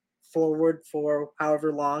go forward for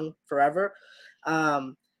however long, forever.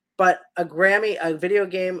 But a video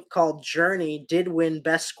game called Journey did win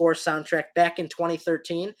Best Score Soundtrack back in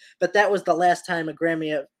 2013, but that was the last time a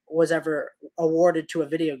Grammy was ever awarded to a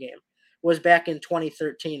video game, was back in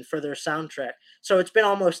 2013 for their soundtrack. So it's been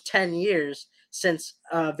almost 10 years since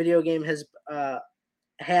a video game has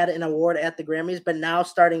had an award at the Grammys, but now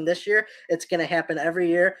starting this year, it's going to happen every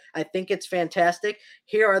year. I think it's fantastic.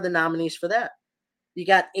 Here are the nominees for that. You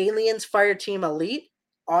got Aliens Fireteam Elite,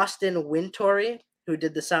 Austin Wintory, who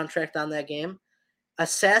did the soundtrack on that game,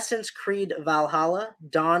 Assassin's Creed Valhalla,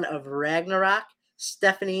 Dawn of Ragnarok,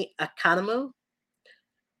 Stephanie Economou,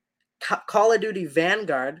 Call of Duty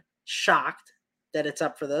Vanguard, shocked that it's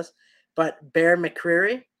up for this, but Bear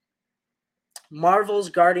McCreary, Marvel's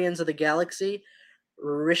Guardians of the Galaxy,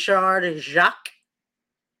 Richard Jacques,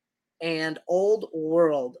 and Old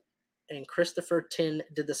World. And Christopher Tin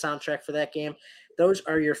did the soundtrack for that game. Those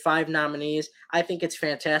are your 5 nominees. I think it's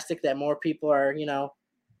fantastic that more people are,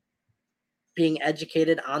 being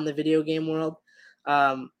educated on the video game world.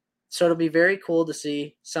 So it'll be very cool to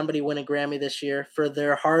see somebody win a Grammy this year for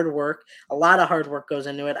their hard work. A lot of hard work goes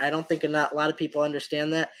into it. I don't think a lot of people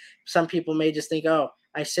understand that. Some people may just think, oh,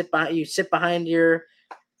 you sit behind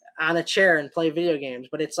on a chair and play video games.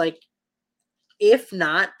 But it's like, if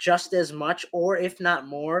not just as much, or if not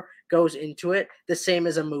more, goes into it, the same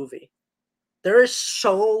as a movie. There is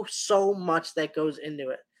so much that goes into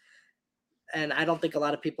it. And I don't think a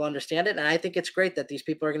lot of people understand it. And I think it's great that these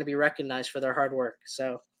people are going to be recognized for their hard work.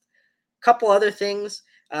 So a couple other things.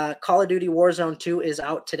 Call of Duty Warzone 2 is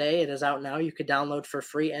out today. It is out now. You could download for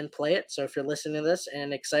free and play it. So if you're listening to this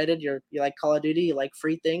and excited, you like Call of Duty, you like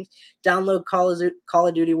free things, download Call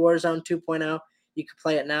of Duty Warzone 2.0. You can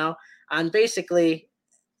play it now on basically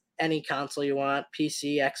any console you want,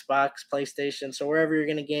 PC, Xbox, PlayStation. So wherever you're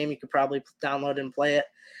going to game, you could probably download and play it.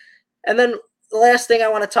 And then the last thing I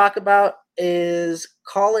want to talk about is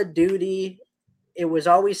Call of Duty. It was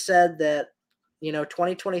always said that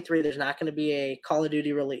 2023, there's not going to be a Call of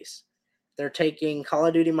Duty release. They're taking Call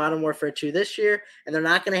of Duty Modern Warfare 2 this year, and they're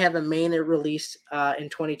not going to have a main release in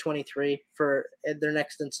 2023 for their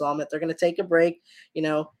next installment. They're going to take a break,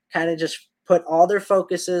 kind of just put all their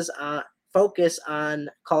focus on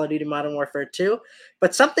Call of Duty Modern Warfare 2.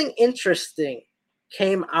 But something interesting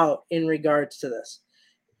came out in regards to this.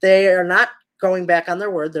 They are not going back on their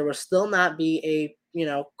word. There will still not be a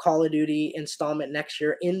Call of Duty installment next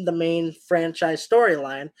year in the main franchise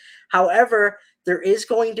storyline. However, there is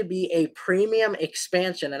going to be a premium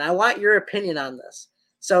expansion, and I want your opinion on this.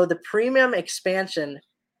 So the premium expansion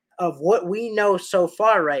of what we know so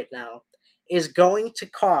far right now is going to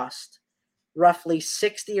cost roughly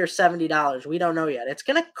 $60 or $70. We don't know yet. It's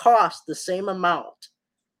going to cost the same amount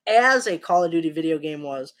as a Call of Duty video game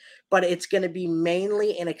was, but it's going to be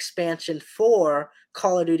mainly an expansion for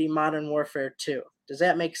Call of Duty Modern Warfare 2. Does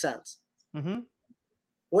that make sense? Mm-hmm.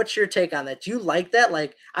 What's your take on that? Do you like that?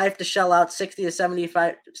 Like, I have to shell out $60 to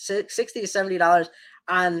 $70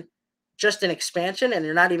 on just an expansion, and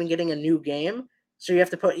you're not even getting a new game. So you have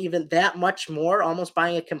to put even that much more, almost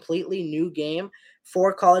buying a completely new game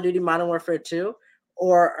for Call of Duty Modern Warfare 2?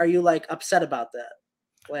 Or are you like upset about that?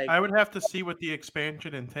 Like, I would have to see what the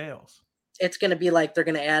expansion entails. It's going to be like they're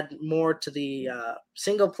going to add more to the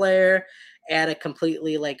single player, add a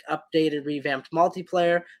completely like updated, revamped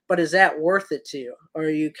multiplayer. But is that worth it to you, or are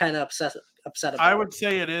you kind of upset about I would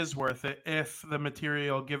say it is worth it if the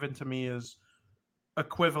material given to me is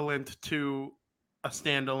equivalent to a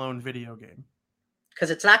standalone video game. Because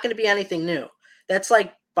it's not going to be anything new. That's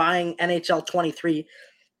like buying NHL 23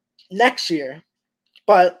 next year,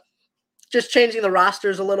 but just changing the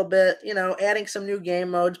rosters a little bit, adding some new game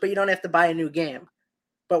modes, but you don't have to buy a new game.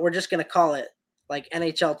 But we're just going to call it like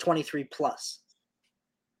NHL 23 plus.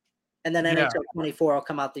 And then NHL 24 will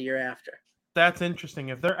come out the year after. That's interesting.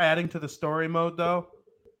 If they're adding to the story mode, though,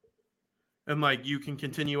 and like you can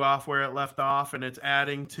continue off where it left off, and it's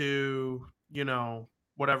adding to,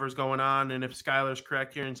 whatever's going on, and if Skylar's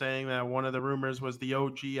correct here in saying that one of the rumors was the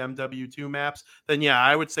OG MW2 maps, then yeah,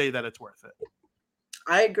 I would say that it's worth it.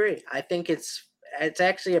 I agree. I think it's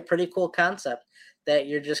actually a pretty cool concept that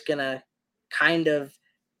you're just going to kind of,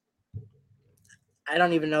 I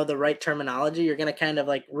don't even know the right terminology. You're going to kind of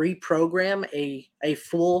like reprogram a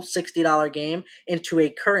full $60 game into a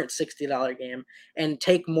current $60 game and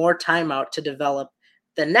take more time out to develop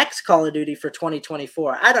the next Call of Duty for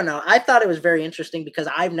 2024. I don't know. I thought it was very interesting because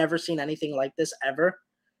I've never seen anything like this ever,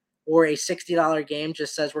 or a $60 game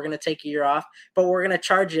just says we're going to take a year off, but we're going to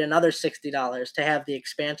charge you another $60 to have the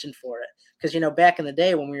expansion for it. Because, back in the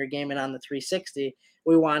day when we were gaming on the 360,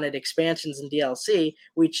 we wanted expansions and DLC.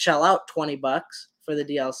 We'd shell out $20 for the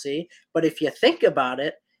DLC. But if you think about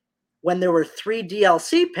it, when there were 3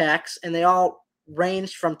 DLC packs and they all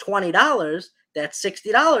ranged from $20, that's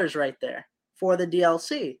 $60 right there for the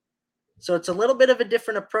DLC. So it's a little bit of a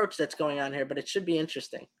different approach that's going on here, but it should be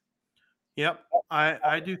interesting. Yep,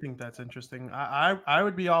 I do think that's interesting. I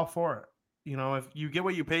would be all for it. If you get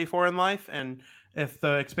what you pay for in life, and if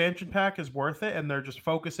the expansion pack is worth it, and they're just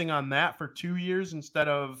focusing on that for 2 years instead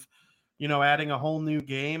of, adding a whole new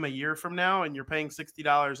game a year from now, and you're paying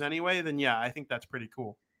 $60 anyway, then yeah, I think that's pretty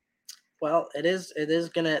cool. Well, that is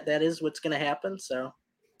what's gonna happen. So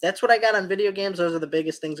that's what I got on video games. Those are the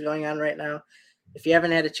biggest things going on right now. If you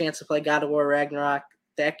haven't had a chance to play God of War Ragnarok,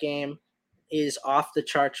 that game is off the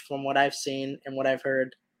charts from what I've seen and what I've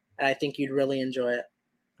heard, and I think you'd really enjoy it.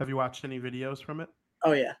 Have you watched any videos from it?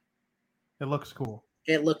 Oh, yeah. It looks cool.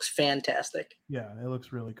 It looks fantastic. Yeah, it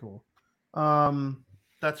looks really cool.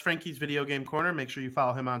 That's Frankie's Video Game Corner. Make sure you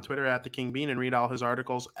follow him on Twitter at The King Bean and read all his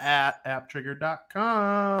articles at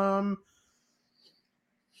apptrigger.com.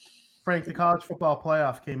 Frank, the college football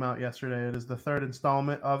playoff came out yesterday. It is the third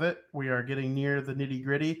installment of it. We are getting near the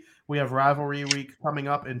nitty-gritty. We have rivalry week coming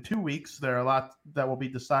up in 2 weeks. There are a lot that will be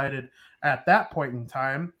decided at that point in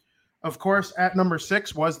time. Of course, at number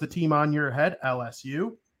 6 was the team on your head,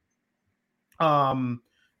 LSU.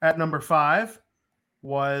 At number 5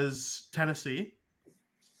 was Tennessee.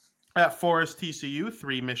 At 4 is TCU,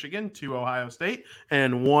 3 Michigan, 2 Ohio State,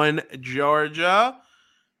 and 1 Georgia.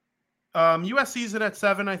 USC's at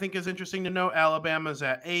 7, I think is interesting to know. Alabama's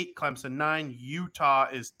at 8, Clemson 9, Utah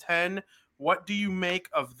is 10, What do you make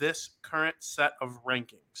of this current set of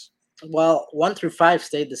rankings? Well, 1 through 5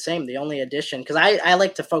 stayed the same. The only addition, because I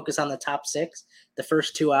like to focus on the top 6, the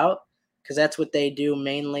first 2 out, because that's what they do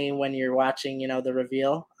mainly when you're watching, the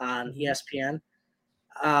reveal on ESPN.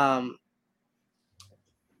 I'm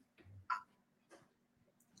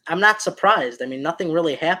not surprised. I mean, nothing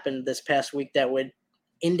really happened this past week that would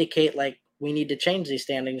indicate like we need to change these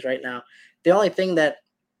standings right now. The only thing that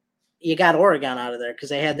you got Oregon out of there because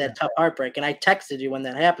they had that tough heartbreak. And I texted you when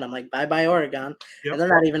that happened. I'm like, bye-bye, Oregon. Yep. And they're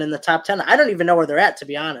not even in the top 10. I don't even know where they're at, to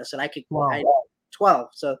be honest. And 12.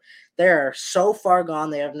 So they're so far gone.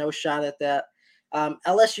 They have no shot at that.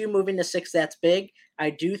 LSU moving to 6, that's big. I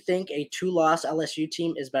do think a 2-loss LSU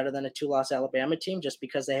team is better than a 2-loss Alabama team just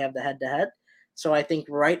because they have the head-to-head. So I think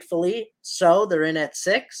rightfully so, they're in at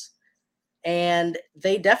 6. And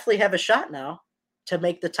they definitely have a shot now to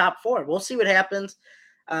make the top 4. We'll see what happens.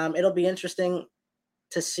 It'll be interesting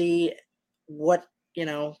to see what,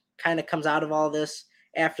 kind of comes out of all this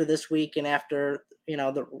after this week and after,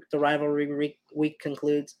 the rivalry week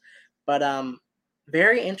concludes. But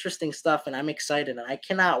very interesting stuff, and I'm excited, and I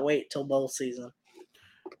cannot wait till bowl season.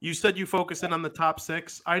 You said you focus in on the top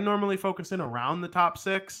 6. I normally focus in around the top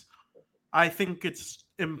 6. I think it's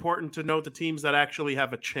important to note the teams that actually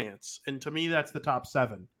have a chance. And to me, that's the top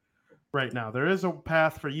 7 right now. There is a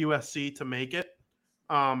path for USC to make it.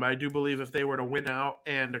 I do believe if they were to win out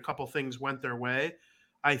and a couple things went their way,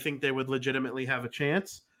 I think they would legitimately have a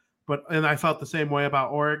chance. And I felt the same way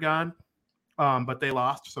about Oregon, but they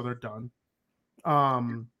lost, so they're done.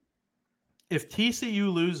 If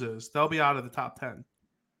TCU loses, they'll be out of the top 10.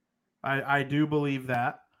 I do believe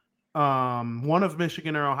that. One of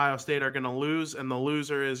Michigan or Ohio State are going to lose, and the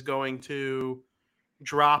loser is going to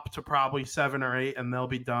drop to probably 7 or 8, and they'll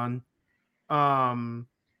be done.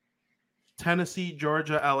 Tennessee,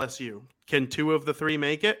 Georgia, LSU. Can 2 of the 3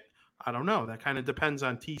 make it? I don't know. That kind of depends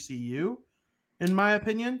on TCU, in my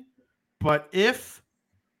opinion. But if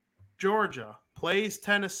Georgia plays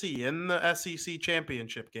Tennessee in the SEC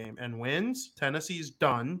championship game and wins, Tennessee's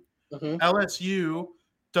done. LSU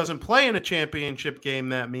doesn't play in a championship game.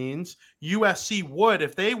 That means USC would,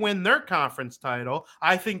 if they win their conference title,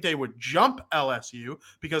 I think they would jump LSU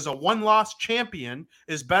because a 1-loss champion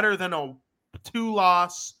is better than a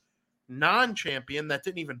 2-loss non-champion that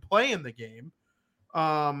didn't even play in the game.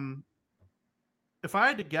 If I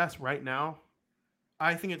had to guess right now,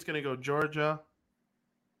 I think it's going to go Georgia.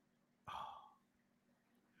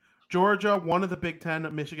 Georgia, one of the Big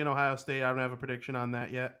Ten, Michigan, Ohio State. I don't have a prediction on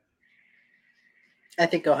that yet. I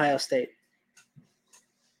think Ohio State.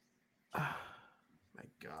 My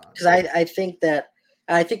God. Because I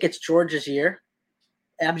think it's Georgia's year.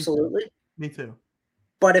 Absolutely. Me too.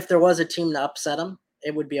 But if there was a team to upset them,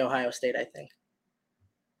 it would be Ohio State, I think.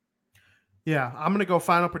 Yeah, I'm going to go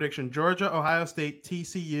final prediction. Georgia, Ohio State,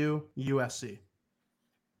 TCU, USC.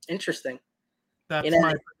 Interesting. That's my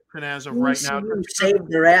prediction as of right now. TCU saved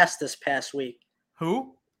their ass this past week.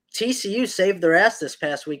 Who? TCU saved their ass this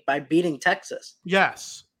past week by beating Texas.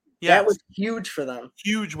 Yes. That was huge for them.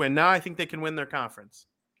 Huge win. Now I think they can win their conference.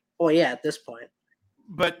 Well, yeah, at this point.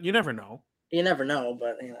 But you never know. You never know,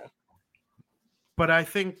 but, But I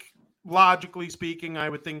think, logically speaking, I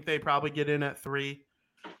would think they probably get in at 3.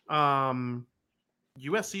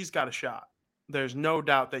 USC's got a shot. There's no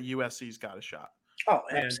doubt that USC's got a shot. Oh,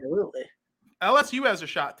 absolutely. And LSU has a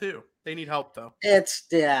shot too. They need help though.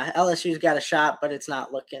 LSU's got a shot, but it's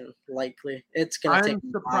not looking likely. It's going to take.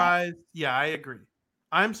 I'm surprised. Yeah, I agree.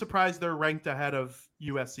 I'm surprised they're ranked ahead of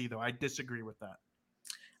USC though. I disagree with that.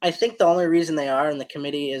 I think the only reason they are in the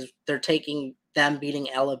committee is they're taking them beating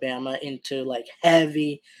Alabama into like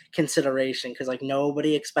heavy consideration because like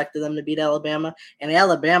nobody expected them to beat Alabama, and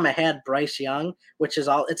Alabama had Bryce Young, which is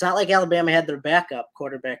all. It's not like Alabama had their backup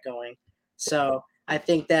quarterback going, so I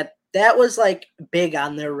think that was like big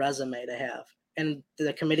on their resume to have, and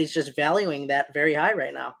the committee's just valuing that very high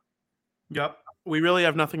right now. Yep, we really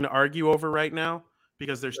have nothing to argue over right now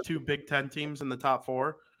because there's 2 Big Ten teams in the top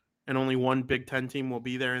 4, and only one Big Ten team will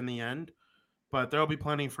be there in the end. But there'll be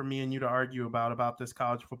plenty for me and you to argue about this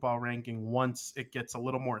college football ranking once it gets a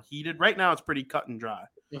little more heated. Right now, it's pretty cut and dry.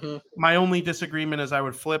 My only disagreement is I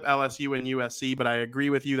would flip LSU and USC, but I agree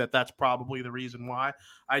with you that that's probably the reason why.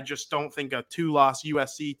 I just don't think a 2-loss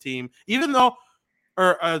USC team,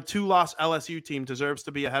 or a 2-loss LSU team deserves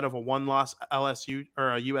to be ahead of a 1-loss LSU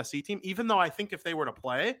or a USC team, even though I think if they were to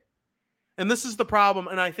play, and this is the problem,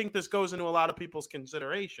 and I think this goes into a lot of people's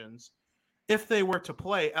considerations, if they were to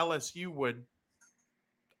play, LSU would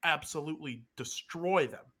absolutely destroy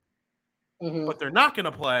them. But they're not going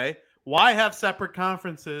to play. Why have separate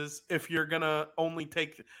conferences if you're going to only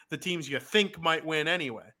take the teams you think might win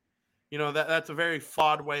anyway? That's a very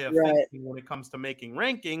flawed way of Right. thinking when it comes to making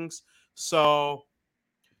rankings. So,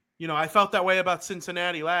 I felt that way about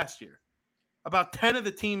Cincinnati last year. About 10 of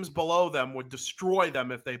the teams below them would destroy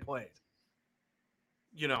them if they played.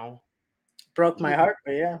 Broke my heart,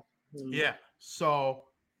 but yeah. Yeah. So,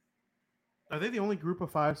 are they the only Group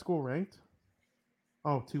of 5 school ranked?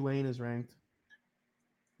 Oh, Tulane is ranked.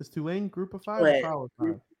 Is Tulane Group of 5 or Wait. Power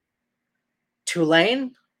 5?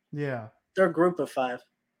 Tulane? Yeah. They're a group of 5.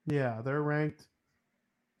 Yeah, they're ranked.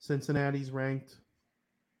 Cincinnati's ranked.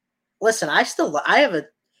 Listen, I have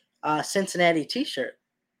a Cincinnati T-shirt.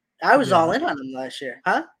 I was all in on them last year,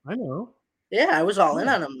 huh? I know. Yeah, I was all in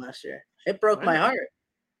on them last year. It broke my heart.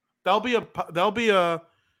 They'll be a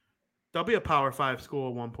Power 5 school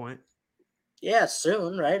at one point. Yeah,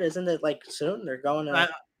 soon, right? Isn't it like soon? They're going to.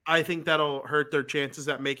 I think that'll hurt their chances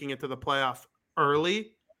at making it to the playoff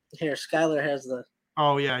early. Here, Skylar has the.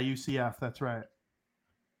 Oh yeah, UCF. That's right.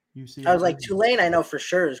 UCF. I was like, Tulane, I know for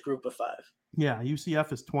sure is Group of 5. Yeah,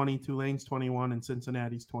 UCF is 20, Tulane's 21, and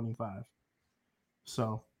Cincinnati's 25.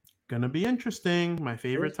 So, gonna be interesting. My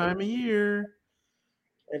favorite time of year.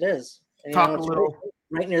 It is. And Talk a little.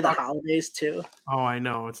 Right near the holidays too. Oh, I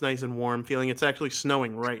know. It's nice and warm. Feeling it's actually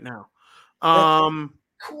snowing right now.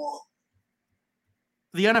 Cool.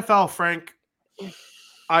 The NFL, Frank.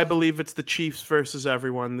 I believe it's the Chiefs versus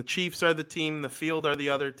everyone. The Chiefs are the team. The field are the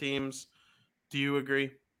other teams. Do you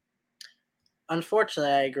agree?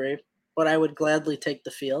 Unfortunately, I agree, but I would gladly take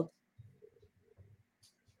the field.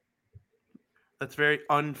 That's very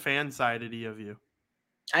unfan-sided of you.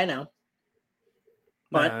 I know,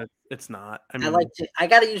 but it's not. I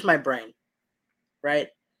got to use my brain, right?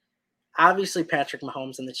 Obviously, Patrick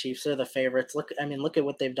Mahomes and the Chiefs are the favorites. Look at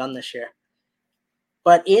what they've done this year.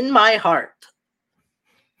 But in my heart,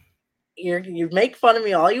 you make fun of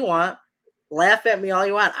me all you want, laugh at me all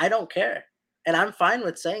you want. I don't care. And I'm fine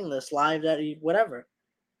with saying this live, whatever.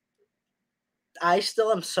 I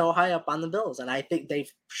still am so high up on the Bills, and I think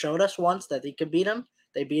they've showed us once that they could beat them.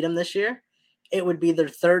 They beat them this year. It would be their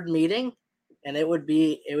third meeting, and it would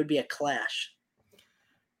be a clash.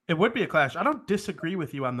 It would be a clash. I don't disagree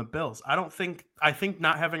with you on the Bills. I think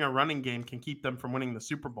not having a running game can keep them from winning the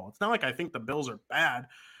Super Bowl. It's not like I think the Bills are bad,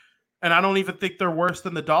 and I don't even think they're worse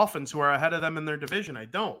than the Dolphins, who are ahead of them in their division. I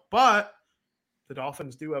don't, but the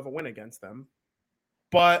Dolphins do have a win against them.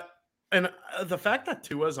 And the fact that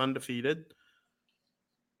Tua's undefeated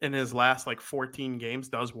in his last 14 games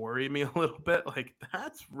does worry me a little bit.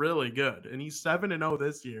 That's really good. And he's 7-0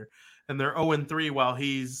 this year, and they're 0-3 while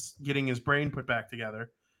he's getting his brain put back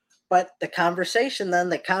together. But the conversation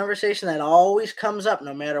that always comes up,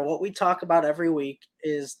 no matter what we talk about every week,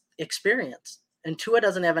 is experience. And Tua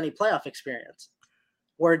doesn't have any playoff experience,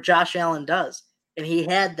 where Josh Allen does. And he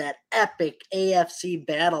had that epic AFC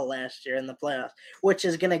battle last year in the playoffs, which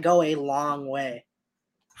is going to go a long way.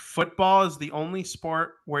 Football is the only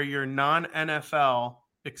sport where your non-NFL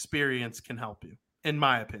experience can help you, in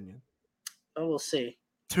my opinion. Oh, we'll see.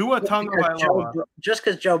 Tua Tagovailoa. Just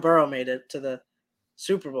because Joe Burrow made it to the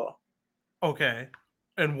Super Bowl. Okay.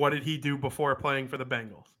 And what did he do before playing for the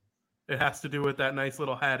Bengals? It has to do with that nice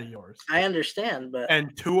little hat of yours. I understand, but...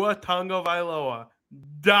 And Tua Tagovailoa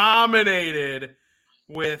dominated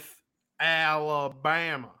with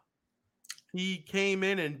Alabama. He came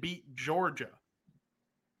in and beat Georgia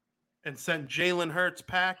and sent Jalen Hurts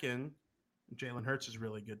packing. Jalen Hurts is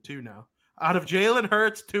really good too now. Out of Jalen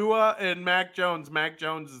Hurts, Tua, and Mac Jones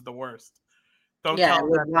is the worst. I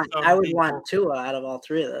would want Tua out of all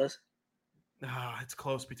three of those. It's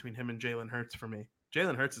close between him and Jalen Hurts for me.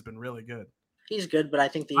 Jalen Hurts has been really good. He's good, but I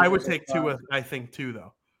think I would take Tua, I think, too,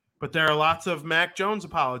 though. But there are lots of Mac Jones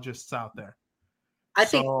apologists out there. I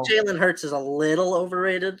think Jalen Hurts is a little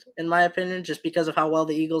overrated, in my opinion, just because of how well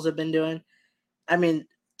the Eagles have been doing. I mean,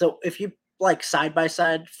 if you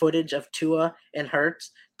side-by-side footage of Tua and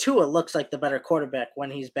Hurts, Tua looks like the better quarterback when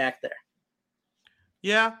he's back there.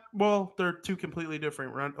 Yeah, well, they're two completely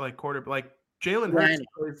different quarterback. Jalen Hurts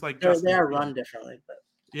plays like Justin they are Fields. run differently, but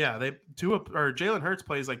yeah, Jalen Hurts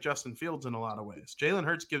plays like Justin Fields in a lot of ways. Jalen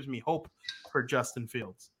Hurts gives me hope for Justin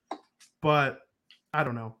Fields, but I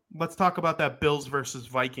don't know. Let's talk about that Bills versus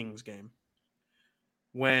Vikings game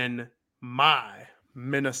when my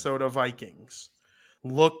Minnesota Vikings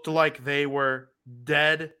looked like they were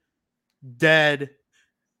dead,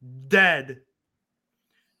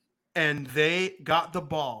 and they got the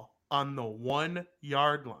ball on the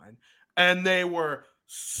 1-yard line, and they were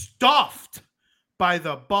stuffed by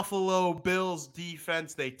the Buffalo Bills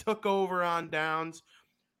defense. They took over on downs,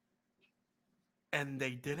 and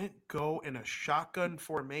they didn't go in a shotgun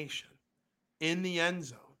formation in the end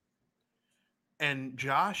zone. And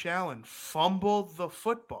Josh Allen fumbled the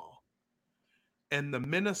football and the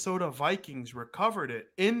Minnesota Vikings recovered it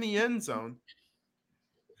in the end zone.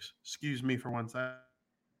 Excuse me for one second.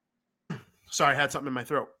 Sorry, I had something in my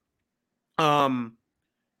throat.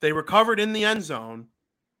 They recovered in the end zone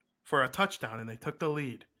for a touchdown, and they took the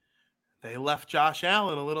lead. They left Josh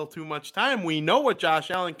Allen a little too much time. We know what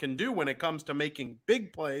Josh Allen can do when it comes to making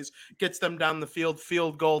big plays, gets them down the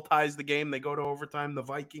field goal, ties the game. They go to overtime. The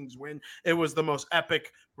Vikings win. It was the most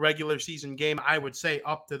epic regular season game, I would say,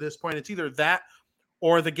 up to this point. It's either that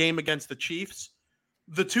or the game against the Chiefs.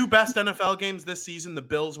 The two best NFL games this season, the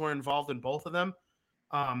Bills were involved in both of them.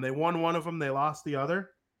 They won one of them. They lost the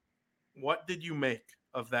other. What did you make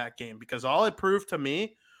of that game? Because all it proved to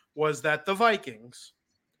me was that the Vikings,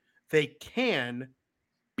 they can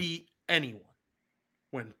beat anyone.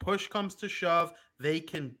 When push comes to shove, they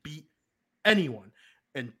can beat anyone.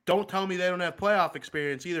 And don't tell me they don't have playoff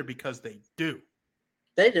experience either, because they do.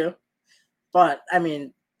 They do. But, I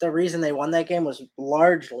mean, the reason they won that game was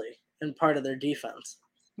largely in part of their defense.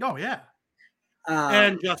 Oh, yeah.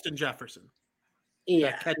 And Justin Jefferson.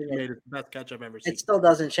 Yeah. That catch made it the best catch I've ever seen. It still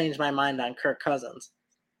doesn't change my mind on Kirk Cousins.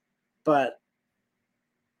 But,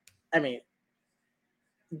 I mean,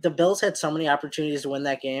 the Bills had so many opportunities to win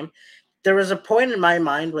that game. There was a point in my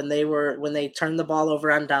mind when they turned the ball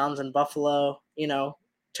over on downs and Buffalo,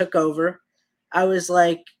 took over. I was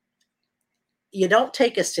like, you don't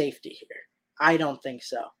take a safety here. I don't think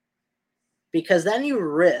so. Because then you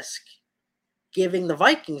risk giving the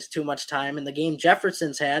Vikings too much time. In the game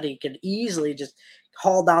Jefferson's had, he could easily just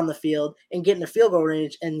haul down the field and get in the field goal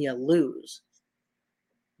range, and you lose.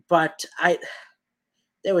 But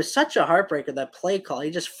there was such a heartbreaker, that play call.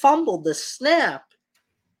 He just fumbled the snap.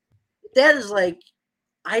 That is like,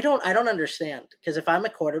 I don't understand. Because if I'm a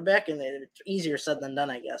quarterback, and it's easier said than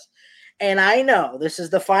done, I guess. And I know this is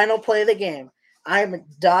the final play of the game. I'm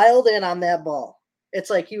dialed in on that ball. It's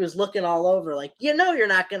like he was looking all over, like, you're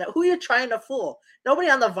not going to – who are you trying to fool? Nobody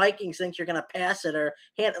on the Vikings thinks you're going to pass it or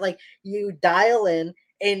hand – like, you dial in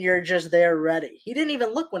and you're just there ready. He didn't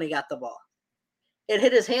even look when he got the ball. It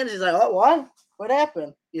hit his hands. He's like, oh, what? What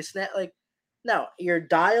happened? You snap – like, no, you're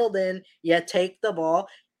dialed in. You take the ball.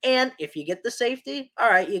 And if you get the safety, all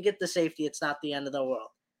right, you get the safety. It's not the end of the world.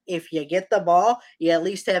 If you get the ball, you at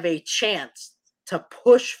least have a chance to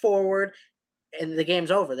push forward, and the game's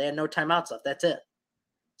over. They had no timeouts left. That's it.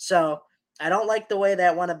 So I don't like the way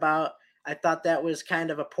that went about. I thought that was kind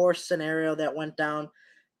of a poor scenario that went down.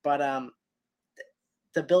 But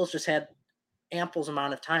the Bills just had ample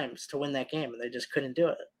amount of times to win that game, and they just couldn't do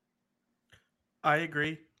it. I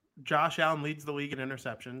agree. Josh Allen leads the league in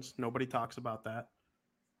interceptions. Nobody talks about that.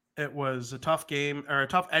 It was a tough game, or a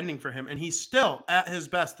tough ending for him, and he's still, at his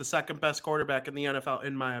best, the second best quarterback in the NFL,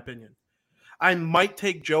 in my opinion. I might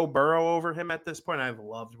take Joe Burrow over him at this point. I've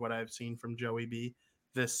loved what I've seen from Joey B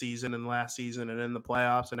this season and last season and in the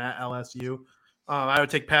playoffs and at LSU. I would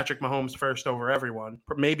take Patrick Mahomes first over everyone,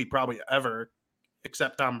 probably ever,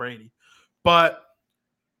 except Tom Brady. But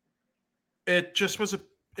it just was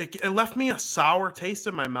it left me a sour taste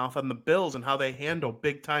in my mouth on the Bills and how they handle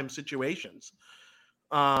big-time situations.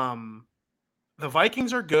 The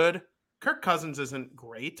Vikings are good. Kirk Cousins isn't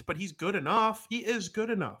great, but he's good enough. He is good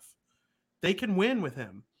enough. They can win with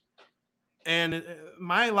him. And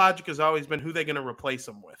my logic has always been who they're going to replace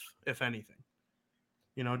him with, if anything.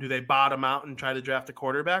 Do they bottom out and try to draft a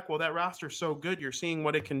quarterback? Well, that roster's so good. You're seeing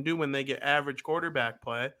what it can do when they get average quarterback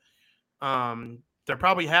play. They're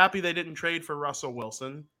probably happy they didn't trade for Russell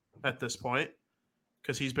Wilson at this point,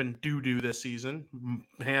 because he's been doo-doo this season.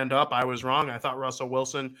 Hand up, I was wrong. I thought Russell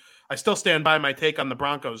Wilson – I still stand by my take on the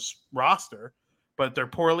Broncos roster, but they're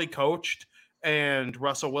poorly coached, and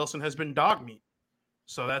Russell Wilson has been dog meat.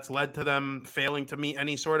 So that's led to them failing to meet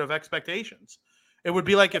any sort of expectations. It would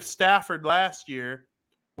be like if Stafford last year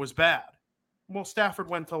was bad. Well, Stafford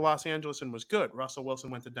went to Los Angeles and was good. Russell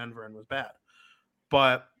Wilson went to Denver and was bad.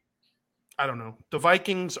 But I don't know. The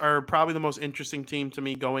Vikings are probably the most interesting team to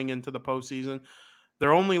me going into the postseason.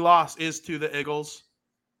 Their only loss is to the Eagles,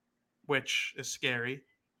 which is scary.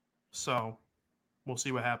 So we'll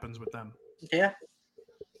see what happens with them. Yeah.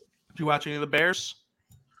 Did you watch any of the Bears?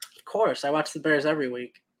 Of course. I watch the Bears every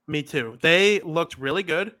week. Me too. They looked really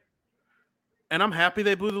good, and I'm happy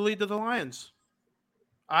they blew the lead to the Lions.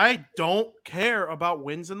 I don't care about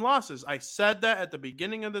wins and losses. I said that at the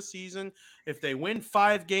beginning of the season. If they win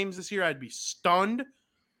 5 games this year, I'd be stunned.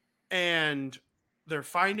 And they're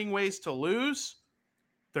finding ways to lose.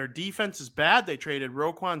 Their defense is bad. They traded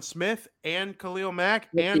Roquan Smith and Khalil Mack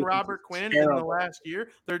and Robert Quinn in the last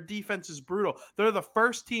year. Their defense is brutal. They're the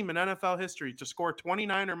first team in NFL history to score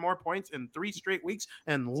 29 or more points in 3 straight weeks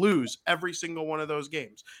and lose every single one of those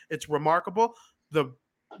games. It's remarkable. The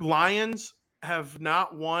Lions have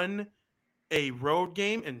not won a road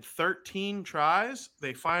game in 13 tries.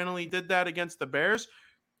 They finally did that against the Bears.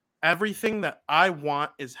 Everything that I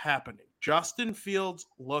want is happening. Justin Fields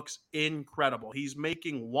looks incredible. He's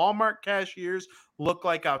making Walmart cashiers look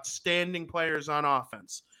like outstanding players on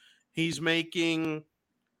offense. He's making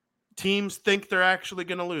teams think they're actually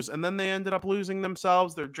going to lose. And then they ended up losing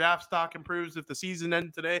themselves. Their draft stock improves. If the season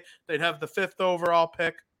ended today, they'd have the 5th overall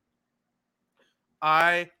pick.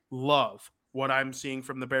 I love what I'm seeing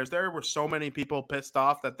from the Bears. There were so many people pissed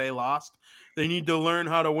off that they lost. They need to learn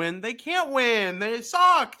how to win. They can't win. They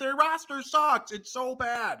suck. Their roster sucks. It's so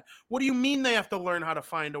bad. What do you mean they have to learn how to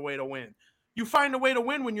find a way to win? You find a way to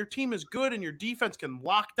win when your team is good and your defense can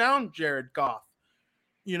lock down Jared Goff.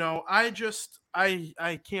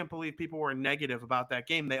 I can't believe people were negative about that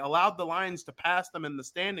game. They allowed the Lions to pass them in the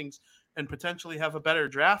standings and potentially have a better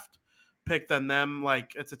draft pick than them.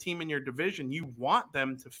 Like, it's a team in your division. You want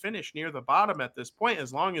them to finish near the bottom at this point.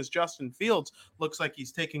 As long as Justin Fields looks like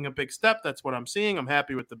he's taking a big step, that's what I'm seeing. I'm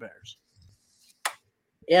happy with the Bears.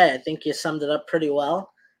 Yeah, I think you summed it up pretty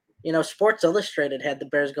well. Sports Illustrated had the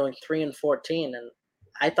Bears going 3-14, and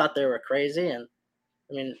I thought they were crazy. And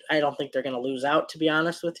I mean, I don't think they're going to lose out, to be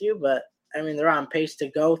honest with you, but I mean, they're on pace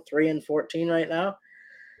to go 3-14 right now.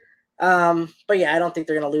 But yeah, I don't think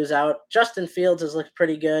they're going to lose out. Justin Fields has looked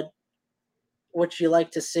pretty good, which you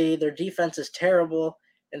like to see. Their defense is terrible,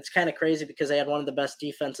 and it's kind of crazy because they had one of the best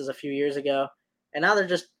defenses a few years ago, and now they're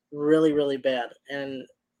just really, really bad. And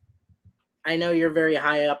I know you're very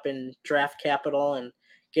high up in draft capital and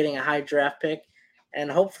getting a high draft pick,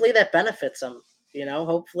 and hopefully that benefits them.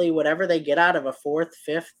 Hopefully whatever they get out of a 4th,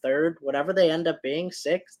 5th, 3rd, whatever they end up being,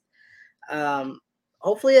 6th,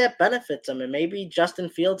 hopefully that benefits them. And maybe Justin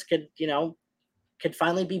Fields could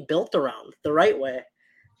finally be built around the right way.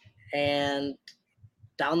 And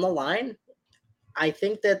down the line, I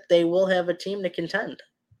think that they will have a team to contend.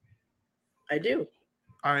 I do.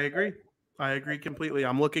 I agree completely.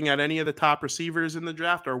 I'm looking at any of the top receivers in the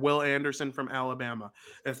draft or Will Anderson from Alabama.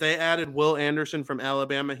 If they added Will Anderson from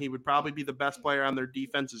Alabama, he would probably be the best player on their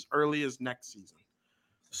defense as early as next season.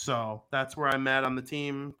 So that's where I'm at on the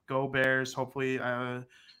team. Go Bears. Hopefully, I'm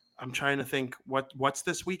trying to think what's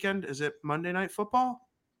this weekend. Is it Monday Night Football?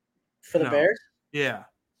 For the Bears? Yeah.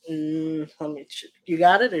 Let me check. You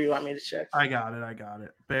got it, or you want me to check? I got it.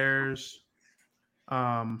 Bears.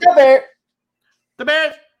 The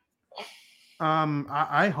Bears.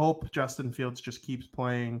 I hope Justin Fields just keeps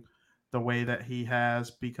playing the way that he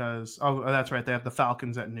has because that's right. They have the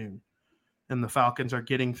Falcons at noon, and the Falcons are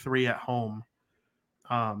getting 3 at home.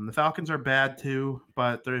 The Falcons are bad too,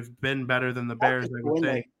 but they've been better than the Bears. I would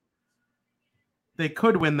say they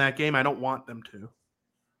could win that game. I don't want them to,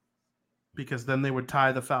 because then they would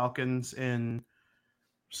tie the Falcons in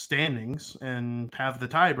standings and have the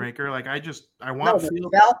tiebreaker. Like I want the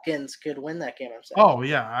Falcons could win that game. I'm saying. Oh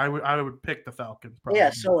yeah, I would pick the Falcons. Probably.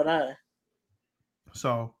 Yeah, so would I.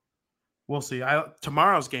 So we'll see.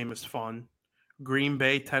 Tomorrow's game is fun. Green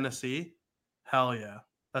Bay, Tennessee. Hell yeah,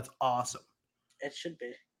 that's awesome. It should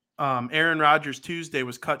be. Aaron Rodgers Tuesday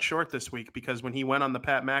was cut short this week because when he went on the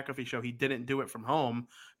Pat McAfee show, he didn't do it from home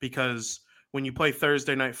because when you play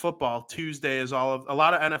Thursday night football, Tuesday is a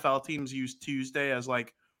lot of NFL teams use Tuesday as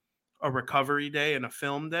like a recovery day and a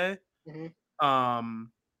film day. Mm-hmm.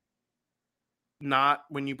 Not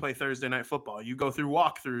when you play Thursday night football. You go through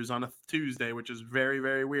walkthroughs on a Tuesday, which is very,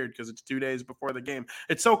 very weird because it's 2 days before the game.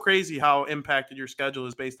 It's so crazy how impacted your schedule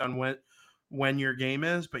is based on when your game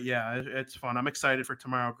is. But yeah, it's fun. I'm excited for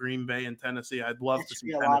tomorrow, Green Bay and Tennessee. I'd love to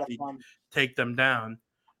see Tennessee take them down.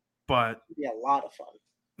 But it'd be a lot of fun.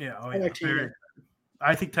 Yeah,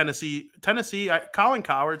 I think Tennessee. Colin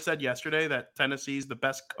Cowherd said yesterday that Tennessee is the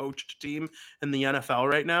best coached team in the NFL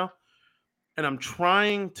right now. And I'm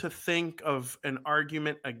trying to think of an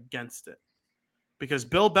argument against it because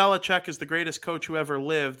Bill Belichick is the greatest coach who ever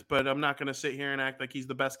lived, but I'm not going to sit here and act like he's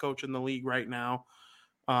the best coach in the league right now.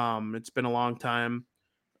 It's been a long time.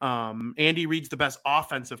 Andy Reid's the best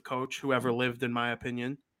offensive coach who ever lived, in my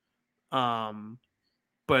opinion.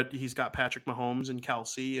 But he's got Patrick Mahomes and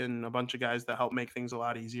Kelsey and a bunch of guys that help make things a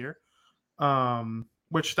lot easier.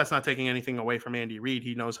 Which that's not taking anything away from Andy Reid.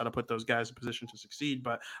 He knows how to put those guys in position to succeed.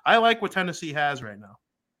 But I like what Tennessee has right now.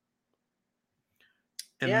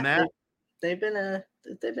 And they've been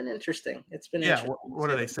interesting. It's been interesting. What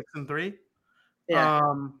are they, 6-3? Yeah.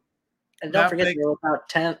 And don't forget they were without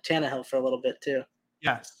Tannehill for a little bit too.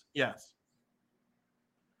 Yes.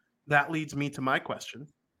 That leads me to my question.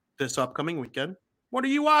 This upcoming weekend, what are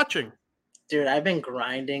you watching? Dude, I've been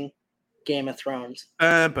grinding Game of Thrones.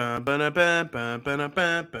 I've I've been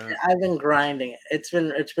grinding it. It's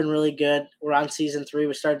been really good. We're on season 3.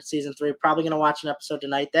 We started season 3. Probably gonna watch an episode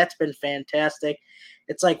tonight. That's been fantastic.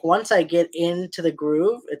 It's like once I get into the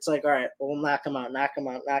groove, it's like, all right, we'll knock them out.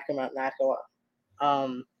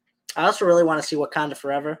 I also really want to see Wakanda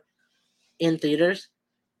Forever in theaters.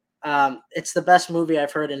 It's the best movie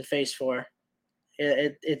I've heard in Phase 4.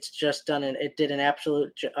 It's just done it. It did an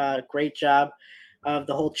absolute great job of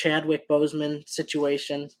the whole Chadwick Boseman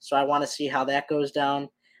situation. So I want to see how that goes down,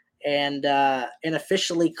 and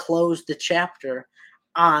officially close the chapter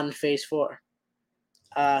on Phase 4.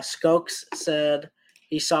 Skokes said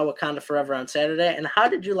he saw Wakanda Forever on Saturday. And how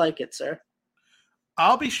did you like it, sir?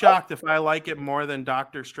 I'll be shocked if I like it more than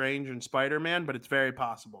Doctor Strange and Spider-Man, but it's very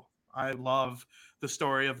possible. I love the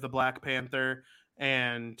story of the Black Panther,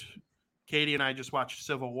 and Katie and I just watched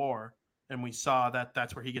Civil War, and we saw that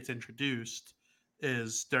that's where he gets introduced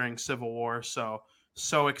is during Civil War.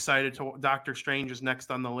 So excited to Doctor Strange is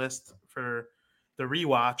next on the list for the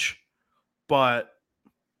rewatch, but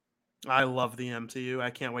I love the MCU. I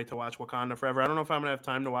can't wait to watch Wakanda Forever. I don't know if I'm gonna have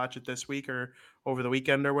time to watch it this week or over the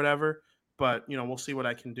weekend or whatever, but we'll see what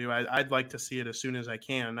I can do. I'd like to see it as soon as I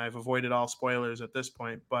can. I've avoided all spoilers at this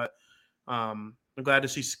point, but I'm glad to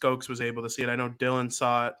see Skokes was able to see it. I know Dylan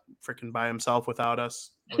saw it freaking by himself without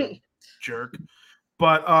us. What a jerk.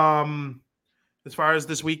 But as far as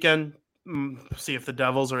this weekend, see if the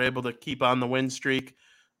Devils are able to keep on the win streak.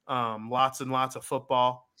 Lots and lots of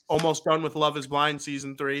football. Almost done with Love is Blind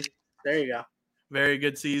season 3. There you go. Very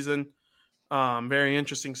good season. Very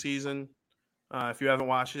interesting season. If you haven't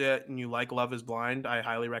watched it yet and you like Love is Blind, I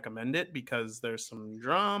highly recommend it because there's some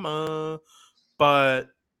drama. But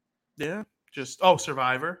yeah,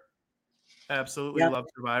 Survivor. Absolutely love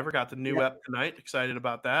Survivor. Got the new ep tonight. Excited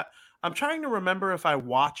about that. I'm trying to remember if I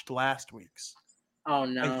watched last week's. Oh,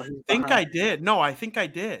 no. I think I did. No, I think I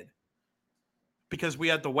did. Because we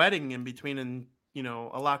had the wedding in between and,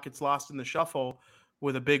 a lot gets lost in the shuffle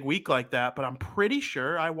with a big week like that. But I'm pretty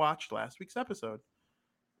sure I watched last week's episode.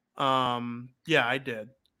 Yeah, I did.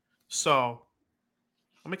 So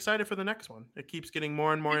I'm excited for the next one. It keeps getting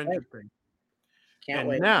more and more interesting. Can't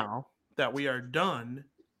wait. Now that we are done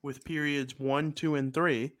with periods 1, 2, and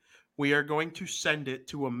 3, we are going to send it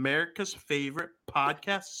to America's favorite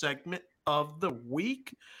podcast segment of the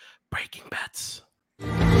week, Breaking Bets.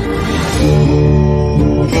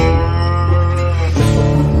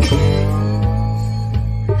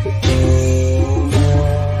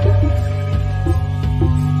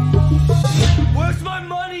 Where's my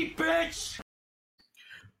money, bitch?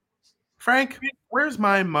 Frank, where's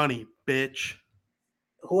my money, bitch?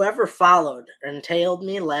 Whoever followed and tailed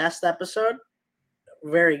me last episode,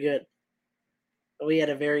 very good. We had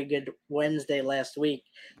a very good Wednesday last week.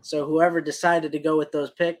 So whoever decided to go with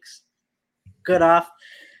those picks, good off.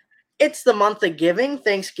 It's the month of giving.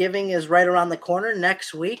 Thanksgiving is right around the corner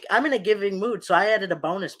next week. I'm in a giving mood, so I added a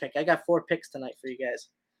bonus pick. I got 4 picks tonight for you guys.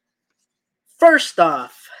 First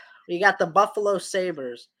off, we got the Buffalo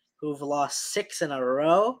Sabres, who've lost 6 in a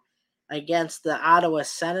row against the Ottawa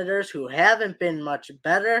Senators, who haven't been much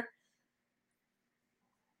better.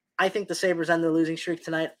 I think the Sabres end their losing streak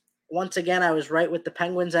tonight. Once again, I was right with the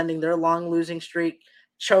Penguins ending their long losing streak.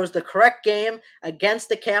 Chose the correct game against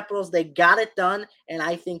the Capitals. They got it done, and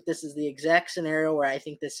I think this is the exact scenario where I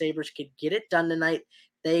think the Sabres could get it done tonight.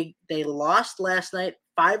 They lost last night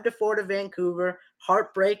 5-4 to Vancouver.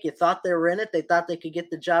 Heartbreak. You thought they were in it. They thought they could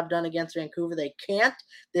get the job done against Vancouver. They can't.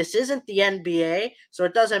 This isn't the NBA, so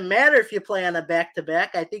it doesn't matter if you play on a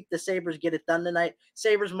back-to-back. I think the Sabres get it done tonight.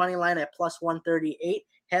 Sabres money line at plus 138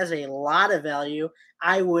 has a lot of value.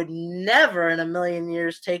 I would never in a million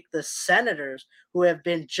years take the Senators, who have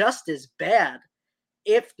been just as bad,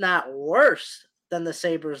 if not worse, than the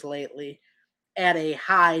Sabres lately, at a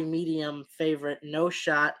high, medium favorite. No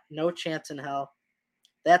shot, no chance in hell.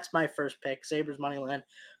 That's my first pick. Sabres money line,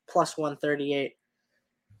 plus 138.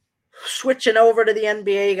 Switching over to the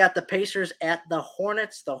NBA, you got the Pacers at the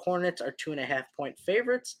Hornets. The Hornets are 2.5-point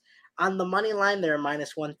favorites. On the money line, they're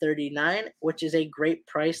minus 139, which is a great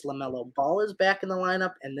price. LaMelo Ball is back in the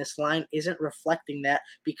lineup, and this line isn't reflecting that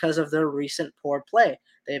because of their recent poor play.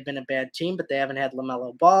 They have been a bad team, but they haven't had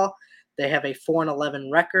LaMelo Ball. They have a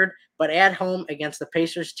 4-11 record, but at home against the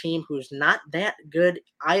Pacers team, who's not that good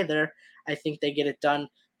either, I think they get it done.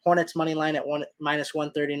 Hornets money line at minus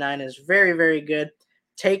 139 is very, very good.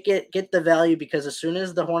 Take it, get the value, because as soon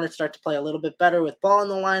as the Hornets start to play a little bit better with Ball in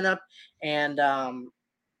the lineup and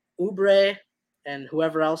Oubre and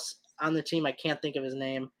whoever else on the team, I can't think of his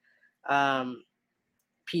name,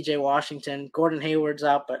 PJ Washington, Gordon Hayward's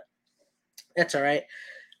out, but it's all right.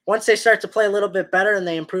 Once they start to play a little bit better and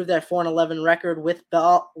they improve that 4-11 record with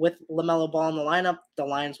LaMelo Ball in the lineup, the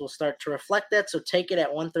lines will start to reflect that. So take it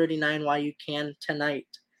at 139 while you can tonight.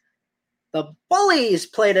 The Bullies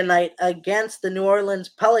play tonight against the New Orleans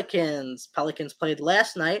Pelicans. Pelicans played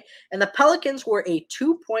last night, and the Pelicans were a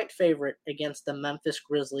 2-point favorite against the Memphis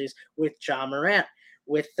Grizzlies with Ja Morant,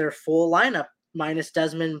 with their full lineup minus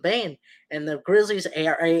Desmond Bane. And the Grizzlies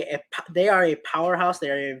are a powerhouse. They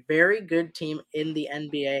are a very good team in the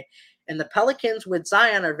NBA. And the Pelicans with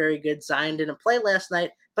Zion are very good. Zion didn't play last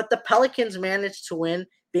night, but the Pelicans managed to win,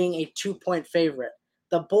 being a 2-point favorite.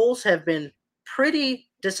 The Bulls have been pretty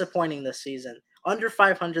disappointing this season. Under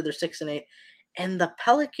 500, they're 6-8. And the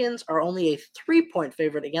Pelicans are only a 3-point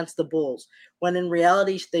favorite against the Bulls, when in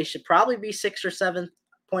reality, they should probably be 6 or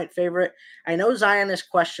 7-point favorite. I know Zion is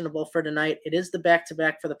questionable for tonight. It is the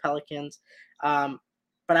back-to-back for the Pelicans.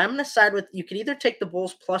 But I'm going to side with, you could either take the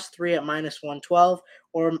Bulls +3 at -112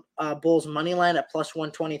 or Bulls money line at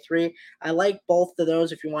 +123. I like both of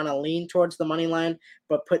those if you want to lean towards the money line,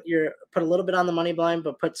 but put a little bit on the money line,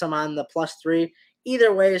 but put some on the +3.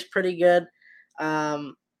 Either way is pretty good.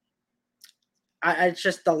 It's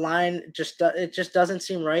just the line it just doesn't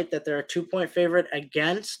seem right that they're a 2-point favorite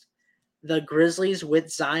against the Grizzlies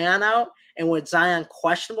with Zion out, and with Zion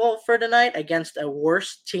questionable for tonight against a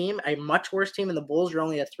much worse team in the Bulls. You're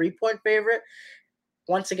only a 3-point favorite.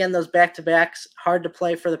 Once again, those back-to-backs, hard to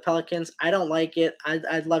play for the Pelicans. I don't like it.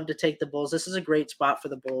 I'd love to take the Bulls. This is a great spot for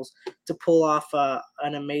the Bulls to pull off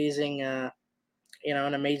an amazing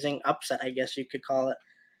upset, I guess you could call it.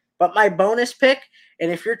 But my bonus pick,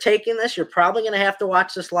 and if you're taking this, you're probably going to have to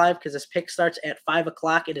watch this live because this pick starts at 5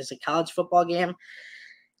 o'clock. It is a college football game.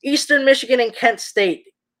 Eastern Michigan and Kent State.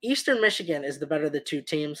 Eastern Michigan is the better of the two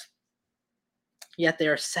teams, yet they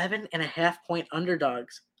are 7.5-point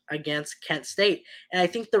underdogs against Kent State. And I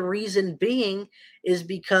think the reason being is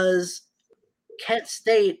because Kent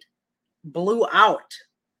State blew out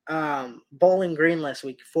Bowling Green last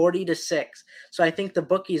week, 40-6. So I think the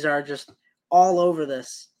bookies are just all over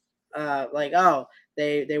this.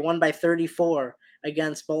 They won by 34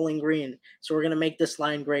 against Bowling Green, so we're gonna make this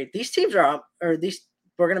line great.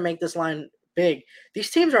 We're gonna make this line big.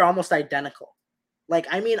 These teams are almost identical.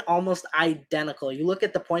 Almost identical. You look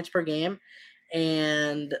at the points per game,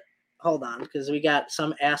 and hold on, because we got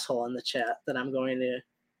some asshole in the chat that I'm going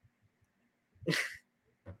to.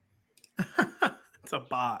 It's a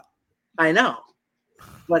bot. I know,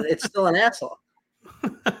 but it's still an asshole.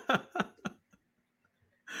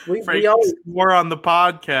 We always swore on the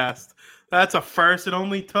podcast. That's a first. It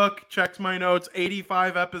only took, checked my notes,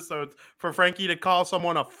 85 episodes for Frankie to call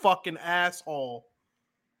someone a fucking asshole.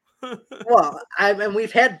 Well,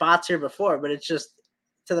 we've had bots here before, but it's just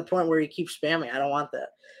to the point where you keep spamming. I don't want that.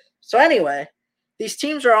 So anyway, these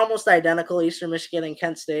teams are almost identical, Eastern Michigan and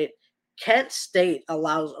Kent State. Kent State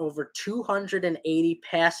allows over 280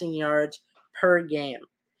 passing yards per game.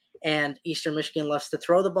 And Eastern Michigan loves to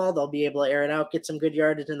throw the ball. They'll be able to air it out, get some good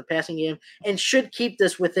yardage in the passing game, and should keep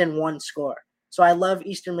this within one score. So I love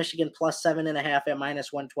Eastern Michigan +7.5 at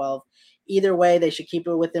 -112. Either way, they should keep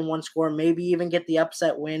it within one score, maybe even get the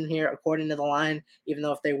upset win here according to the line, even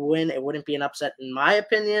though if they win, it wouldn't be an upset in my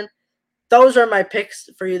opinion. Those are my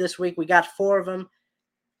picks for you this week. We got 4 of them.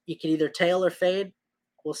 You can either tail or fade.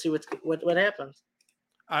 We'll see what happens.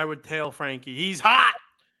 I would tail Frankie. He's hot!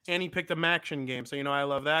 And he picked a Maction game, so I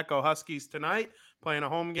love that. Go Huskies tonight, playing a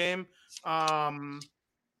home game. It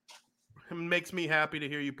makes me happy to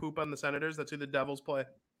hear you poop on the Senators. That's who the Devils play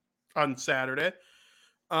on Saturday.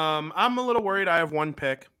 I'm a little worried. I have one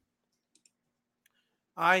pick.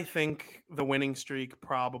 I think the winning streak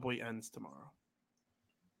probably ends tomorrow.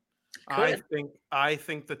 Could. I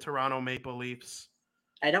think the Toronto Maple Leafs.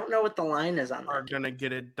 I don't know what the line is on that. Are going to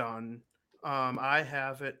get it done. I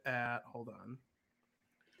have it at. Hold on.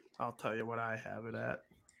 I'll tell you what I have it at.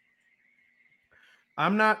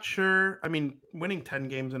 I'm not sure. I mean, winning 10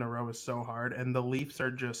 games in a row is so hard, and the Leafs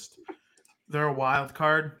are they're a wild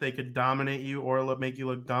card. They could dominate you or make you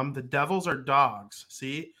look dumb. The Devils are dogs,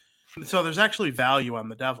 see? So there's actually value on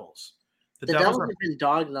the Devils. The Devils have been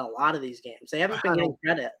dogged in a lot of these games. They haven't been getting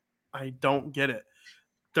credit. I don't get it.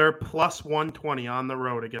 They're +120 on the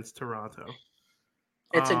road against Toronto.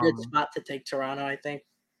 It's a good spot to take Toronto, I think.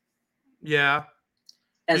 Yeah.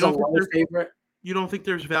 As a low favorite. You don't think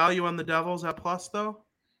there's value on the Devils at plus, though?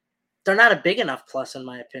 They're not a big enough plus, in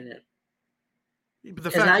my opinion. But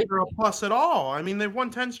the fact that they're a plus at all. I mean, they've won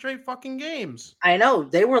 10 straight fucking games. I know.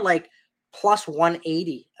 They were like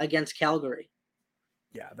 +180 against Calgary.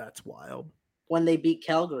 Yeah, that's wild. When they beat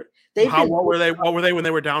Calgary. What were they when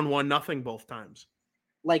they were down 1-0 both times?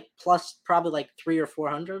 like plus probably like 300 or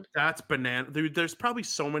 400. That's banana. Dude, there's probably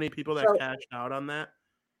so many people that So- cashed out on that.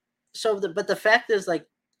 But the fact is, like,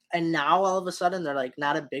 and now all of a sudden they're like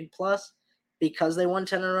not a big plus because they won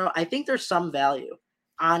 10 in a row. I think there's some value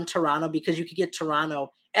on Toronto because you could get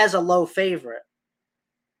Toronto as a low favorite,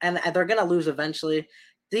 and they're gonna lose eventually.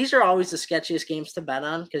 These are always the sketchiest games to bet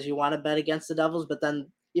on because you want to bet against the Devils, but then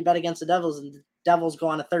you bet against the Devils and the Devils go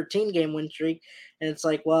on a 13-game win streak, and it's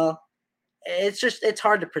like, well, it's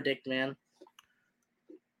hard to predict, man.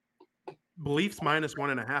 Leafs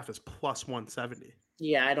 -1.5 is plus 170.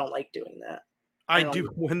 Yeah, I don't like doing that. I don't do. know.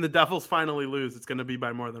 When the Devils finally lose, it's going to be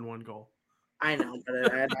by more than one goal. I know,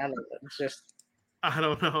 but I don't know. It's just I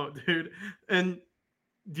don't know, dude. And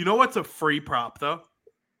do you know what's a free prop, though?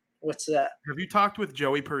 what's that? Have you talked with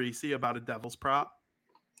Joey Parisi about a Devils prop?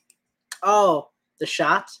 Oh, the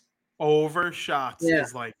shots. Over shots Yeah.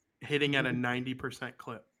 is like hitting at a 90%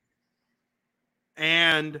 clip.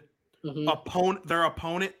 And Mhm. their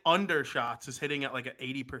opponent under shots is hitting at like an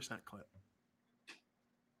 80% clip.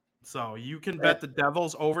 So you can bet the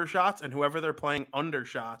Devils over shots and whoever they're playing under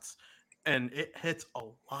shots, and it hits a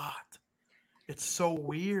lot. It's so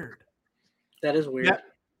weird. That is weird. Yeah,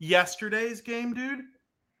 yesterday's game, dude,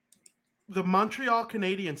 the Montreal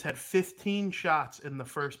Canadiens had 15 shots in the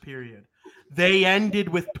first period. They ended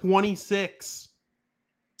with 26.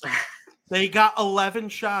 They got 11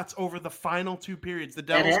 shots over the final two periods. The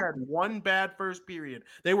Devils had one bad first period.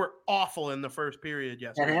 They were awful in the first period That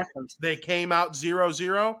yesterday. happens. They came out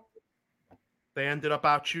 0-0. They ended up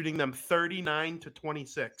out shooting them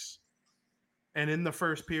 39-26. And in the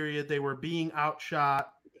first period, they were being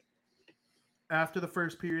outshot. After the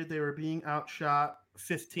first period, they were being outshot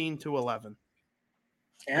 15-11.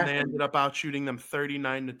 Yeah. And they ended up out shooting them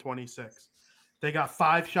 39-26. They got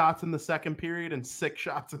 5 shots in the second period and 6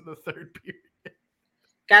 shots in the third period.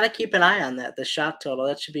 Got to keep an eye on that. The shot total.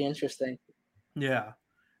 That should be interesting. Yeah.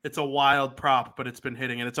 It's a wild prop, but it's been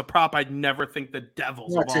hitting. And it's a prop I'd never think the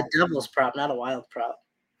Devils No, it's a Devils prop, not a Wild prop.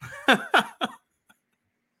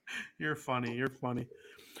 You're funny. You're funny.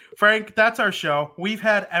 Frank, that's our show. We've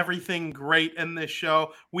had everything great in this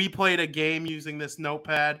show. We played a game using this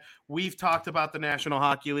notepad. We've talked about the National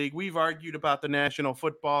Hockey League. We've argued about the National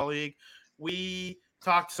Football League. We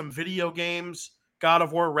talked some video games. God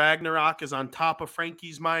of War Ragnarok is on top of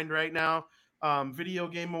Frankie's mind right now. Video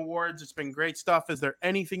game awards. It's been great stuff. Is there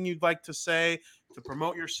anything you'd like to say to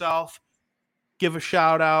promote yourself? Give a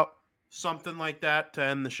shout out, something like that to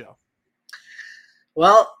end the show.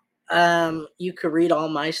 Well, you could read all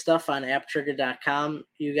my stuff on apptrigger.com.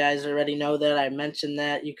 You guys already know that. I mentioned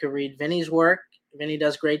that. You could read Vinny's work. Vinny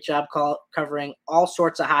does a great job covering all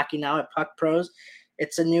sorts of hockey now at Puck Pros.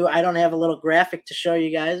 It's a new, I don't have a little graphic to show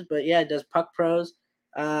you guys, but yeah, it does Puck Pros.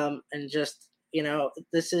 And just,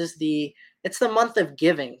 it's the month of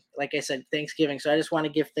giving. Like I said, Thanksgiving. So I just want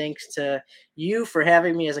to give thanks to you for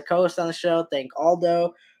having me as a co-host on the show. Thank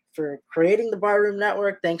Aldo for creating the Barroom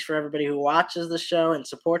Network. Thanks for everybody who watches the show and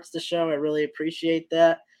supports the show. I really appreciate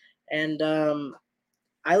that. And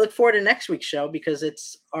I look forward to next week's show because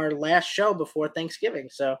it's our last show before Thanksgiving.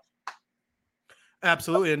 So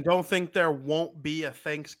absolutely. And don't think there won't be a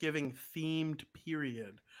Thanksgiving themed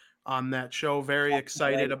period on that show. Very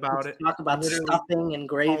excited about it. Talk about Literally. stuffing and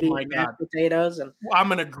gravy and mashed potatoes. And I'm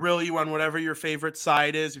going to grill you on whatever your favorite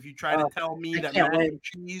side is. If you try to tell me that mac and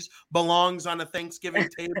cheese belongs on a Thanksgiving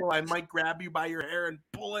table, I might grab you by your hair and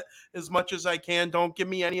pull it as much as I can. Don't give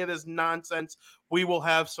me any of this nonsense. We will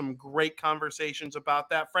have some great conversations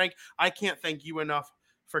about that. Frank, I can't thank you enough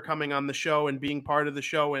for coming on the show and being part of the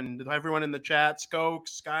show, and everyone in the chat,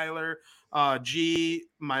 Skokes, Skylar, G,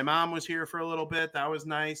 my mom was here for a little bit. That was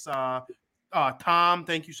nice. Tom,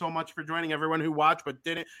 thank you so much for joining. Everyone who watched but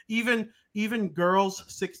didn't, even girls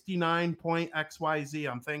 69.xyz,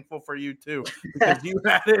 I'm thankful for you too, because you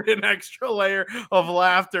added an extra layer of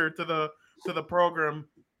laughter to the program.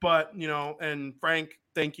 But and Frank,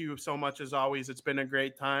 thank you so much as always. It's been a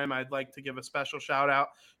great time. I'd like to give a special shout out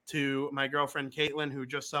to my girlfriend Caitlin, who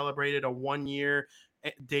just celebrated a 1-year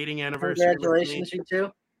dating anniversary. Congratulations, you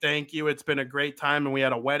too. Thank you. It's been a great time, and we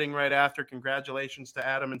had a wedding right after. Congratulations to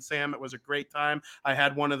Adam and Sam. It was a great time. I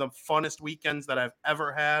had one of the funnest weekends that I've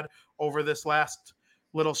ever had over this last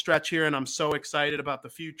little stretch here, and I'm so excited about the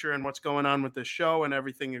future and what's going on with this show and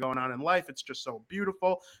everything going on in life. It's just so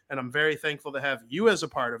beautiful, and I'm very thankful to have you as a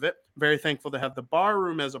part of it. Very thankful to have the bar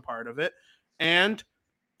room as a part of it, and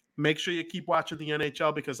make sure you keep watching the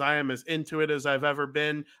NHL because I am as into it as I've ever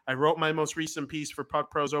been. I wrote my most recent piece for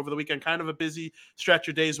Puck Pros over the weekend, kind of a busy stretch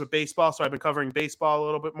of days with baseball, so I've been covering baseball a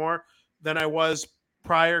little bit more than I was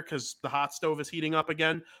prior because the hot stove is heating up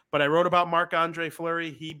again. But I wrote about Marc-Andre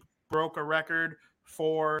Fleury. He broke a record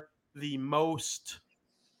for the most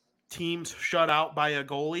teams shut out by a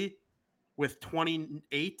goalie with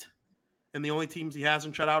 28. And the only teams he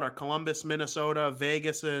hasn't shut out are Columbus, Minnesota,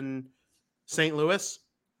 Vegas, and St. Louis.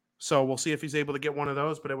 So we'll see if he's able to get one of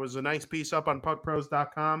those. But it was a nice piece up on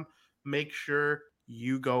puckpros.com. Make sure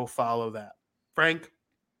you go follow that. Frank,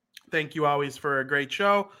 thank you always for a great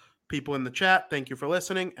show. People in the chat, thank you for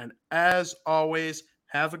listening. And as always,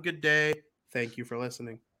 have a good day. Thank you for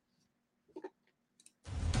listening.